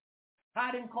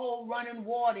 Hot and cold running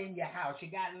water in your house. You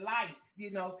got lights,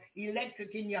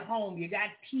 electric in your home. You got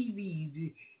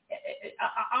TVs,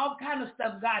 all kind of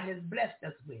stuff God has blessed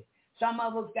us with. Some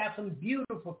of us got some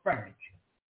beautiful furniture.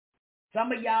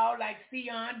 Some of y'all, like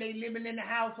Sion, they living in the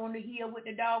house on the hill with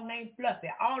the dog named Fluffy,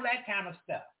 all that kind of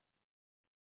stuff.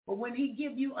 But when he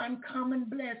give you uncommon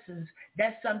blessings,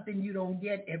 that's something you don't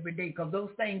get every day, because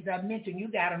those things I mentioned, you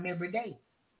got them every day.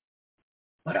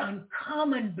 But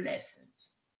uncommon blessings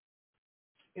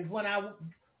is when I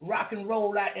rock and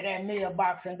roll out to that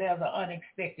mailbox and there's an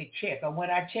unexpected check. Or when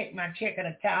I check my checking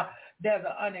account, there's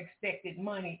an unexpected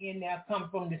money in there come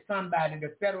from somebody,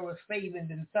 the federal savings,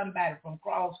 and somebody from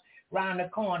across around the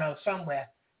corner or somewhere,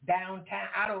 downtown,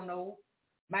 I don't know,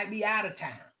 might be out of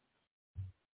town.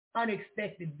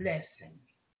 Unexpected blessing.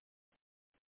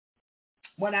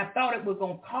 When I thought it was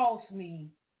going to cost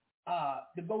me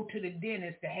to go to the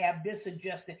dentist to have this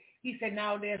adjusted, he said,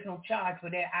 no, there's no charge for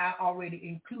that. I already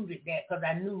included that because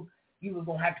I knew you were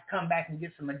going to have to come back and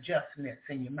get some adjustments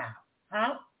in your mouth.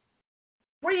 Huh?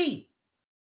 Free.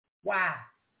 Why?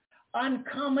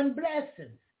 Uncommon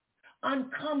blessings.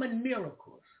 Uncommon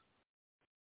miracles.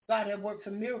 God had worked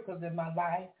some miracles in my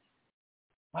life.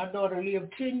 My daughter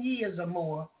lived 10 years or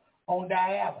more on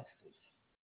dialysis.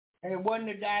 And it wasn't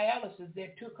the dialysis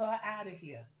that took her out of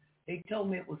here. They told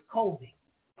me it was COVID.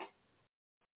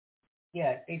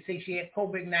 Yeah, they say she had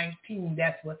COVID-19.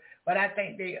 That's what. But I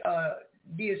think they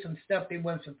did some stuff they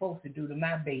weren't supposed to do to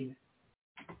my baby.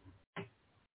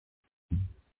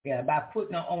 Yeah, by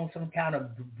putting her on some kind of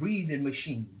breathing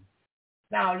machine.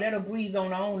 Now, let her breathe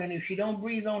on her own, and if she don't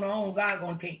breathe on her own, God's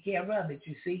going to take care of it,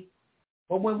 you see.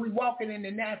 But when we walking in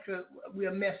the natural,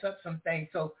 we'll mess up some things.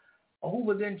 So who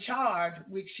was in charge,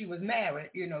 which she was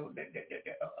married,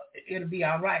 it'll be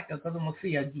all right, because I'm going to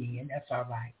see her again. That's all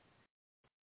right.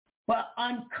 But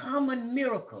uncommon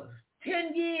miracles,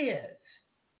 10 years.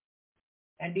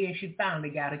 And then she finally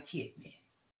got a kidney.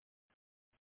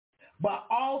 But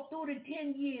all through the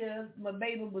 10 years, my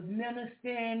baby was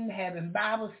ministering, having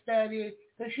Bible study,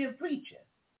 because she's a preacher.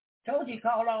 Told you,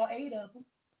 called all 8 of them.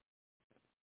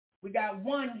 We got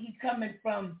one, he coming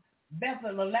from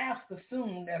Bethel, Alaska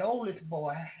soon, that oldest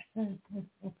boy.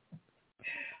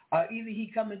 Either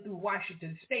he coming through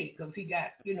Washington State, because he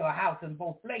got, a house in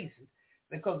both places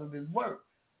because of his work.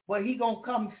 Well, he going to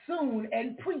come soon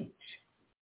and preach.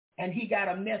 And he got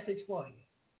a message for you.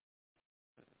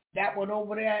 That one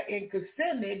over there in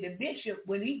Kissimmee, the bishop,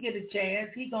 when he get a chance,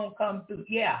 he going to come through.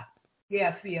 Yeah,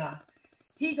 Sion.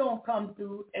 He going to come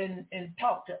through and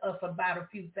talk to us about a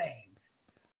few things.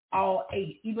 All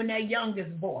 8, even that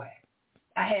youngest boy.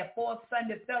 I had 4th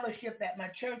Sunday fellowship at my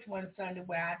church one Sunday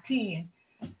where I attend.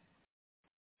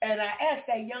 And I asked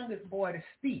that youngest boy to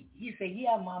speak. He said,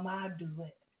 yeah, Mama, I'll do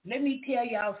it. Let me tell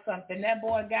y'all something. That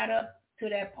boy got up to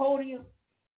that podium,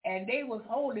 and they was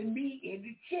holding me in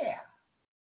the chair.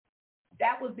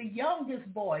 That was the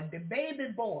youngest boy, the baby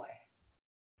boy.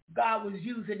 God was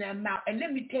using that mouth. And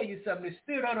let me tell you something. The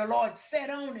Spirit of the Lord sat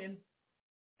on him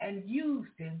and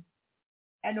used him.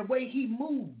 And the way he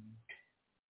moved,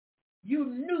 you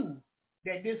knew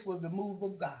that this was the move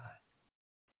of God.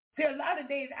 See, a lot of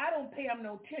days I don't pay them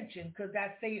no attention, because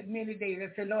I say it many days.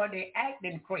 I say, Lord, they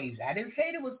acting crazy. I didn't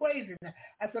say it was crazy.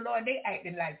 I said, Lord, they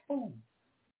acting like fools.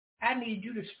 I need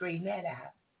you to straighten that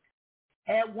out.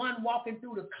 Had one walking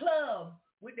through the club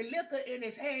with the liquor in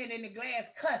his hand in the glass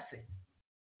cussing.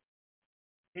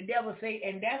 The devil say,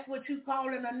 and that's what you call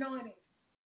an anointing?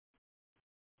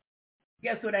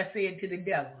 Guess what I said to the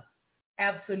devil?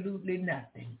 Absolutely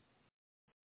nothing.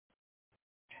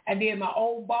 And then my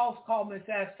old boss called me and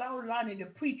said, I saw Lonnie, the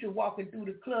preacher, walking through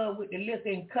the club with the liquor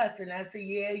and cussing. I said,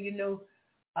 yeah, you know,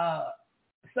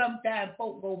 sometimes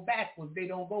folk go backwards. They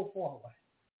don't go forward.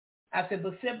 I said,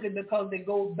 but simply because they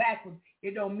go backwards,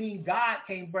 it don't mean God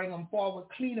can't bring them forward,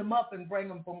 clean them up, and bring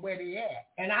them from where they at.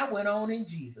 And I went on in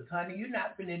Jesus, honey. You're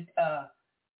not going to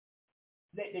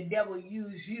let the devil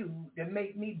use you to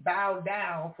make me bow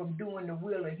down from doing the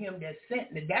will of him that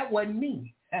sent me. That wasn't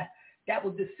me. That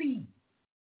was the seed.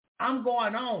 I'm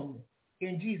going on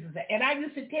in Jesus. And I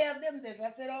used to tell them this.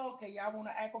 I said, oh, okay, y'all want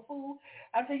to act a fool?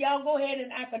 I said, y'all go ahead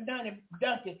and act a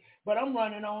donkey, but I'm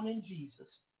running on in Jesus.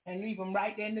 And leave them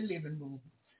right there in the living room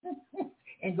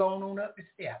and going on up the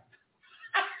steps.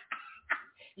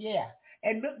 Yeah.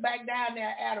 And look back down there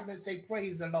at Adam and say,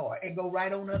 praise the Lord, and go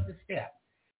right on up the steps.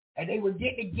 And they would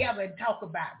get together and talk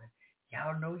about it.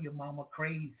 Y'all know your mama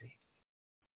crazy.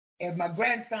 And my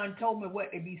grandson told me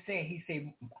what did he say. He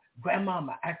said,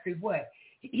 Grandmama. I said, what?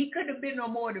 He couldn't have been no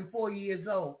more than 4 years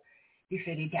old. He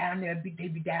said, they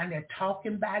be down there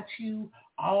talking about you.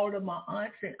 All of my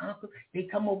aunts and uncles, they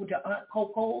come over to Aunt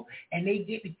Coco and they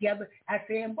get together. I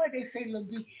said, and what they say, little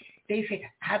B? They say,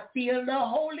 I feel the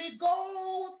Holy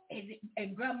Ghost.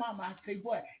 And Grandmama, I said,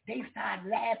 what? They started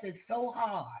laughing so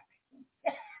hard.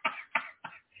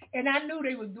 And I knew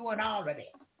they was doing all of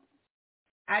that.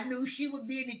 I knew she would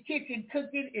be in the kitchen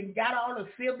cooking and got all the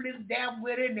siblings down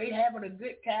with her and they having a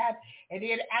good time. And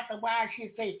then after a while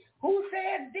she'd say, who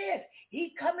said this?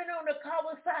 He coming on the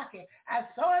Kawasaki. I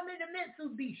saw him in the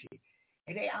Mitsubishi.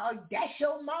 And they all, that's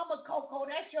your mama, Coco,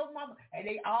 that's your mama. And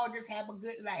they all just have a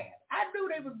good laugh. I knew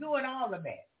they was doing all of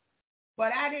that.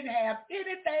 But I didn't have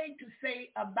anything to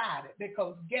say about it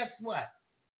because guess what?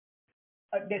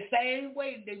 The same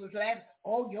way they was laughing,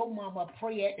 oh, your mama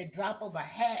pray at the drop of a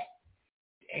hat.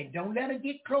 And don't let her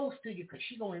get close to you because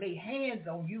she's going to lay hands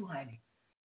on you, honey.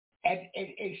 And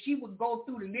she would go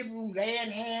through the living room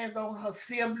laying hands on her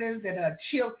siblings and her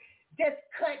children, just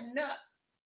cutting up.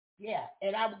 Yeah,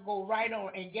 and I would go right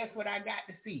on. And guess what I got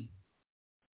to see?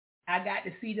 I got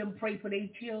to see them pray for their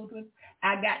children.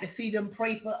 I got to see them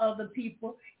pray for other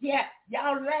people. Yeah,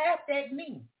 y'all laughed at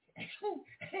me.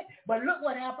 But look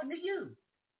what happened to you.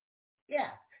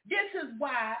 Yeah, this is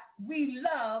why we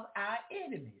love our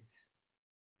enemies.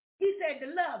 He said to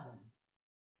love them.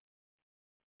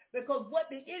 Because what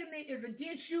the enemy is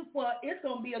against you for, it's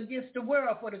going to be against the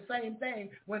world for the same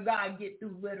thing when God get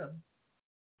through with them.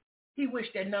 He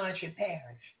wished that none should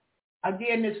perish.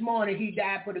 Again this morning, he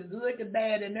died for the good, the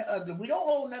bad, and the ugly. We don't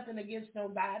hold nothing against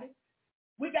nobody.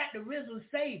 We got the risen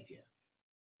Savior.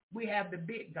 We have the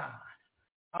big God,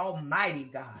 almighty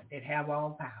God that have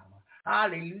all power.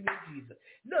 Hallelujah, Jesus.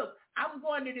 Look, I'm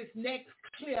going to this next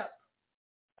clip.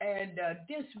 And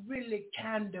this really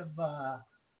kind of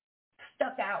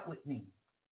stuck out with me.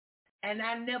 And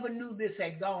I never knew this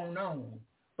had gone on,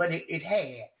 but it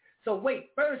had. So wait,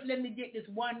 first let me get this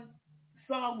one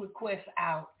song request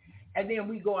out, and then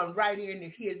we going right in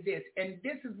and hear this. And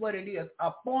this is what it is.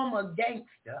 A former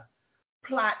gangster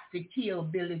plots to kill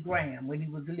Billy Graham when he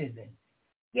was living.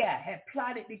 Yeah, had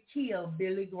plotted to kill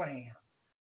Billy Graham.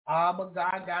 Oh, but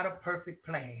God got a perfect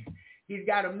plan. He's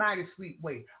got a mighty sweet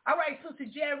way. All right, Sister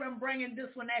Jerry, I'm bringing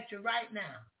this one at you right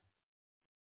now.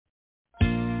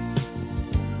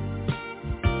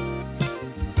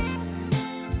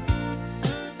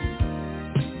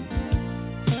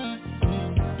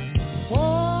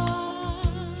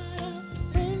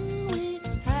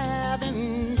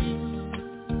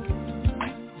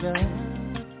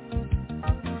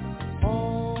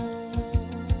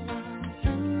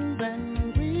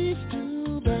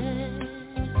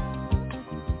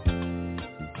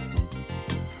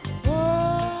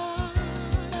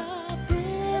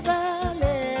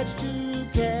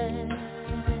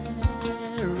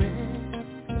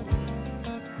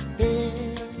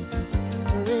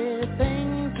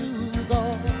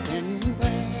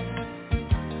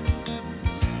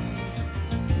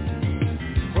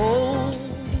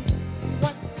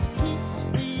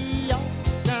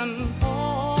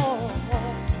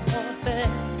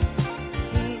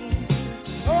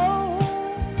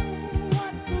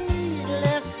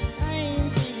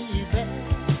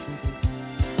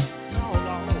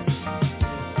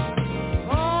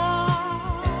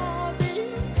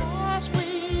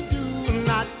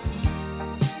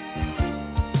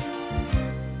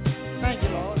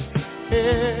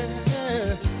 Everything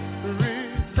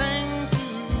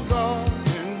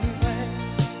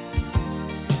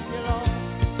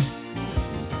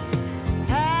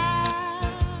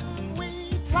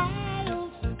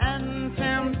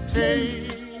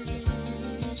temptation.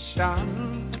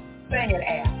 Sing it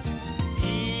out.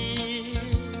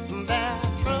 Is there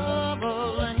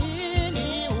trouble anywhere?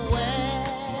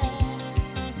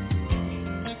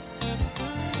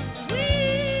 We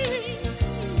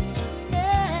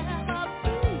never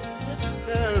be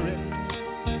discouraged.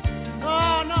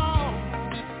 Oh no,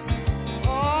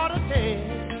 all the day.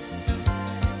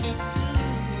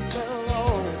 The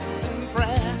Lord in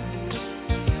prayer.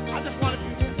 I just wanted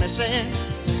you to hear me saying,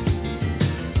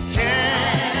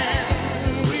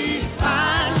 can we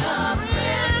find a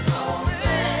little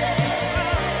faith?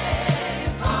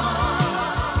 Oh,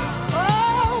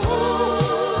 who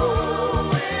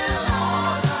will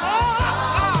all our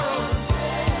sorrows?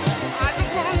 I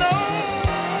just want to know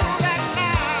that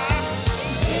now.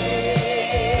 Jesus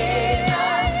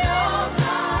knows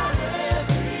our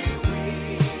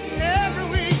every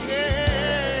week,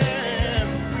 yeah.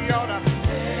 We ought to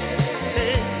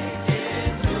take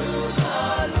it to the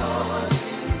Lord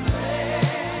in prayer.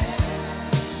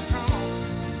 Come on.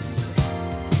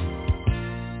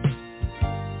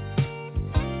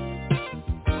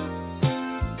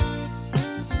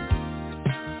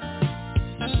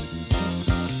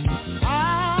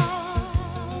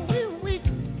 Are we weak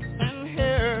and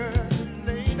here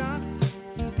later?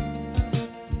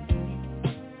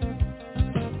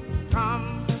 Come,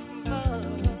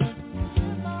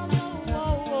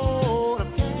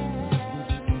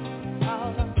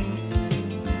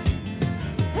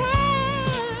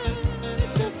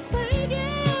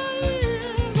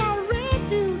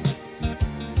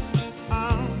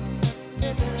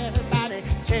 everybody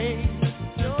take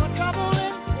your trouble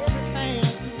and everything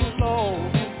to the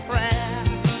Lord in prayer.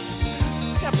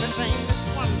 Everything is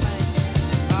one thing.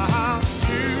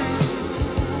 You,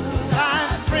 my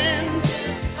friend,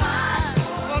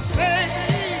 forsake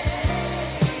me.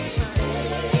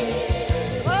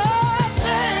 Oh,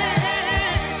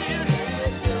 thank you.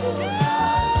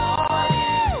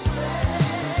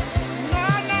 No,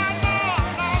 no, no,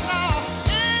 no, no.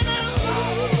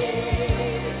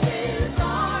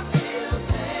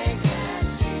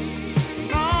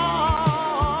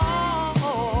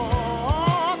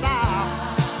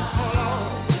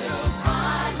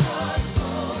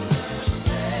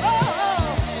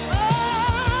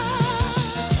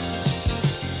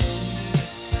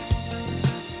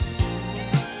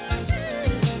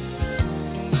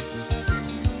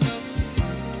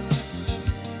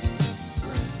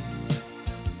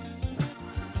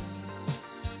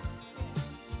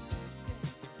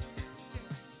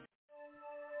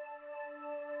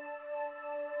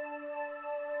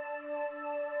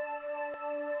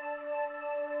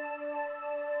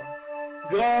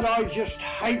 God, I just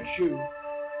hate you.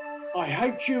 I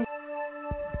hate you.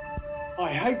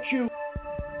 I hate you.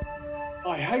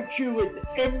 I hate you with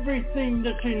everything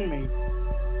that's in me.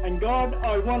 And God,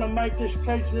 I want to make this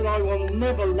pledge that I will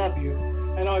never love you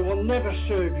and I will never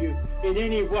serve you in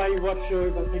any way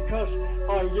whatsoever, because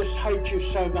I just hate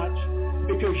you so much,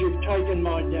 because you've taken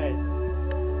my dad.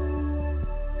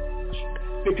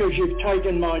 Because you've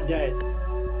taken my dad.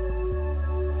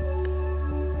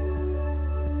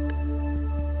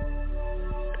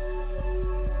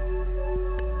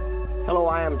 Hello,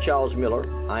 I am Charles Miller.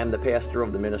 I am the pastor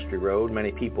of the Ministry Road.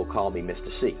 Many people call me Mr.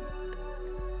 C.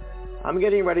 I'm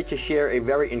getting ready to share a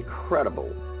very incredible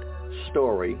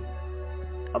story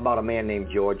about a man named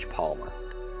George Palmer.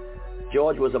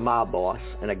 George was a mob boss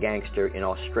and a gangster in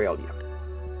Australia.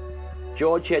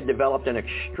 George had developed an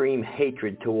extreme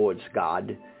hatred towards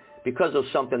God because of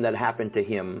something that happened to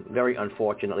him, very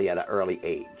unfortunately, at an early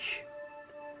age.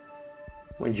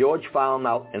 When George found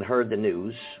out and heard the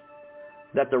news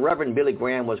that the Reverend Billy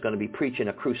Graham was going to be preaching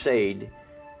a crusade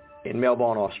in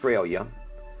Melbourne, Australia,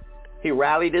 he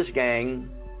rallied his gang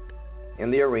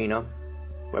in the arena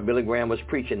where Billy Graham was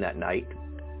preaching that night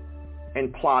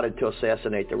and plotted to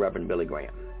assassinate the Reverend Billy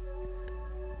Graham.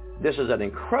 This is an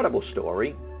incredible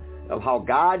story of how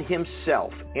God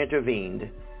himself intervened,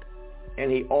 and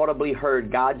he audibly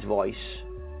heard God's voice,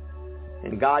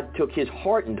 and God took his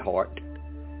hardened heart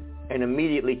and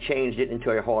immediately changed it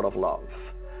into a heart of love.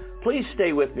 Please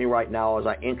stay with me right now as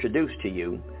I introduce to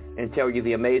you and tell you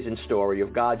the amazing story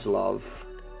of God's love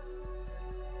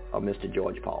of Mr.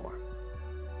 George Palmer.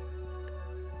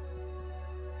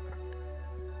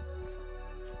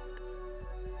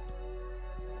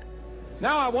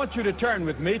 Now I want you to turn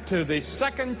with me to the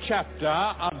second chapter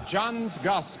of John's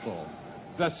Gospel.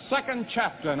 The second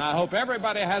chapter, and I hope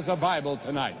everybody has a Bible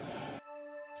tonight.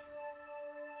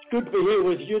 It's good to be here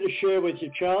with you to share with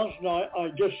you, Charles. And I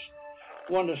just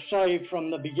want to say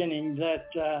from the beginning that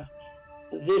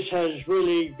this has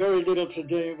really very little to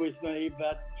do with me,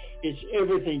 but it's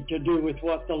everything to do with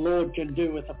what the Lord can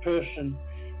do with a person,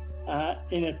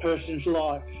 in a person's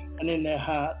life and in their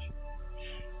heart.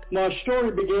 My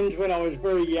story begins when I was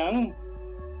very young.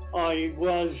 I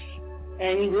was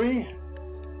angry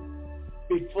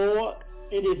before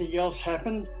anything else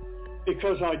happened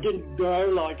because I didn't grow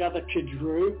like other kids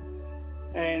grew,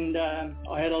 and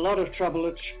I had a lot of trouble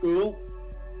at school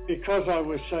because I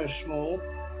was so small.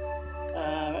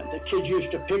 The kids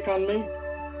used to pick on me,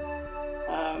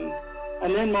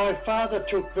 and then my father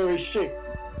took very sick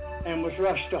and was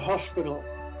rushed to hospital,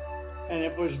 and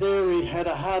it was there he had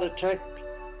a heart attack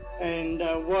and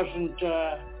wasn't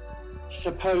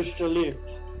supposed to live.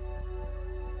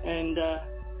 And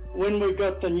when we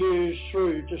got the news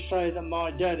through to say that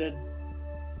my dad had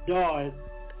died,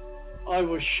 I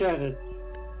was shattered.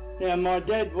 Now, my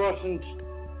dad wasn't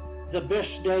the best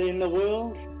dad in the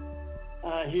world.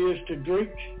 He used to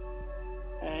drink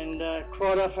and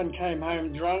quite often came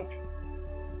home drunk.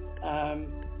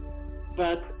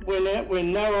 But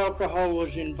when no alcohol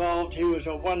was involved, he was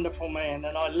a wonderful man,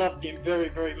 and I loved him very,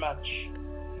 very much.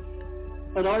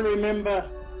 But I remember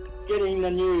getting the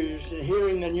news,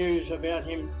 hearing the news about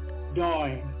him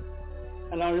dying.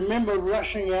 And I remember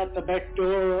rushing out the back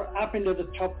door up into the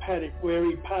top paddock where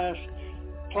he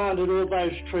planted all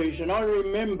those trees. And I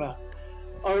remember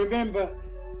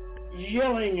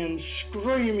yelling and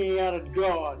screaming out at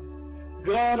God,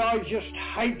 God, I just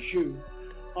hate you.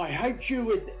 I hate you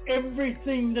with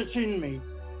everything that's in me.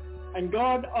 And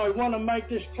God, I want to make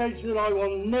this pledge that I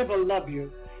will never love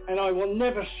you and I will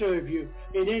never serve you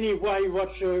in any way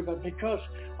whatsoever, because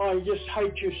I just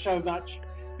hate you so much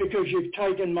because you've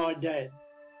taken my dad.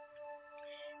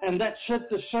 And that set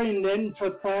the scene then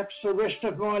for perhaps the rest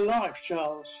of my life,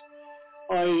 Charles.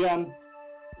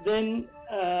 Then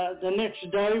the next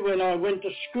day when I went to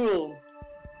school,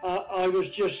 I was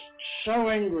just so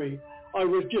angry. I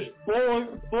was just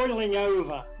boiling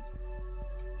over.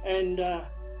 And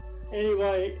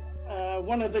anyway,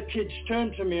 one of the kids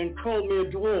turned to me and called me a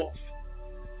dwarf.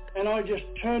 And I just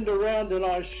turned around and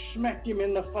I smacked him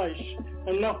in the face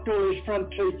and knocked all his front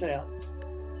teeth out.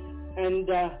 And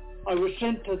I was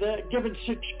given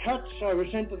 6 cuts. I was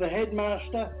sent to the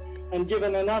headmaster and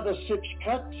given another 6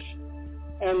 cuts.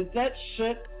 And that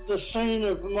set the scene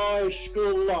of my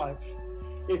school life.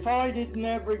 If I didn't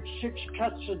average 6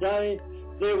 cuts a day,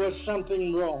 there was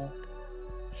something wrong.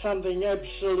 Something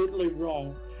absolutely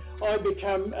wrong. I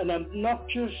became an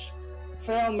obnoxious,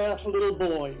 foul-mouthed little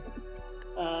boy.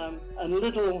 And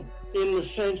little in the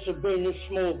sense of being a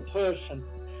small person.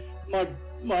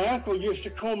 My uncle used to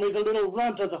call me the little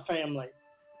runt of the family.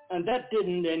 And that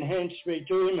didn't enhance me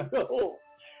to him at all.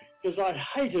 Because I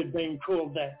hated being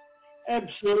called that.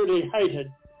 Absolutely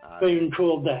hated being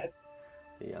called that.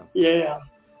 Yeah.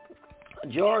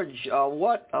 George, I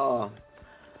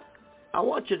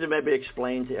want you to maybe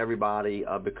explain to everybody,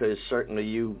 because certainly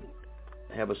you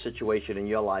have a situation in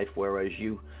your life whereas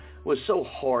you was so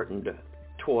hardened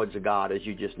towards God, as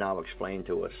you just now explained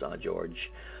to us, George.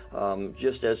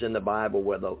 Just as in the Bible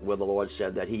where the Lord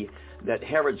said that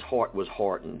Herod's heart was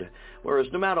hardened, whereas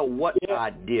no matter what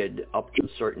God did up to a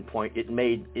certain point, it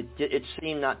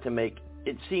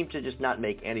seemed to just not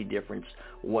make any difference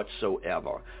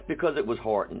whatsoever because it was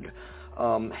hardened.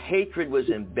 Hatred was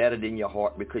embedded in your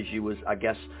heart because you was, I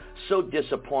guess, so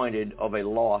disappointed of a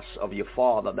loss of your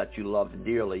father that you loved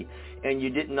dearly, and you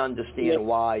didn't understand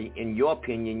why, in your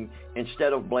opinion,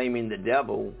 instead of blaming the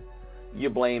devil, you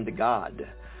blamed God.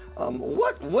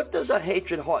 What does a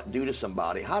hatred heart do to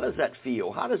somebody? How does that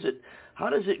feel? How does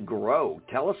it grow?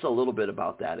 Tell us a little bit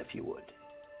about that, if you would.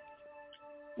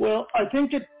 Well, I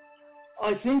think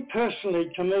personally,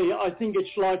 to me, I think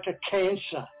it's like a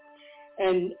cancer.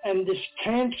 And this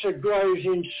cancer grows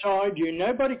inside you.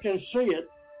 Nobody can see it.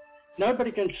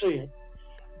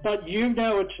 But you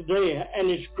know it's there and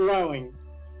it's growing.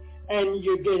 And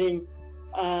you're getting,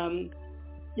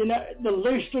 the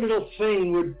least little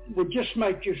thing would just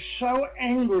make you so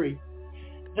angry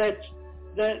that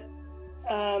the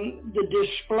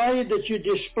display that you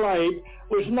displayed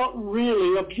was not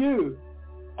really of you.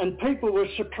 And people were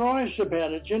surprised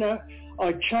about it,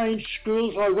 I changed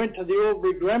schools. I went to the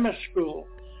Albury Grammar School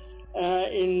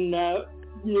in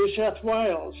New South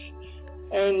Wales.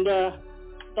 And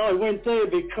I went there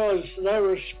because they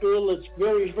were a school that's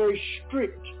very, very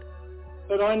strict.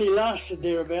 But I only lasted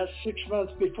there about 6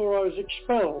 months before I was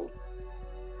expelled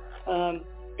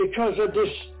because of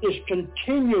this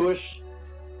continuous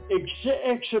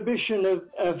exhibition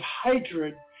of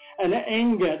hatred and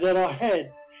anger that I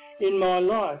had in my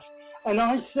life. And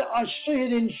I see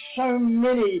it in so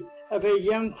many of our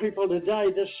young people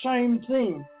today, the same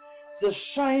thing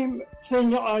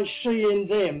I see in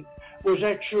them was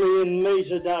actually in me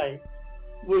today,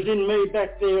 was in me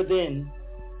back there then.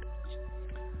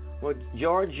 Well,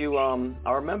 George,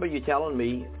 I remember you telling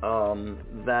me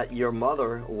that your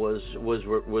mother was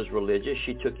religious.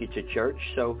 She took you to church,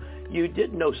 so you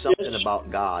did know something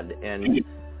about God, and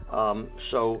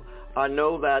so I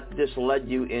know that this led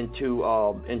you into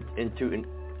an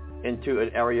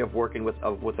area of working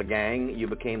with a gang. You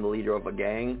became the leader of a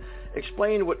gang.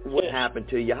 Explain what happened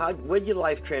to you. Where did your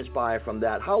life transpire from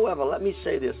that? However, let me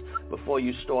say this before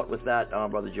you start with that,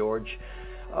 Brother George.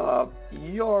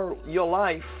 Your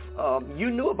life, you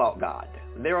knew about God.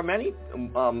 There are many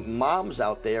moms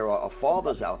out there or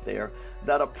fathers out there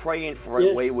that are praying for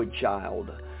a wayward child.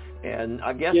 And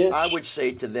I guess I would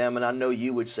say to them, and I know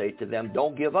you would say to them,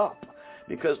 don't give up.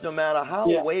 Because no matter how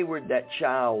wayward that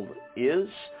child is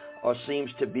or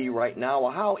seems to be right now,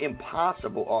 or how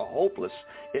impossible or hopeless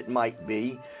it might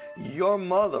be, your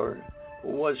mother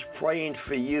was praying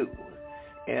for you.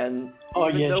 And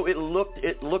even though it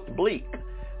looked bleak,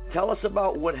 tell us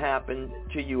about what happened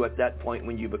to you at that point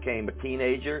when you became a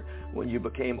teenager, when you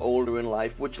became older in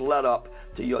life, which led up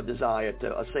to your desire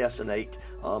to assassinate,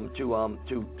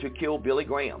 to kill Billy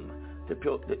Graham. The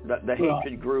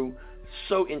hatred grew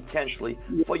so intensely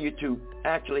for you to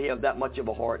actually have that much of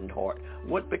a hardened heart.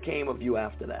 What became of you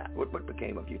after that? What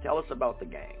became of you? Tell us about the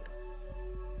gang.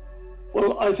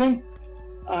 Well, I think,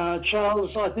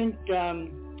 Charles,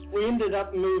 we ended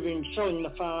up selling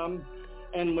the farm,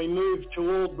 and we moved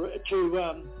to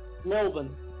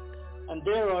Melbourne. And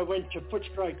there I went to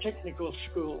Footscray Technical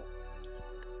School.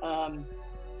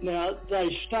 Now, they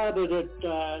started at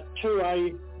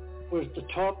 2A was the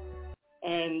top,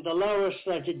 and the lowest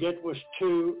they could get was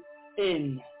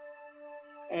 2N.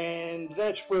 And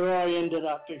that's where I ended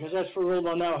up, because that's where all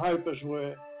the no-hopers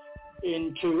were,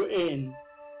 in 2N.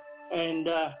 And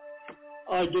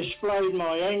I displayed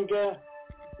my anger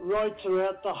right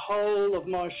throughout the whole of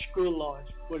my school life,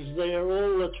 was there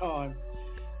all the time.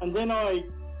 And then I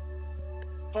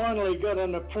finally got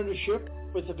an apprenticeship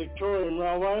with the Victorian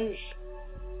Railways,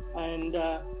 and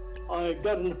I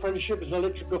got an apprenticeship as an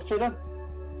electrical fitter,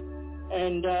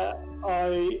 and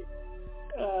I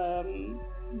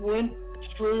went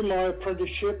through my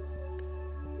apprenticeship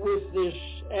with this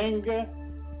anger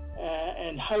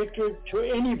and hatred to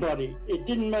anybody. It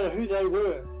didn't matter who they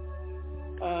were.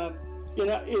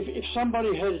 If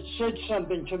somebody had said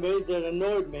something to me that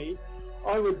annoyed me,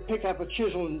 I would pick up a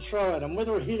chisel and throw at them.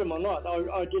 Whether it hit them or not,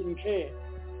 I didn't care.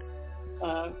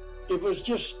 It was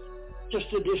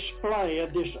just a display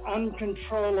of this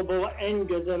uncontrollable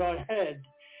anger that I had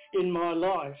in my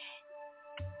life.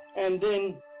 And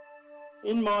then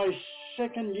in my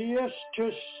second year,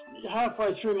 just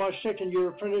halfway through my second year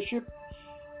apprenticeship,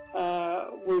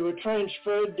 we were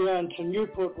transferred down to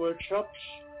Newport Workshops,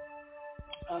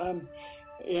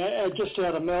 just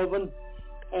out of Melbourne,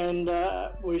 and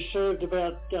we served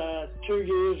about 2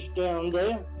 years down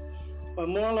there.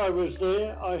 And while I was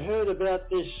there, I heard about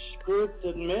this group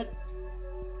that met,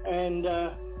 and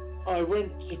I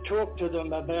went to talk to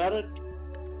them about it,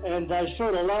 and they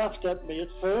sort of laughed at me at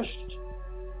first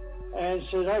and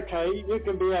said, okay, you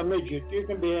can be our midget, you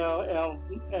can be our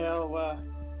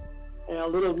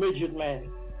little midget man.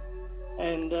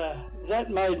 And that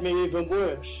made me even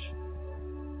worse.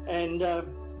 And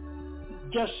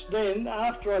just then,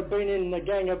 after I'd been in the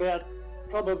gang about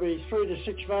probably 3 to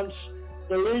 6 months,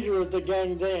 the leader of the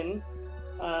gang then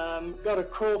got a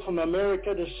call from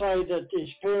America to say that his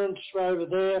parents over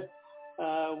there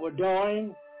were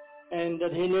dying, and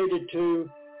that he needed to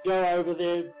go over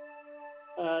there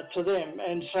to them.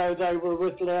 And so they were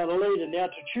without a leader. Now,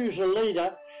 to choose a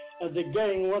leader of the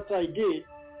gang, what they did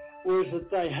was that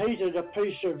they heated a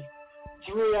piece of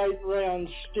 3/8 round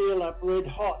steel up red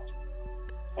hot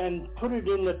and put it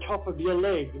in the top of your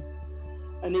leg.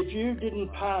 And if you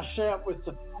didn't pass out with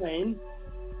the pain,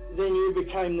 then you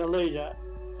became the leader.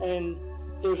 And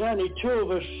there was only 2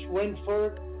 of us went for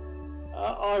it.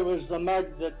 I was the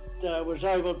mug that was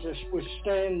able to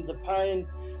withstand the pain,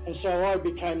 and so I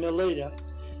became the leader.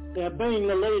 Now, being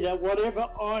the leader, whatever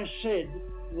I said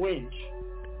went.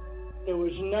 There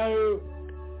was no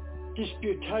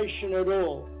disputation at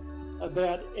all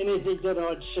about anything that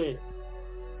I'd said.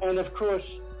 And of course,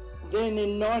 then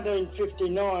in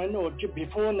 1959, or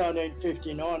before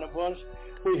 1959 it was,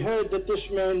 we heard that this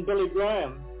man, Billy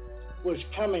Graham, was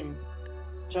coming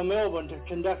to Melbourne to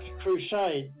conduct a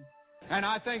crusade. And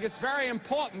I think it's very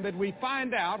important that we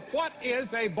find out what is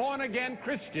a born-again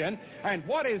Christian and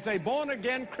what is a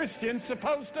born-again Christian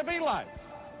supposed to be like.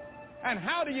 And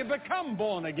how do you become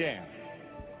born again?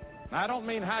 Now, I don't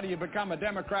mean how do you become a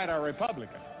Democrat or a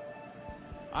Republican.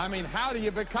 I mean, how do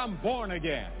you become born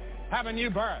again, have a new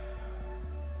birth?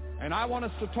 And I want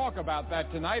us to talk about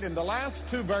that tonight. In the last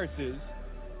two verses,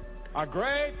 a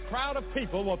great crowd of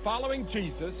people were following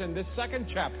Jesus in this second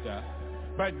chapter,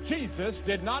 but Jesus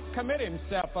did not commit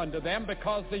himself unto them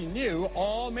because he knew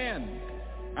all men,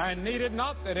 and needed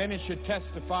not that any should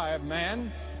testify of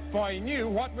man, for he knew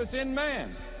what was in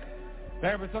man.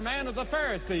 There was a man of the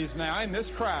Pharisees now in this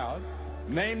crowd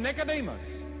named Nicodemus,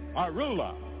 a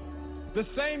ruler. The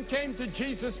same came to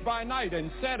Jesus by night and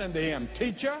said unto him,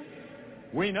 Teacher,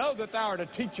 we know that thou art a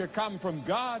teacher come from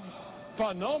God,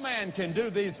 for no man can do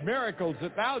these miracles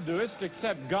that thou doest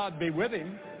except God be with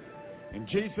him. And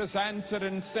Jesus answered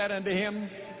and said unto him,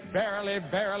 Verily,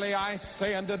 verily, I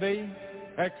say unto thee,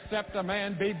 except a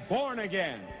man be born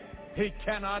again, he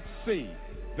cannot see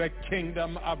the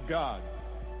kingdom of God.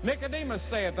 Nicodemus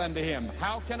saith unto him,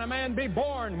 How can a man be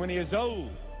born when he is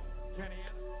old?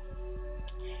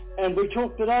 And we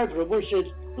talked it over, and we said,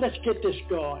 let's get this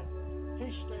guy.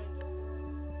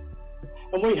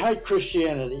 And we hate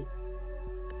Christianity.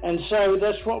 And so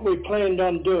that's what we planned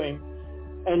on doing.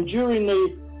 And during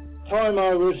the time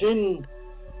I was in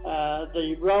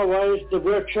the railways, the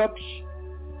workshops,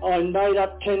 I made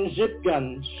up 10 zip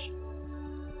guns.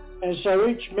 And so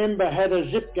each member had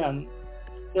a zip gun.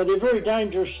 Now they're very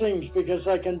dangerous things because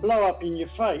they can blow up in your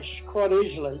face quite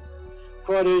easily.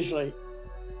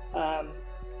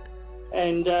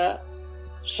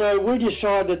 So we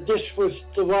decided this was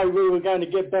the way we were going to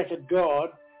get back at God,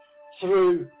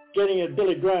 through getting at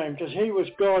Billy Graham, because he was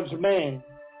God's man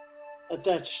at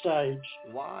that stage.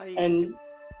 Why? And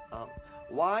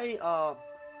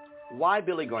why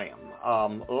Billy Graham?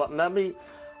 Let me.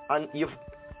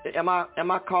 Am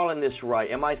I calling this right?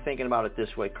 Am I thinking about it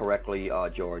this way correctly,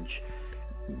 George?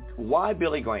 Why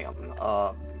Billy Graham?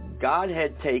 God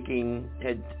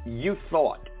you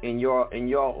thought in your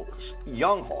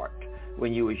young heart,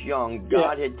 when you was young,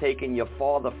 God had taken your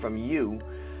father from you.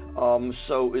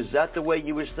 So is that the way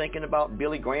you was thinking about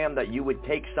Billy Graham, that you would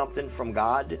take something from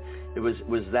God?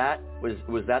 Was that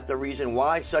the reason?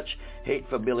 Why such hate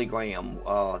for Billy Graham?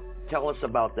 Tell us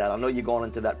about that. I know you're going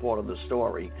into that part of the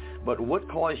story, but what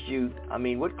caused you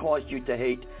to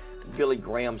hate Billy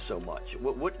Graham so much?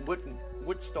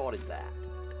 What started that?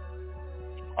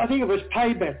 I think it was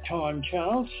payback time,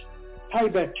 Charles.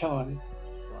 Payback time.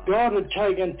 Wow. God had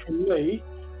taken from me,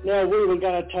 now we were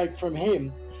going to take from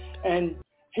him. And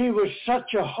he was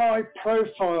such a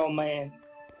high-profile man,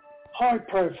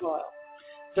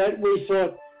 that we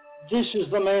thought, this is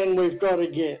the man we've got to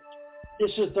get.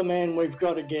 This is the man we've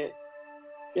got to get,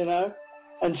 you know.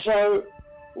 And so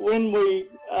when we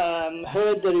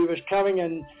heard that he was coming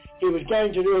and he was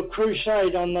going to do a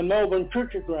crusade on the Melbourne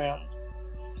Cricket Ground.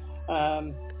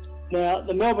 Now,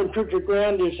 the Melbourne Cricket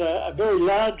Ground is a very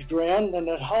large ground, and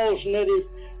it holds nearly,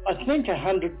 I think,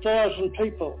 100,000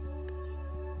 people.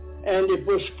 And it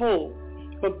was full.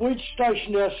 But we'd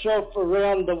stationed ourselves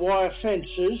around the wire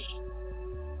fences.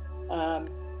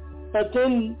 But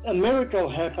then a miracle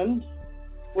happened.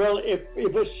 Well, it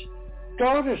was,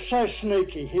 God is so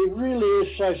sneaky. He really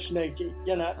is so sneaky,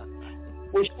 you know.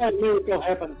 We saw a miracle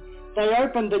happen. They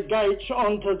opened the gates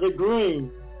onto the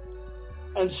green.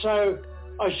 And so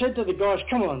I said to the guys,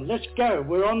 come on, let's go.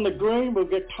 We're on the green, we'll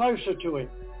get closer to him.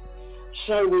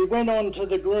 So we went on to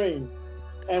the green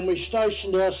and we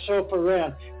stationed ourselves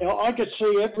around. Now I could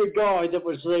see every guy that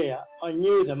was there. I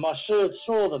knew them, I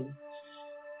saw them.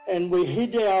 And we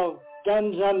hid our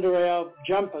guns under our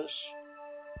jumpers.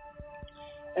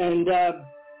 And I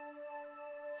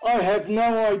have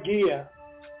no idea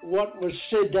what was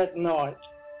said that night.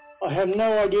 I have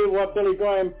no idea what Billy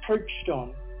Graham preached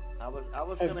on. I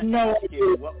was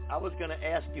going to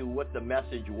ask you what the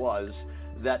message was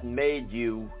that made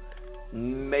you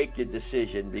make the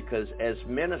decision, because as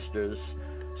ministers,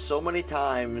 so many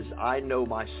times I know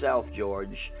myself,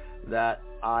 George, that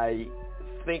I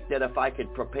think that if I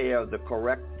could prepare the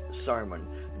correct sermon,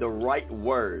 the right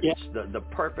words, the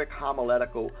perfect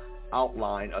homiletical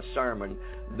outline, a sermon,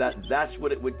 that's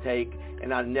what it would take,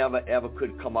 and I never ever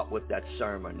could come up with that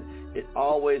sermon. It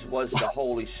always was the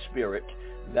Holy Spirit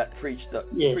that preached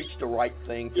the right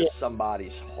thing to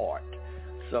somebody's heart.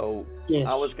 So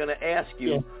I was going to ask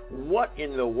you, what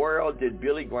in the world did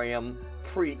Billy Graham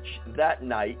preach that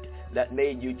night that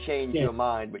made you change your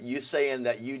mind? But you saying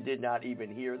that you did not even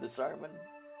hear the sermon?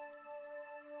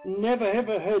 Never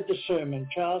ever heard the sermon,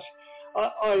 Charles.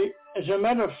 I as a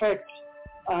matter of fact,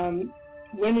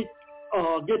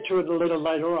 I'll get to it a little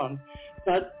later on,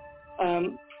 but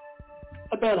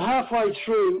about halfway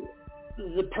through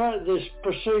this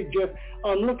procedure,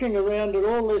 I'm looking around at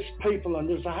all these people, and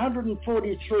there's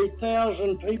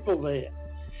 143,000 people there.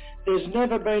 There's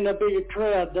never been a bigger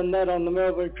crowd than that on the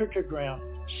Melbourne Cricket Ground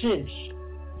since.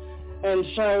 And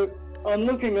so I'm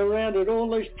looking around at all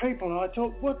these people, and I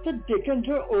thought, what the dickens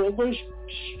are all these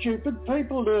stupid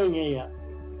people doing here?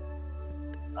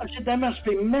 I said, they must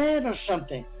be mad or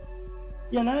something.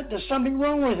 You know, there's something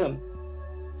wrong with them.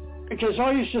 Because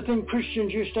I used to think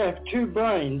Christians used to have two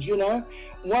brains, you know.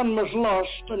 One was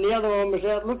lost and the other one was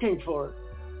out looking for it,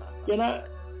 you know.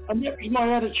 And that was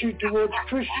my attitude towards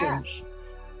Christians.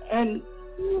 And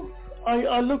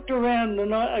I looked around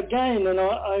and I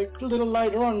a little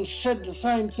later on said the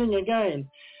same thing again.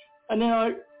 And then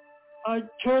I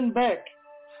turned back,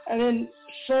 and then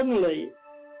suddenly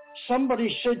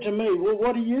somebody said to me, well,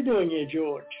 what are you doing here,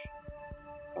 George?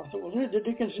 I thought, well, who the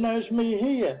dickens knows me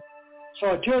here? So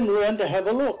I turned around to have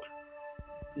a look.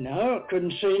 No, I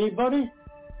couldn't see anybody.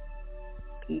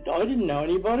 I didn't know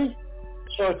anybody.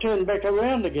 So I turned back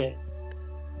around again.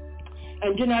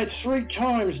 And you know, 3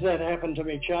 times that happened to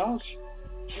me, Charles.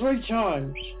 3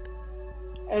 times.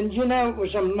 And you know, it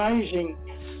was amazing,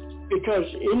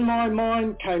 because in my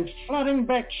mind came flooding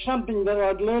back something that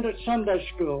I'd learned at Sunday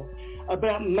school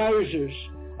about Moses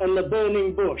and the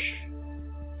burning bush.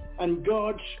 And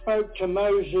God spoke to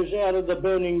Moses out of the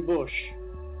burning bush.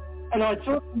 And I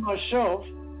thought to myself,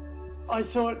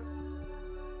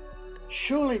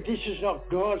 surely this is not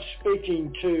God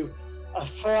speaking to a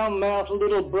foul-mouthed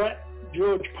little brat,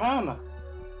 George Palmer.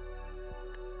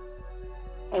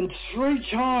 And 3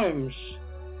 times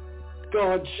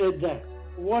God said that.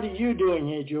 What are you doing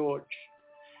here, George?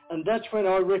 And that's when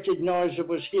I recognized it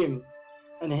was him,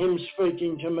 and him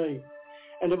speaking to me.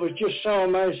 And it was just so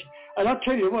amazing. And I'll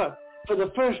tell you what, for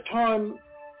the first time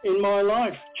in my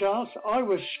life, Charles, I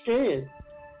was scared.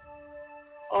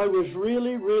 I was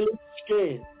really, really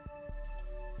scared,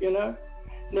 you know.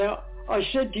 Now, I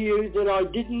said to you that I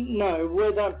didn't know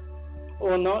whether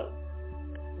or not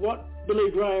what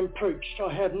Billy Graham preached.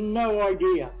 I have no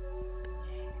idea.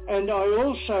 And I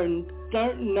also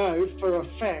don't know for a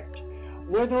fact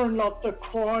whether or not the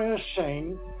choir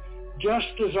sang,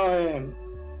 just as I am,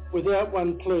 without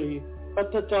one plea,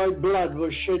 but that thy blood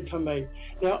was shed for me.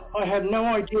 Now, I have no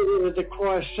idea whether the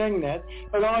choir sang that,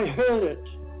 but I heard it.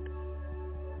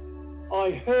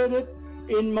 I heard it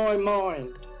in my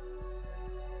mind.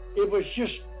 It was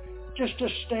just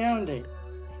astounding,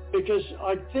 because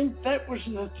I think that was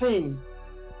the thing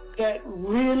that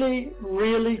really,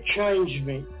 really changed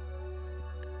me,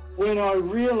 when I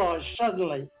realized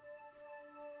suddenly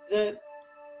that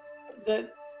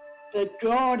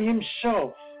God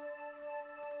himself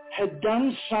had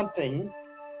done something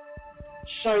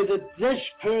so that this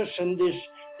person,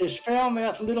 this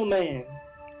foul-mouthed little man,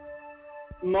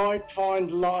 might find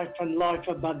life and life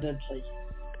abundantly.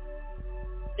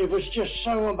 It was just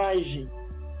so amazing.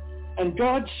 And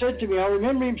God said to me, I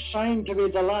remember him saying to me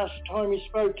the last time he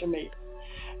spoke to me,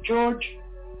 George,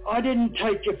 I didn't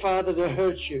take your father to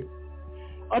hurt you.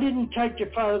 I didn't take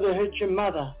your father to hurt your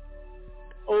mother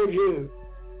or you.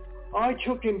 I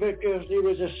took him because he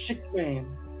was a sick man.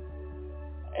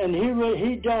 And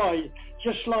he died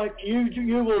just like you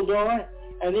will die,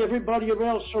 and everybody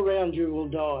else around you will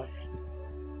die.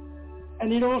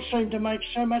 And it all seemed to make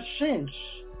so much sense.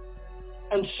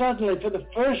 And suddenly, for the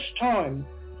first time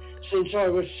since I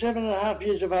was 7.5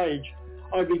 years of age,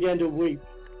 I began to weep.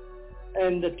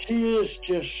 And the tears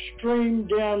just streamed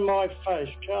down my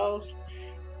face, Charles.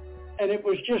 And it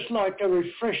was just like a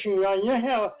refreshing rain. You know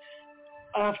how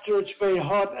after it's been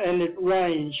hot and it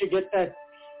rains, you get that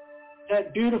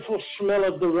beautiful smell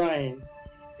of the rain.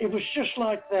 It was just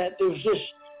like that. There was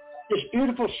this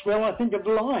beautiful smell, I think, of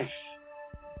life,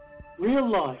 real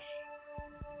life.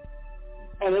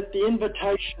 And at the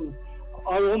invitation,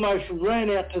 I almost ran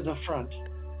out to the front.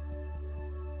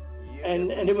 And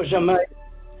it was amazing.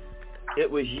 It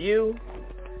was you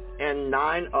and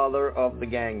 9 other of the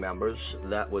gang members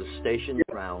that was stationed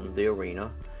around the arena.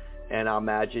 And I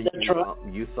imagine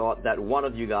you thought that one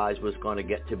of you guys was going to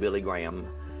get to Billy Graham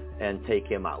and take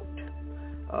him out.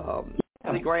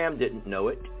 Billy Graham didn't know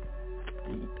it.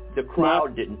 The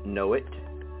crowd didn't know it.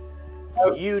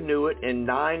 You knew it, and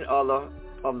 9 other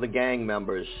of the gang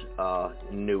members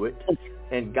knew it,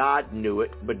 and God knew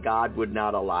it, but God would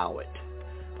not allow it.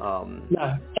 I'm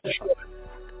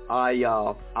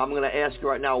going to ask you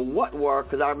right now,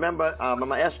 because I remember, I'm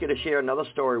going to ask you to share another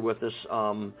story with us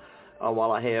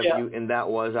while I have you, and that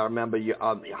was, I remember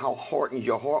how heartened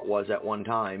your heart was at one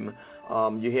time.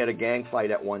 You had a gang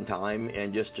fight at one time,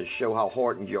 and just to show how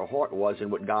heartened your heart was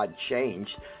and what God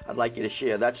changed, I'd like you to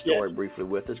share that story briefly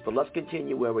with us. But let's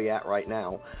continue where we're at right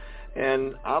now.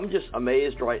 And I'm just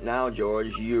amazed right now,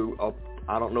 George.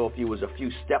 I don't know if you was a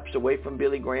few steps away from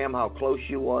Billy Graham, how close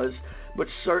you was, but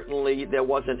certainly there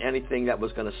wasn't anything that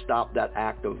was going to stop that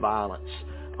act of violence.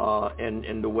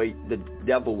 And the way the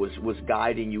devil was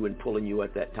guiding you and pulling you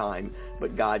at that time,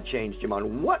 but God changed your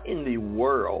mind. What in the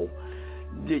world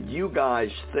did you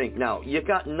guys think? Now, you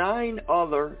got 9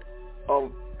 other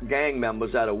gang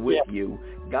members that are with you.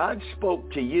 God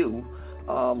spoke to you.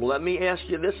 Let me ask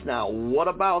you this now. What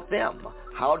about them?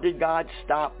 How did God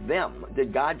stop them?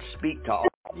 Did God speak to all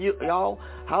of y'all?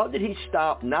 How did he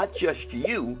stop not just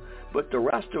you, but the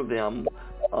rest of them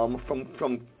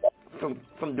from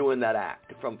doing that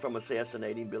act, from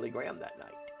assassinating Billy Graham that night?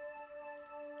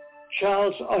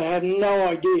 Charles, I have no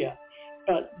idea.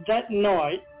 But that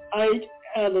night, 9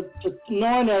 out of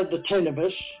the 10 of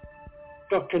us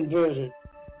got converted.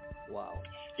 Wow.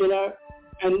 You know,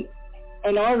 and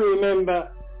I remember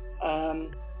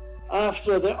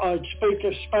after that I'd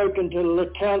spoken to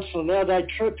the council. Now,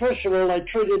 first of all, they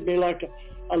treated me like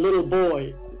a little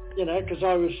boy, you know, because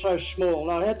I was so small.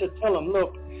 And I had to tell them,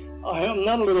 look, I'm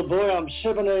not a little boy, I'm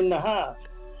 17 and a half,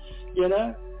 you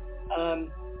know.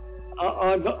 I'm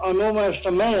almost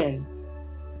a man.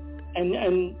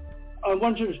 And I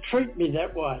wanted to treat me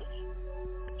that way.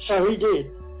 So he did.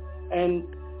 And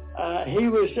he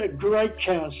was a great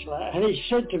counselor. And he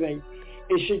said to me,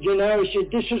 he said, you know,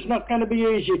 this is not going to be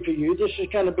easy for you. This is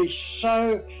going to be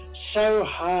so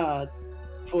hard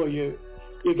for you.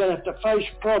 You're going to have to face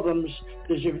problems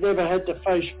that you've never had to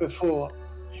face before.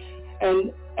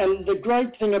 And the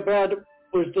great thing about it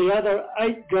was the other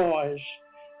 8 guys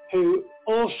who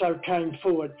also came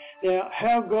forward. Now,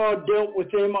 how God dealt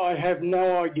with them, I have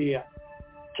no idea.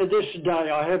 To this day,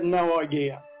 I have no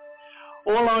idea.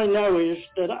 All I know is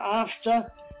that after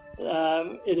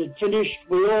it had finished,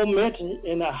 we all met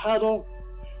in a huddle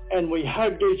and we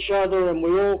hugged each other and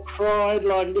we all cried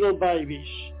like little babies.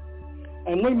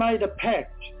 And we made a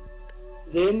pact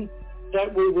then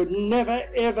that we would never,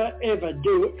 ever, ever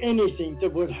do anything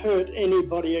that would hurt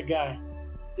anybody again.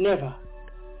 Never.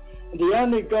 The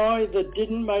only guy that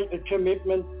didn't make the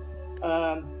commitment,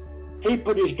 he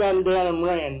put his gun down and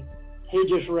ran. He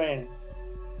just ran.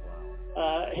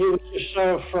 He was just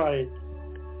so afraid.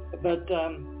 But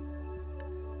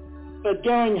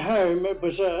going home, it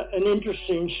was an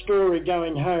interesting story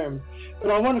going home.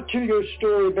 But I want to tell you a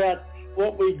story about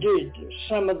what we did.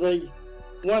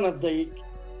 One of the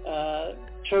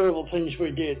terrible things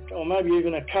we did, or maybe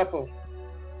even a couple.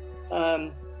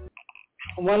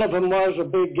 One of them was a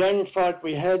big gang fight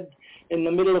we had in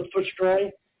the middle of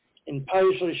Footscray, in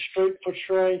Paisley Street,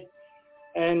 Footscray,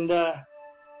 and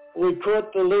we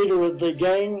caught the leader of the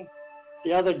gang,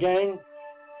 the other gang,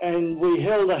 and we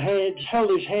held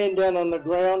his hand down on the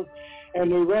ground,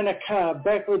 and we ran a car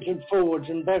backwards and forwards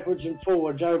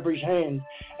over his hand,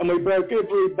 and we broke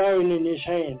every bone in his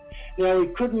hand. Now, he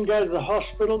couldn't go to the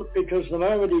hospital because the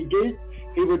moment he did,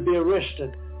 he would be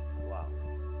arrested. Wow.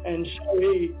 And so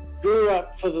he grew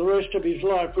up for the rest of his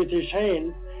life with his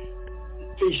hand,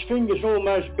 his fingers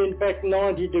almost bent back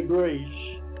 90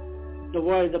 degrees, the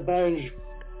way the bones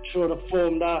sort of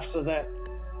formed after that.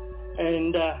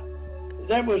 And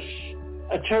that was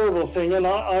a terrible thing, and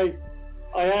I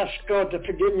asked God to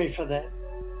forgive me for that,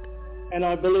 and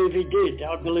I believe he did.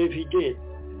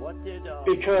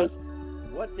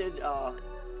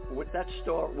 With that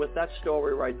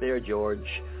story right there,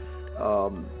 George,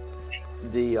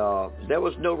 there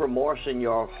was no remorse in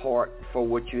your heart for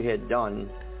what you had done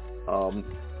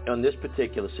in this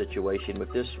particular situation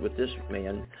with this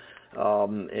man,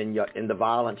 and the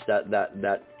violence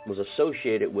that was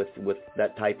associated with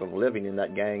that type of living in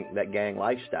that gang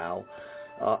lifestyle.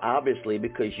 Obviously,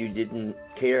 because you didn't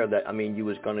care that, you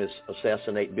was going to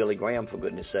assassinate Billy Graham, for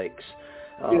goodness sakes.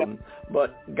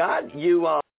 But God, you...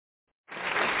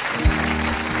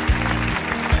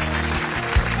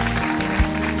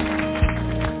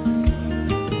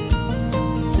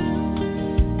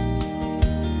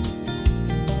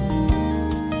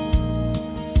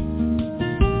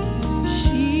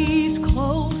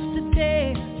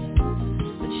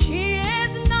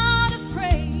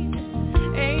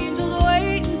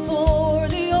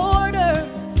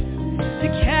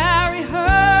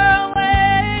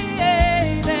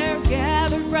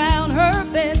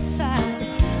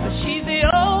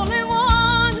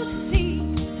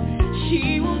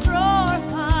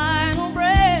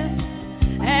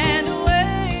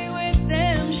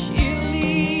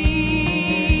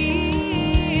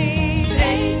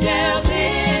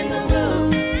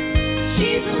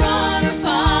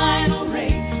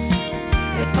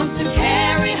 To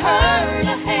carry her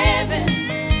to heaven,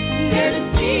 there to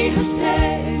see her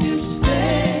stay.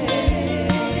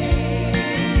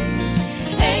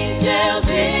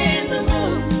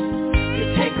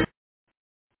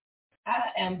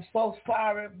 Folks,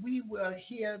 sorry, we will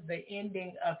hear the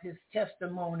ending of his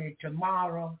testimony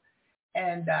tomorrow,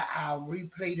 and I'll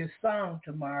replay the song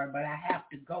tomorrow, but I have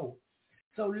to go.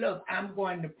 So look, I'm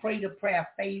going to pray the prayer of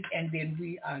faith, and then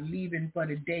we are leaving for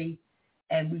the day,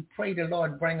 and we pray the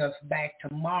Lord bring us back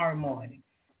tomorrow morning,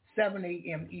 7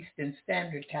 a.m. Eastern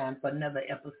Standard Time for another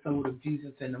episode of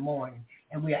Jesus in the Morning,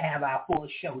 and we'll have our full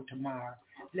show tomorrow.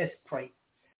 Let's pray.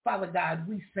 Father God,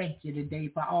 we thank you today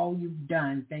for all you've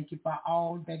done. Thank you for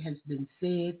all that has been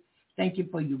said. Thank you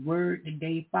for your word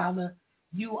today, Father.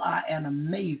 You are an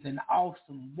amazing,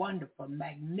 awesome, wonderful,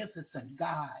 magnificent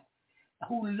God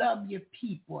who love your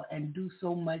people and do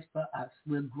so much for us.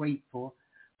 We're grateful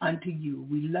unto you.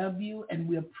 We love you and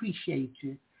we appreciate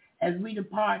you. As we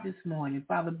depart this morning,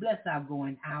 Father, bless our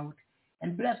going out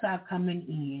and bless our coming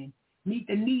in. Meet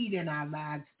the need in our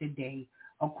lives today,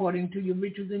 according to your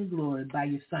riches and glory by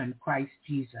your Son, Christ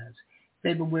Jesus.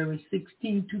 February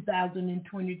 16,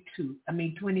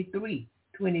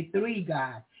 23,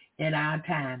 God, in our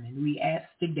time. And we ask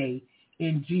today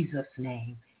in Jesus'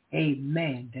 name,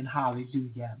 amen and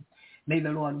hallelujah. May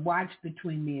the Lord watch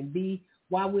between me and thee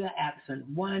while we are absent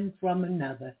one from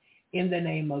another in the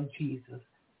name of Jesus.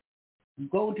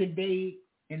 Go today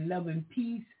in love and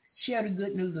peace, share the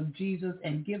good news of Jesus,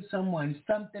 and give someone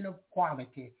something of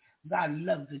quality. God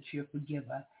loves a cheerful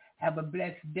giver. Have a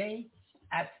blessed day.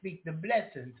 I speak the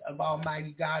blessings of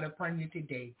Almighty God upon you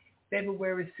today,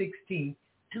 February 16,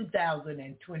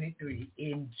 2023,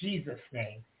 in Jesus'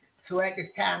 name. So at this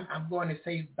time, I'm going to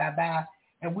say bye-bye,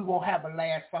 and we won't have a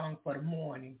last song for the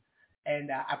morning.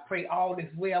 And I pray all is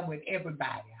well with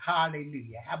everybody.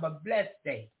 Hallelujah. Have a blessed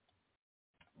day.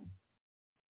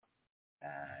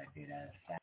 Did I